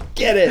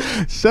 Get it.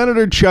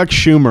 Senator Chuck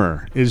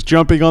Schumer is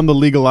jumping on the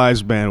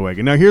legalized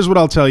bandwagon. Now, here's what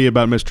I'll tell you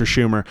about Mr.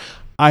 Schumer.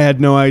 I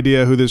had no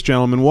idea who this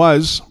gentleman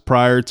was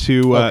prior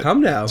to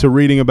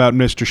reading about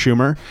Mr.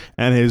 Schumer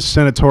and his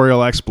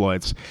senatorial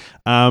exploits.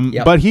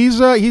 But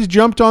he's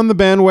jumped on the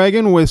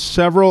bandwagon with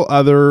several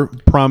other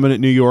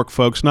prominent New York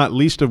folks, not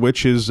least of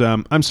which is,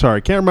 I'm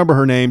sorry, can't remember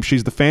her name.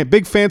 She's the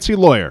big fancy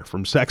lawyer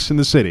from Sex and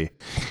the City.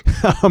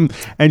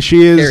 And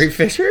she is... Carrie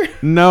Fisher?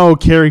 No,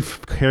 Carrie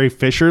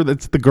Fisher.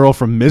 That's the girl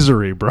from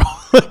Misery, bro.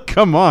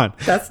 Come on.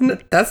 That's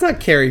not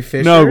Carrie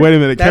Fisher. No, wait a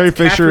minute. That's Carrie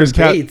Fisher is...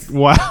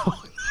 Wow.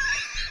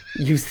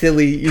 You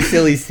silly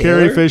sailor.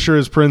 Carrie Fisher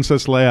is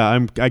Princess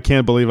Leia. I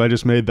can't believe I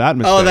just made that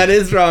mistake. Oh, that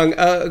is wrong.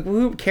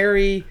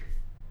 Carrie...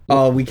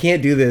 Oh, we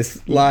can't do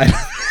this live.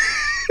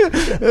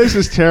 This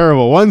is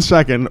terrible. One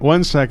second.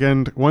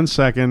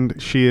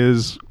 She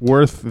is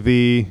worth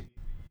the...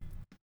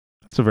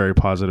 That's a very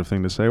positive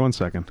thing to say. 1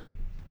 second.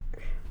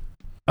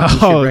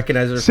 Oh,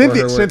 recognize her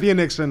Cynthia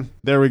Nixon.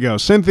 There we go.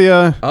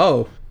 Cynthia.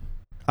 Oh.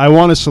 I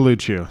want to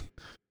salute you,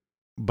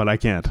 but I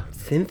can't.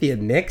 Cynthia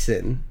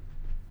Nixon.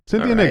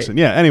 Cynthia Nixon.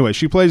 Yeah. Anyway,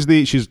 she's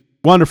a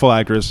wonderful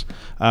actress,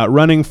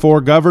 running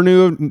for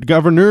governor.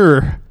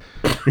 Governor.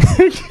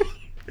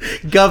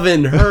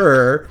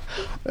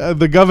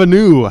 The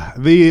governor.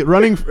 The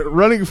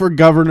running for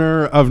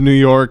governor of New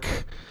York.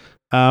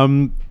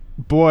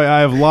 Boy, I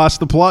have lost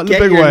the plot in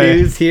Get a big your way.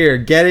 news here.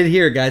 Get it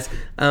here, guys.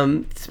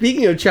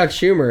 Speaking of Chuck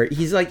Schumer,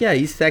 he's like, yeah,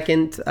 he's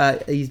second.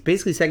 He's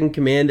basically second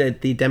command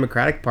at the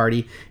Democratic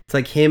Party. It's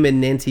like him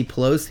and Nancy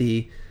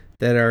Pelosi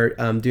that are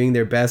doing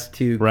their best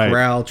to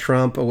corral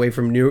Trump away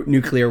from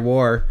nuclear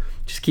war.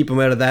 Just keep him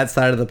out of that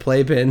side of the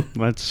playpen.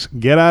 Let's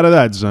get out of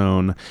that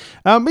zone.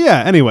 But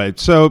yeah, anyway,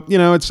 so, you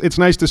know, it's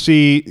nice to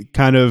see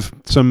kind of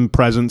some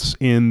presence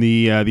in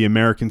the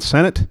American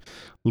Senate,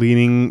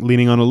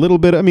 leaning on a little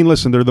bit. I mean,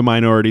 listen, they're the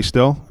minority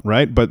still,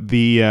 right? But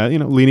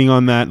leaning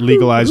on that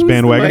legalized Who's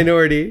bandwagon. The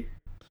minority.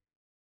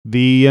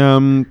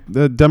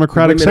 The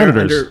Democratic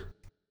senators.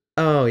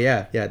 Oh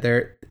yeah.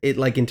 They're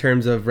like in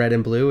terms of red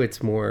and blue,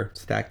 it's more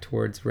stacked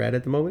towards red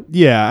at the moment.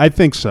 Yeah, I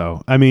think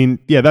so. I mean,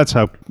 yeah, that's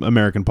how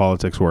American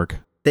politics work.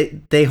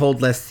 They hold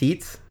less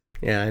seats.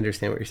 Yeah, I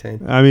understand what you're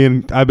saying. I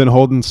mean, I've been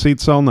holding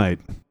seats all night.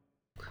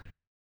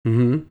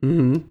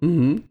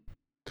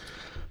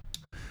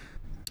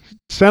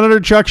 Senator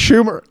Chuck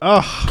Schumer.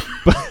 Oh,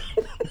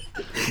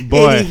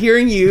 boy. Andy,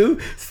 hearing you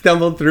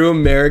stumble through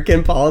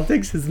American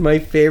politics is my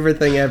favorite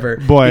thing ever.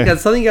 Boy.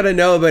 Because something you got to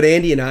know about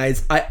Andy and I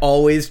is I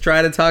always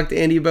try to talk to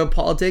Andy about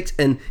politics,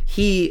 and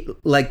he,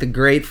 like the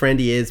great friend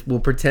he is, will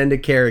pretend to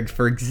care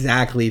for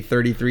exactly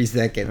 33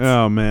 seconds.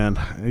 Oh, man.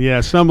 Yeah,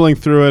 stumbling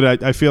through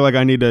it, I feel like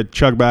I need to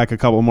chug back a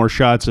couple more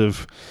shots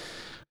of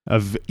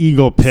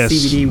eagle piss.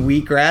 CBD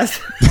wheatgrass.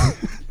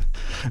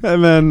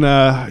 And then,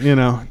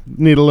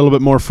 need a little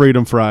bit more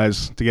freedom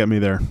fries to get me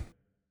there.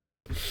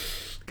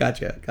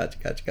 Gotcha.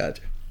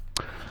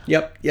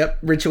 Yep.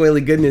 Rich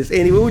oily goodness.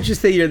 Andy, what would you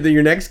say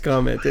your next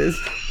comment is?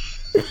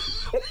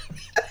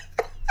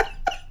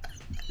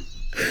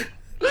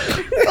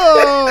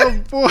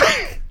 Oh, boy.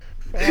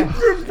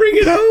 Bring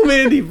it home,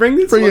 Andy. Bring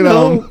it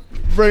home.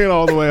 Bring it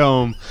all the way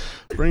home.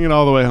 Bring it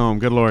all the way home.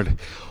 Good Lord.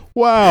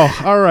 Wow.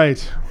 All right.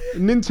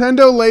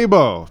 Nintendo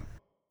Labo.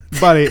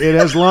 Buddy, it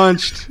has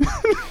launched.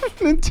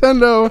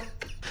 Nintendo.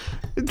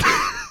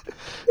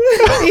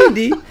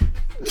 Andy,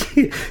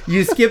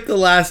 you skipped the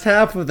last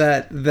half of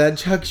that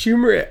Chuck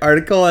Schumer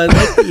article. I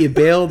like that you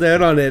bailed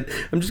out on it.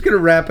 I'm just going to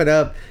wrap it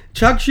up.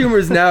 Chuck Schumer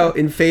is now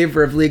in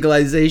favor of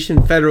legalization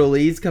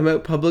federally. He's come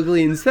out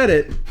publicly and said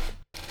it.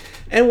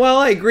 And while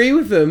I agree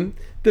with him,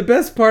 the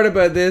best part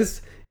about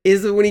this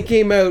is that when he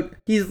came out,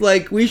 he's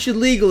like, we should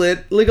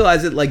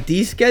legalize it, like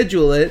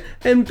deschedule it,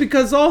 and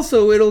because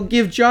also it'll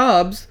give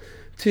jobs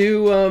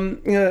to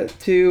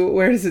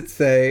where does it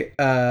say?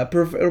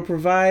 It'll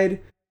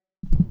provide.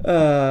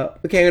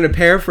 Okay, I'm gonna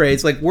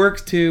paraphrase. Like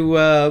work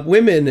to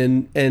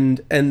women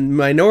and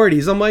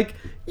minorities. I'm like,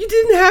 you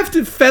didn't have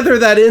to feather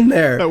that in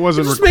there. That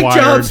wasn't just required.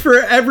 Make jobs for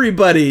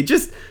everybody.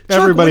 Just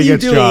everybody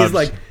gets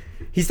jobs.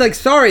 He's like,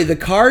 sorry, the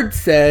card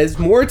says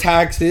more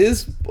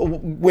taxes,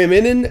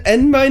 women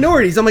and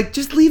minorities. I'm like,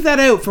 just leave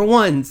that out for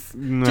once.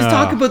 No. Just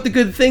talk about the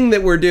good thing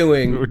that we're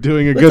doing. We're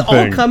doing a good thing.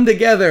 Let's all come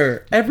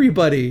together,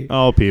 everybody.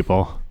 All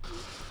people.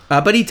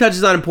 But he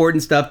touches on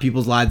important stuff,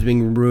 people's lives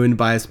being ruined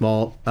by a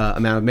small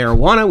amount of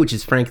marijuana, which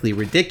is frankly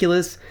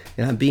ridiculous.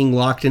 Being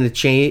locked in a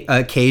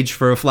cage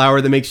for a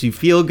flower that makes you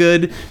feel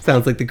good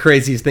sounds like the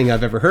craziest thing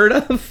I've ever heard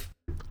of.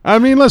 I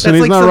mean, listen,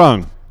 he's not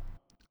wrong.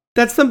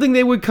 That's something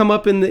they would come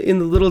up in the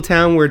little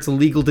town where it's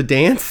illegal to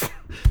dance.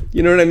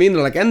 You know what I mean?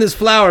 They're like, and this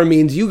flower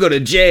means you go to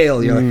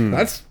jail. You're like,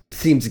 that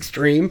seems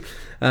extreme.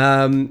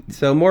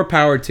 So more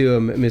power to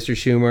him, Mr.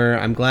 Schumer.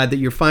 I'm glad that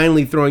you're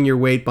finally throwing your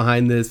weight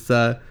behind this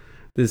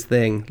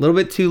thing. A little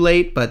bit too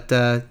late, but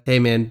hey,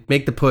 man,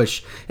 make the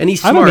push. And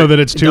he's smart. I don't know that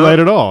it's too late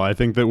at all. I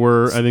think that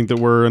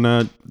we're in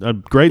a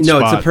great spot.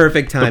 No, it's a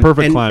perfect time. The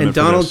perfect climate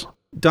for this.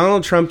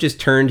 Donald Trump just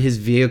turned his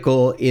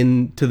vehicle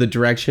into the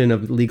direction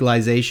of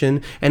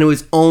legalization, and it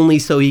was only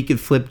so he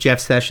could flip Jeff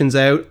Sessions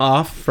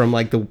off from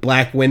like the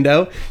black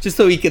window, just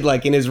so he could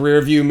like in his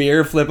rear view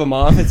mirror flip him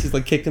off. It's just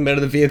like kicked him out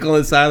of the vehicle on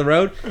the side of the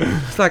road.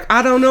 It's like,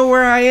 I don't know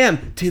where I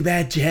am. Too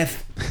bad,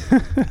 Jeff.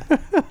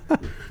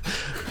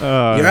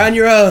 You're on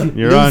your own.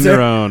 You're on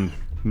your own,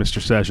 Mr.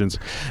 Sessions.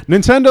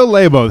 Nintendo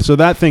Labo. So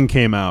that thing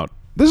came out.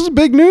 This is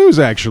big news,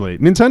 actually.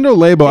 Nintendo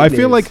Labo. I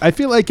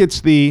feel like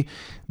it's the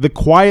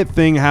quiet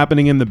thing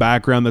happening in the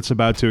background that's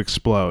about to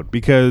explode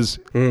because,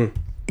 Nintendo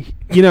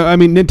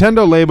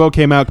Labo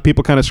came out.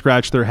 People kind of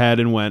scratched their head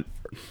and went,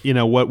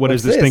 what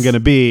is this thing going to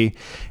be?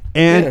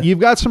 And you've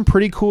got some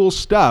pretty cool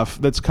stuff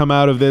that's come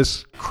out of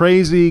this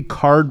crazy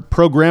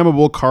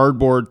programmable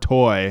cardboard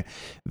toy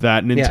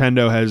that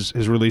Nintendo has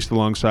released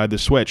alongside the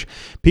Switch.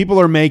 People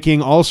are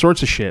making all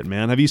sorts of shit,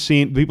 man. Have you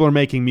seen? People are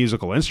making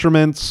musical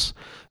instruments.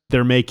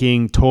 They're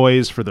making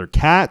toys for their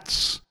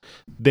cats.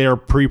 They're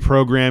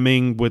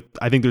pre-programming with,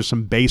 I think there's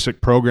some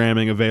basic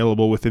programming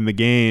available within the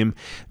game.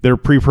 They're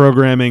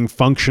pre-programming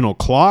functional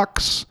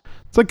clocks.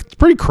 It's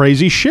pretty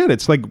crazy shit.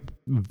 It's like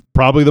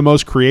probably the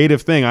most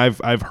creative thing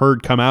I've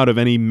heard come out of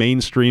any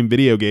mainstream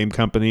video game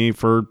company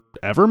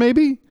forever,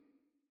 maybe.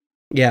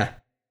 Yeah.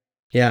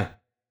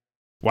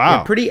 Wow.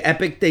 Yeah, pretty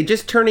epic. They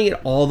just turning it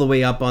all the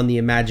way up on the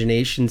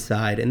imagination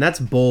side, and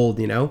that's bold.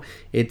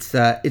 It's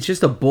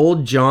just a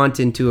bold jaunt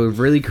into a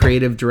really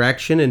creative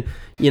direction, and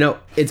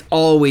it's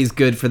always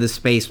good for the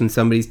space when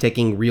somebody's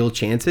taking real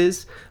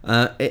chances,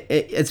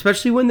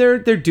 especially when they're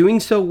doing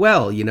so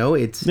well.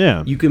 It's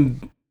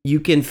you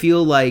can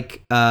feel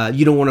like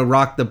you don't want to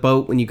rock the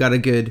boat when you got a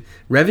good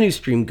revenue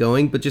stream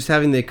going, but just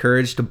having the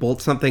courage to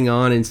bolt something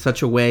on in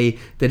such a way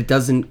that it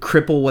doesn't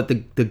cripple what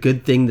the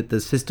good thing that the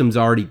system's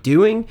already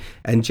doing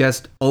and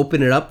just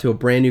open it up to a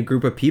brand new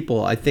group of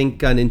people. I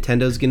think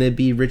Nintendo's going to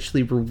be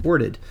richly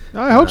rewarded.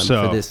 I hope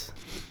so. For this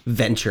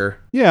venture.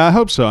 Yeah, I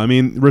hope so. I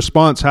mean,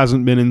 response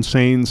hasn't been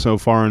insane so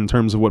far in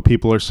terms of what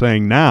people are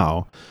saying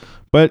now.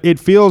 But it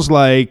feels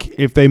like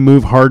if they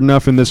move hard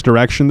enough in this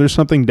direction, there's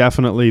something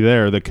definitely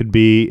there that could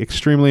be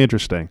extremely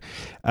interesting.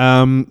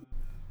 What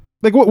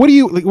do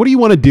you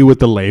want to do with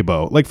the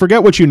Labo? Like,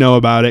 forget what you know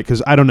about it,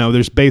 because I don't know.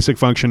 There's basic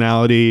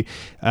functionality.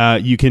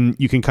 You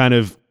can kind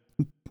of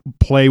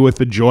play with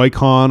the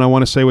Joy-Con, I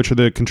want to say, which are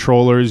the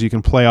controllers. You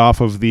can play off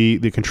of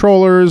the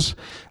controllers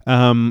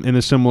in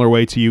a similar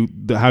way to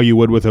how you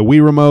would with a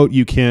Wii remote.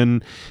 You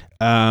can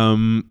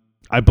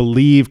I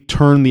believe,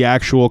 turn the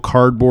actual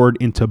cardboard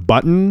into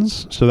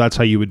buttons. So that's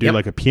how you would do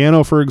like a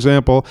piano, for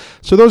example.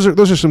 So those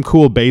are some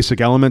cool basic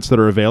elements that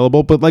are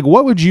available. But like,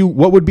 what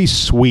would be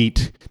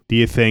sweet, do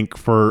you think,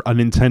 for a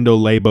Nintendo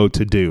Labo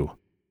to do?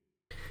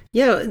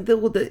 Yeah,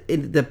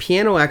 the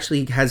piano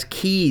actually has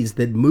keys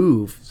that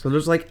move. So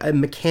there's like a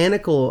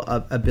mechanical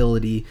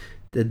ability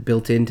that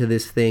built into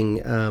this thing.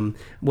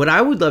 What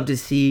I would love to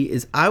see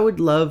is I would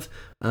love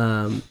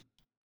to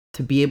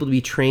be able to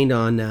be trained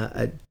on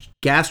a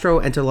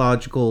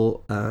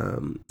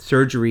gastroenterological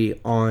surgery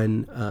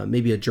on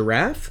maybe a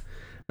giraffe.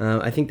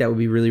 I think that would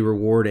be really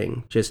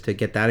rewarding just to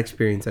get that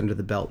experience under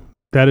the belt.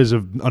 That is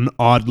an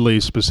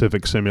oddly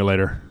specific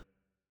simulator.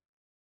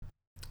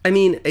 I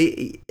mean,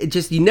 it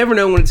just, you never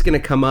know when it's going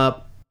to come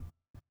up.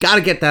 Got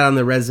to get that on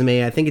the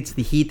resume. I think it's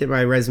the heat that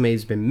my resume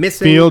has been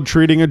missing. Field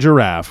treating a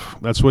giraffe.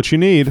 That's what you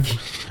need.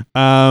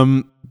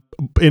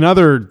 In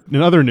other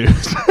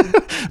news.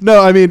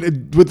 No, I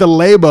mean, with the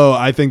Labo,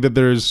 I think that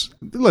there's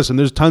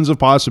tons of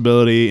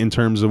possibility in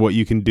terms of what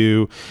you can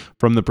do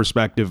from the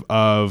perspective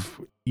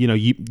of,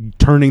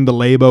 turning the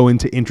Labo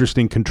into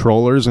interesting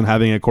controllers and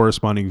having a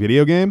corresponding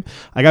video game.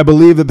 Like, I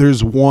believe that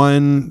there's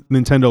one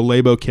Nintendo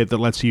Labo kit that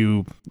lets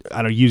you,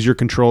 use your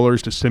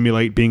controllers to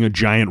simulate being a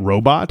giant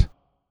robot,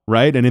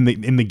 right? And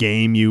in the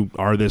game, you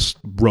are this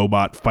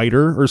robot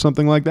fighter or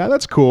something like that.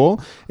 That's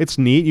cool. It's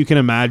neat. You can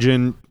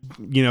imagine,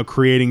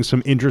 creating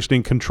some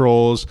interesting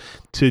controls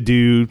to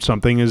do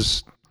something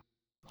as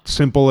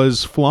simple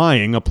as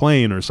flying a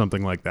plane or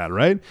something like that,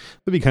 right?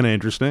 That'd be kind of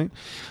interesting.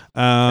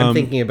 I'm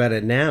thinking about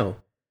it now.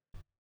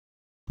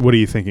 What are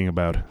you thinking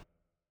about?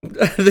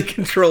 The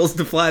controls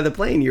to fly the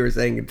plane, you were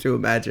saying, to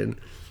imagine.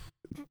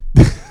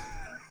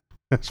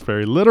 That's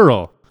very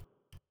literal.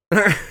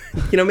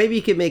 Maybe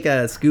you could make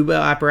a scuba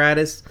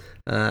apparatus.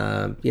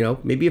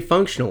 Maybe a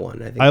functional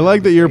one. I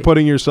like that you're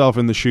putting yourself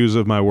in the shoes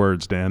of my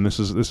words, Dan. This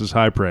is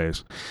high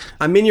praise.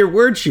 I'm in your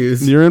word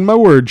shoes. You're in my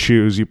word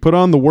shoes. You put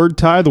on the word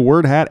tie, the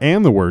word hat,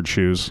 and the word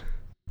shoes.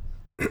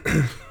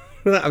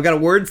 I've got a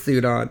word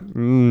suit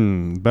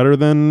on. Better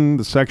than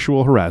the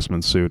sexual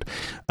harassment suit.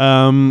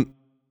 I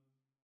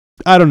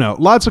don't know.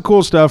 Lots of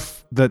cool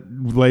stuff that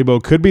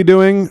Labo could be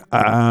doing.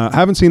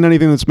 Haven't seen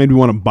anything that's made me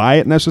want to buy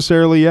it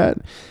necessarily yet.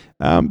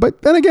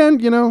 But then again,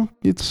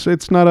 it's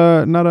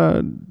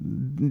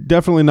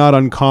definitely not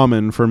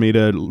uncommon for me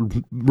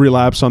to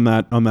relapse on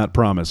that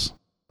promise.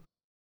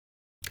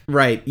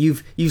 Right.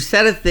 You've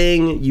said a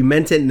thing, you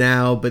meant it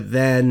now, but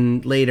then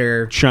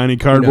later, shiny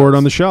cardboard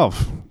on the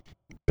shelf.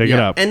 Pick it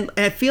up. And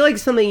I feel like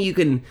something you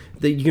can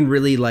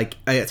really like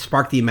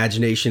spark the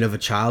imagination of a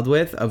child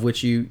with, of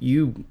which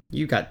you're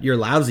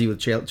lousy with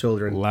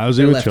children.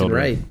 Lousy with left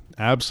children. And right.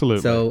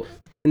 Absolutely. So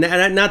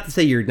not to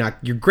say you're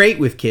great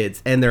with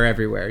kids, and they're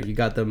everywhere. You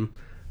got them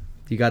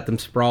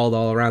sprawled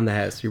all around the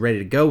house. You're ready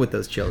to go with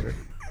those children.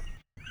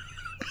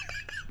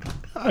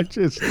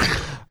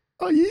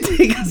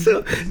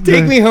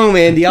 Take me home,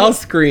 Andy. I'll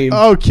scream.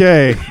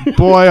 Okay,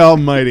 boy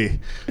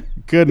almighty.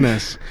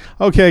 Goodness.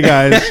 Okay,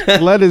 guys,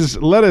 let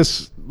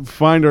us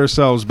find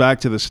ourselves back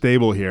to the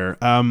stable here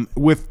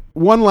with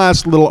one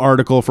last little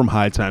article from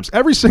High Times.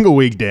 Every single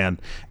week, Dan,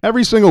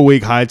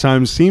 High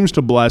Times seems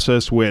to bless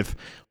us with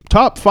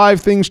top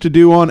 5 things to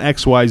do on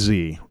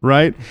XYZ,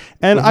 right?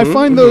 And I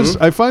find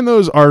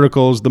those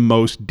articles the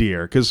most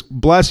dear because,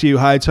 bless you,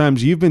 High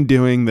Times, you've been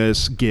doing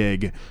this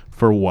gig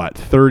for what,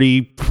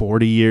 30,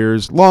 40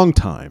 years? Long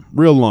time,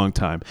 real long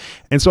time.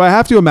 And so I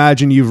have to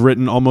imagine you've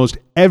written almost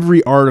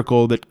every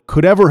article that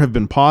could ever have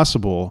been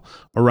possible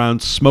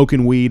around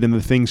smoking weed and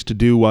the things to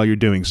do while you're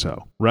doing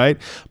so, right?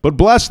 But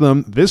bless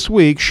them, this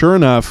week, sure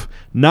enough,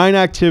 9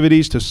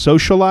 activities to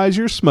socialize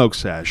your smoke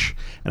sesh.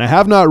 And I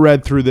have not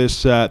read through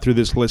this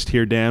list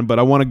here, Dan, but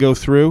I want to go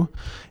through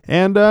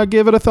and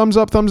give it a thumbs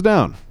up, thumbs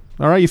down.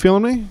 All right, you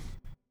feeling me?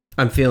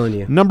 I'm feeling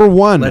you. Number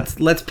 1.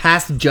 Let's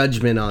pass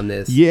judgment on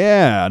this.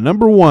 Yeah,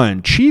 number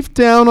 1. Chief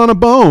down on a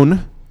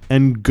bone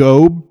and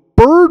go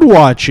bird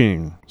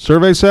watching.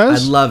 Survey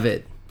says. I love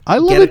it. I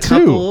love Get it a too.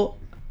 couple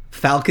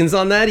falcons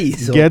on that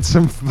easel. Get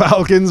some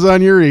falcons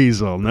on your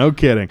easel. No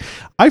kidding.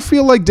 I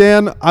feel like,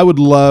 Dan, I would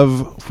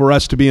love for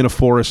us to be in a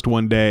forest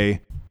one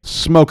day,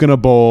 smoking a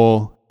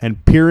bowl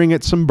and peering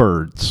at some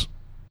birds.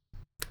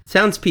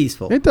 Sounds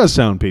peaceful. It does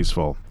sound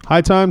peaceful.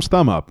 High times,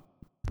 thumb up.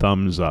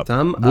 Thumbs up.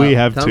 Thumb We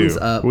up. have Thumbs two.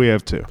 up. We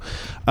have two.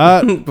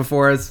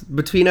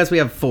 Between us, we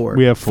have four.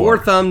 We have four.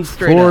 4 thumbs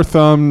straight Four up.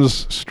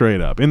 thumbs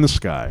straight up in the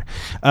sky.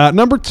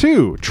 Number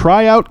 2,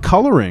 try out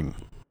coloring.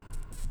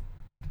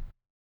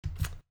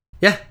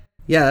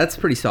 Yeah, that's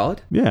pretty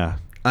solid. Yeah.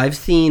 I've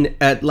seen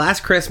at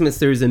last Christmas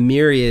there's a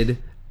myriad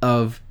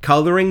of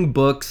coloring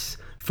books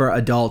for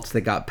adults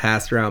that got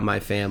passed around my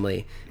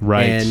family.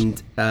 Right.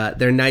 And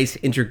they're nice,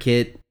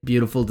 intricate,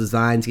 beautiful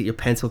designs. Get your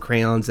pencil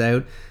crayons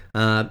out.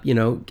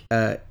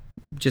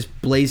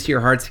 Just blaze to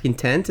your heart's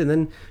content, and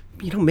then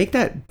make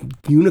that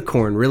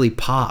unicorn really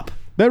pop.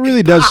 That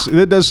really does.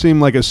 It does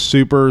seem like a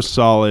super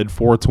solid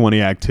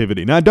 420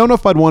 activity. Now, I don't know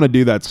if I'd want to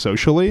do that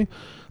socially.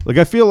 Like,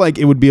 I feel like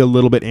it would be a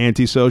little bit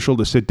antisocial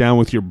to sit down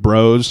with your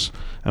bros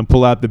and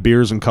pull out the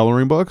beers and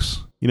coloring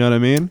books. You know what I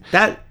mean?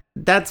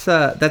 That's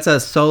a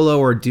solo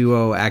or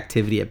duo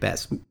activity at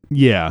best.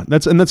 Yeah, I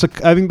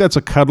think that's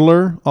a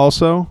cuddler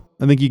also.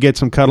 I think you get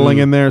some cuddling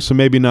in there, so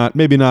maybe not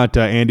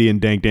Andy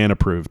and Dank Dan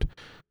approved.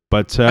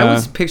 But I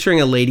was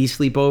picturing a lady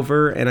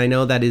sleepover, and I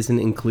know that isn't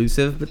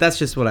inclusive, but that's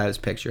just what I was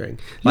picturing.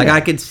 Like,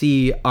 I could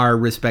see our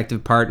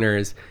respective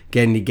partners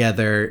getting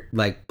together,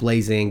 like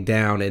blazing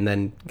down, and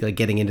then like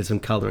getting into some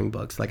coloring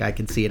books. Like, I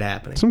could see it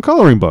happening. Some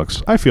coloring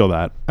books. I feel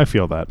that.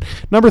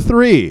 Number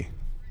 3,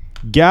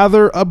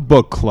 gather a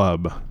book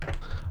club.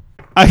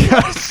 I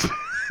got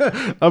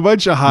a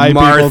bunch of high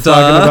people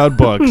talking about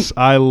books.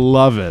 I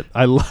love it.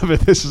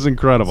 This is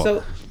incredible.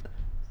 So,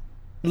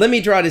 let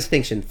me draw a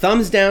distinction.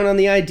 Thumbs down on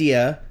the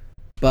idea,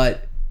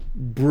 but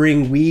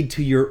bring weed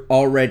to your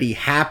already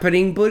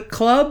happening book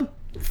club.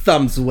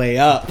 Thumbs way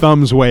up.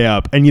 Thumbs way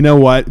up. And you know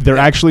what? They're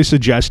actually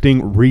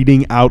suggesting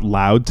reading out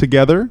loud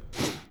together.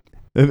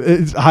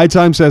 High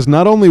Time says,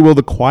 not only will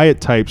the quiet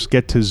types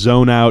get to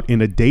zone out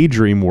in a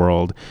daydream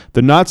world,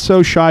 the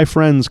not-so-shy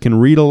friends can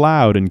read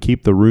aloud and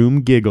keep the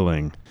room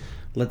giggling.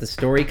 Let the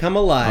story come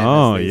alive.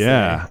 Oh,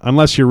 yeah. Say.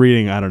 Unless you're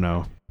reading, I don't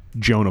know,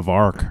 Joan of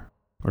Arc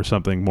or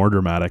something more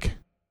dramatic.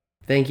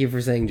 Thank you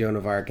for saying Joan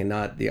of Arc and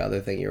not the other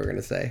thing you were going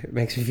to say. It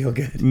makes me feel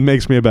good. It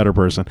makes me a better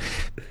person.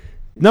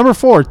 Number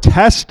 4,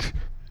 test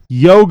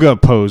yoga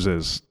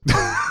poses.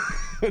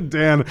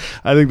 Dan,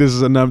 I think this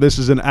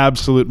is an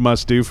absolute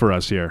must-do for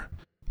us here.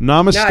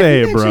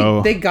 Namaste, bro.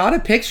 Actually, they got a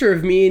picture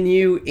of me and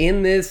you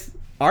in this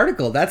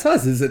article. That's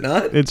us, is it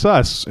not? It's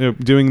us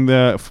doing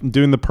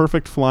the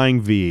perfect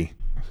flying V.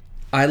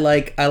 I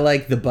like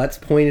the butts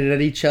pointed at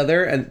each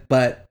other,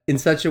 but in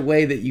such a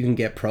way that you can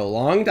get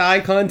prolonged eye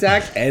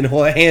contact and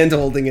hand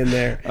holding in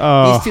there.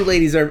 These two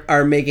ladies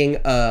are making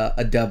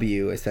a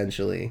W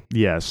essentially.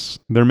 Yes,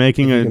 they're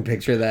making you can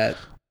picture that.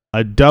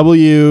 A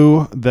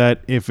W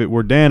that, if it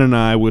were Dan and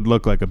I, would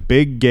look like a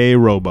big gay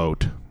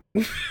rowboat.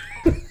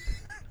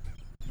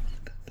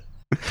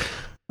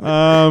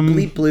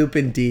 Bleep bloop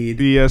indeed.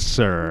 Yes,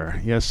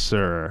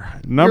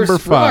 sir. Number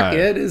 5.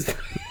 Is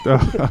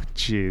oh,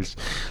 jeez.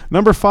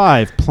 Number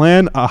 5.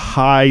 Plan a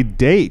high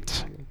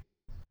date.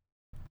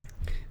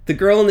 The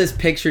girl in this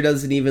picture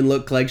doesn't even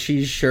look like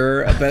she's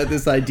sure about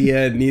this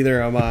idea, and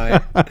neither am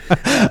I.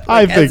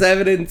 I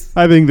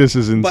think this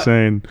is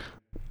insane.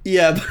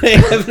 Yeah, by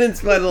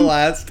evidence by the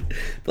last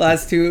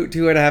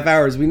 2.5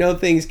 hours, we know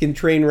things can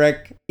train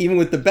wreck even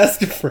with the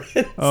best of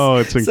friends. Oh,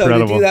 it's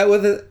incredible. So to do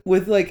that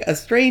with like a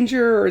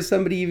stranger or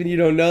somebody even you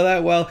don't know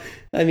that well,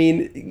 I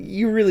mean,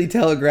 you really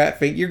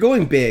telegraphing. You're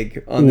going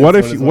big on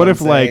this.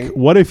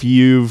 What if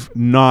you've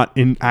not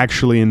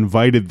actually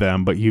invited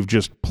them, but you've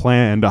just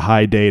planned a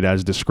high date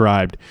as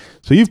described?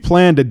 So you've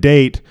planned a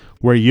date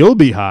where you'll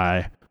be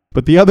high,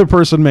 but the other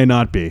person may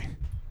not be.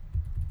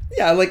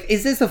 Yeah, like,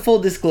 is this a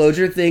full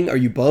disclosure thing? Are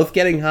you both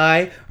getting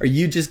high? Are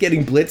you just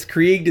getting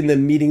blitzkrieged and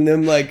then meeting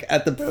them, like,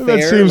 at the fair?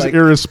 That seems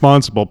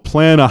irresponsible.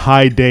 Plan a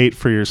high date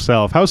for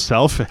yourself. How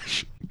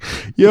selfish.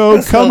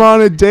 Yo, come on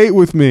a date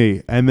with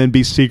me, and then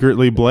be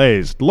secretly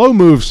blazed. Low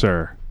move,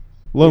 sir.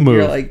 Low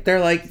move.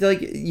 They're like,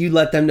 you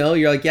let them know.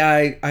 You're like,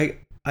 yeah,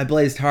 I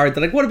blazed hard.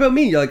 They're like, what about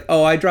me? You're like,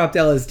 oh, I dropped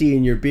LSD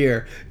in your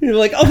beer. And you're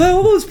like, oh,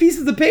 all those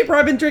pieces of paper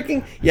I've been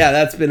drinking? Yeah,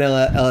 that's been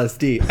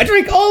LSD. I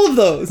drink all of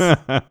those.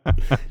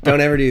 Don't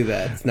ever do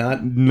that. It's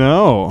not.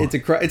 No. It's a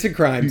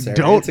crime, sir.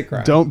 It's a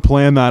crime. Don't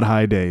plan that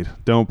high date.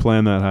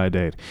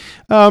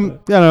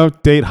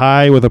 Date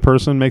high with a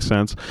person makes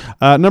sense.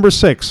 Number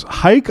 6,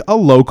 hike a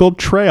local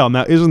trail.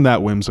 Now, isn't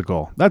that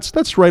whimsical?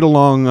 That's right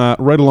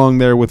along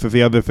there with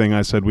the other thing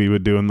I said we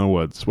would do in the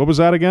woods. What was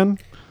that again?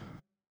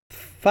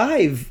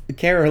 5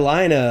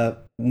 Carolina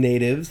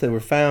natives that were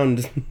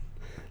found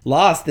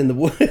lost in the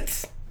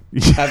woods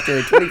after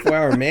a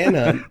 24-hour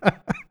manhunt.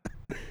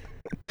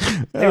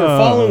 They were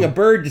following a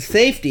bird to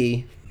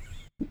safety.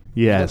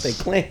 Yes.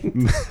 That's what they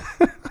claim.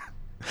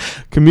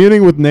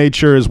 Communing with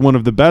nature is one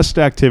of the best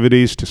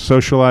activities to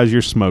socialize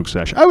your smoke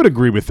sesh. I would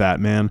agree with that,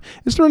 man.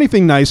 Is there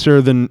anything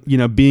nicer than,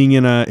 being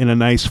in a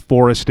nice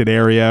forested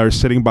area or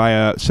sitting by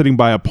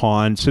a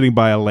pond, sitting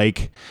by a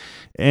lake,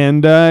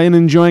 and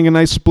enjoying a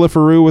nice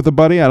splifferoo with a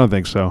buddy? I don't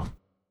think so.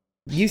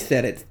 You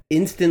said it.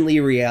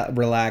 Instantly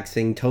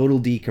relaxing, total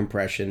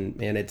decompression,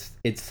 man.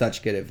 It's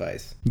such good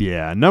advice.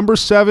 Yeah. Number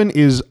 7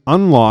 is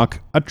unlock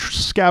a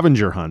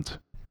scavenger hunt.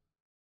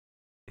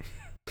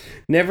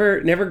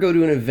 Never go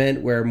to an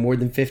event where more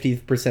than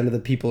 50% of the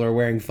people are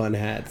wearing fun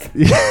hats.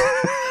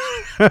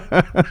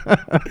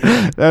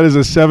 That is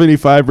a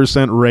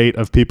 75% rate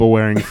of people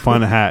wearing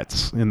fun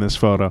hats in this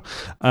photo.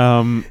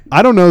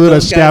 I don't know that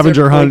Those a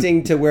scavenger guys are hunt.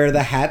 pointing to where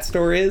the hat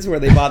store is, where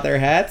they bought their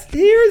hats.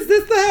 Is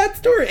this the hat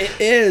store?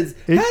 It is.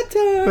 Hat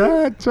time.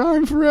 Hat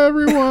time for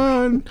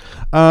everyone.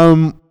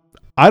 I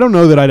don't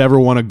know that I'd ever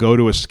want to go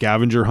to a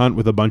scavenger hunt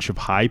with a bunch of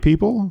high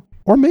people,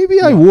 or maybe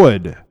I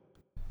would.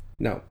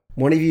 No.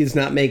 One of you is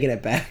not making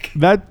it back.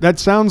 That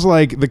sounds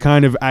like the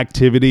kind of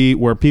activity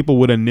where people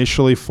would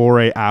initially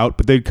foray out,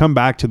 but they'd come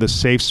back to the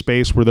safe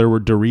space where there were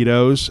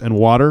Doritos and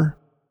water,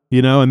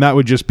 and that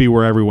would just be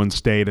where everyone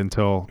stayed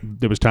until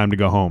it was time to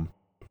go home.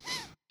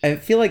 I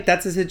feel like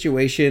that's a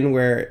situation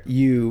where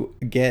you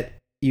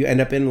end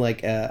up in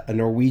like a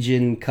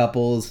Norwegian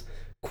couple's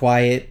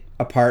quiet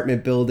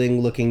apartment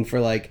building looking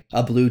for like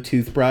a blue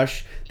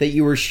toothbrush that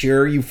you were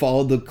sure you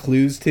followed the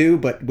clues to,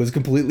 but was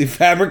completely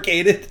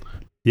fabricated.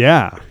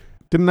 Yeah.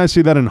 Didn't I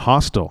see that in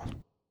Hostel?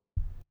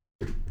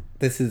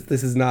 This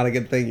is not a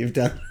good thing you've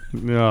done.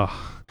 Ugh.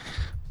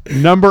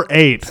 Number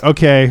 8.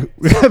 Okay.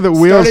 The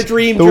wheels. Start a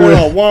dream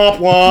journal. Womp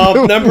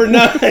womp. Number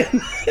 9.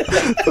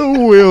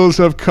 The wheels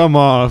have come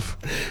off.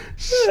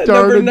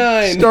 Number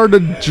 9. Start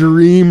a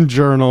dream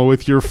journal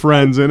with your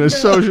friends in a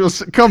social.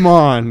 Come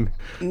on.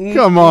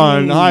 Come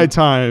on. High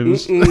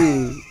times.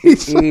 That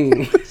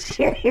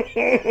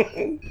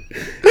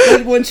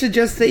one should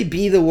just say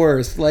be the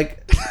worst. Like.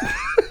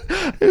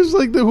 It's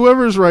like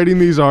whoever's writing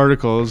these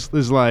articles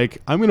is like,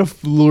 I'm going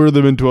to lure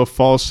them into a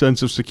false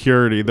sense of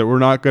security that we're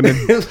not going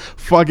to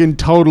fucking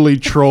totally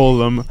troll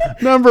them.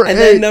 Number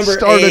 8,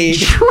 start a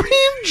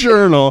dream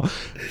journal.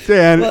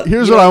 Dan,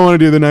 here's what I want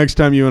to do the next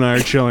time you and I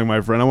are chilling,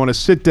 my friend. I want to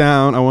sit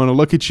down. I want to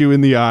look at you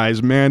in the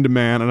eyes, man to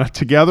man. And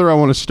together I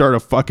want to start a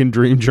fucking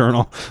dream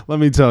journal. Let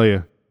me tell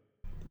you.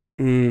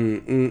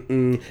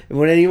 When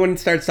anyone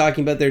starts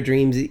talking about their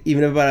dreams,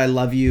 even about I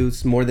love you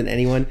more than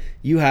anyone,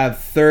 you have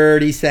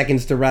 30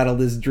 seconds to rattle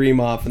this dream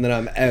off and then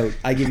I'm out.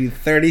 I give you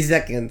 30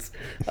 seconds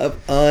of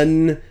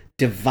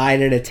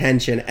undivided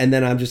attention and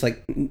then I'm just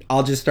like,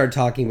 I'll just start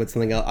talking with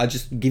something else. I'll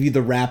just give you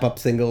the wrap-up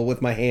single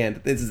with my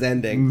hand. This is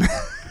ending.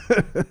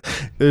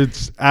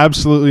 It's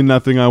absolutely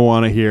nothing I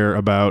want to hear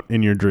about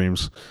in your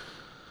dreams.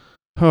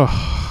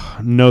 Oh,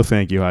 no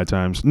thank you, High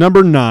Times.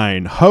 Number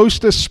 9,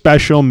 host a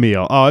special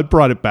meal. Oh, it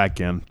brought it back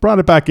in. Brought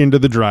it back into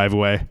the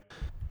driveway.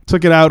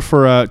 Took it out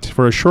for a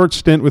short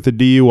stint with a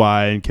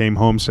DUI and came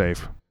home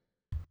safe.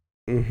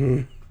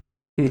 Thank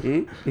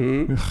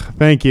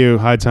you,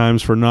 High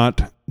Times, for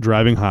not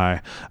driving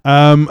high.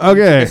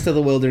 Okay. To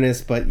the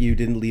wilderness, but you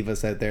didn't leave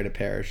us out there to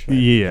perish.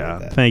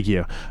 Yeah, thank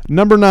you.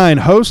 Number 9,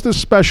 host a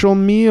special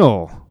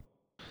meal.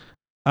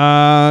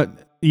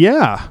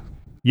 Yeah.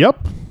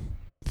 Yep.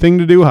 Thing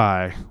to do,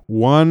 High.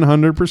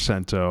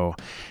 100%.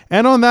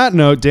 And on that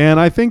note, Dan,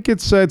 I think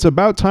it's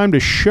about time to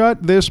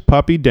shut this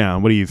puppy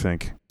down. What do you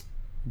think?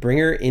 Bring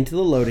her into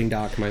the loading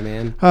dock, my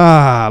man.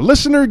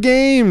 Listener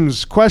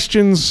games,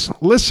 questions,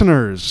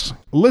 listeners,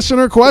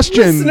 listener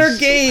questions. Listener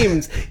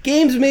games.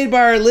 Games made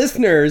by our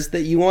listeners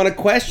that you want a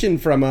question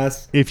from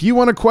us. If you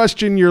want to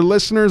question your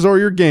listeners or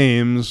your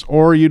games,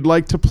 or you'd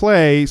like to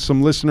play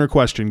some listener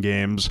question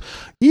games,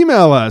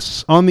 email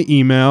us on the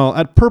email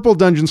at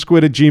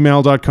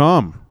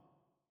purpledungeonsquid@gmail.com.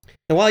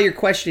 And while you're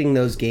questioning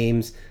those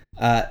games,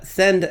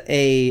 send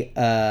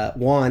a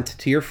want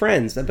to your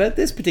friends about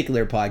this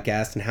particular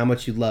podcast and how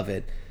much you love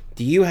it.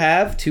 Do you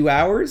have 2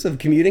 hours of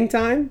commuting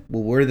time?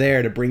 Well, we're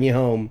there to bring you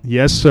home.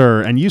 Yes,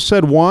 sir. And you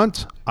said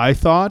want. I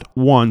thought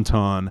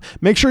wonton.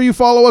 Make sure you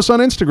follow us on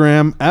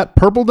Instagram at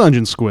Purple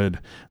Dungeon Squid.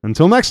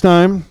 Until next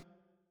time.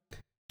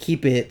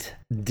 Keep it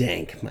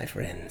dank, my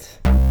friends.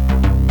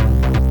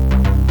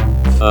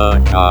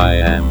 Fuck, I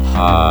am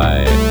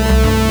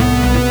high.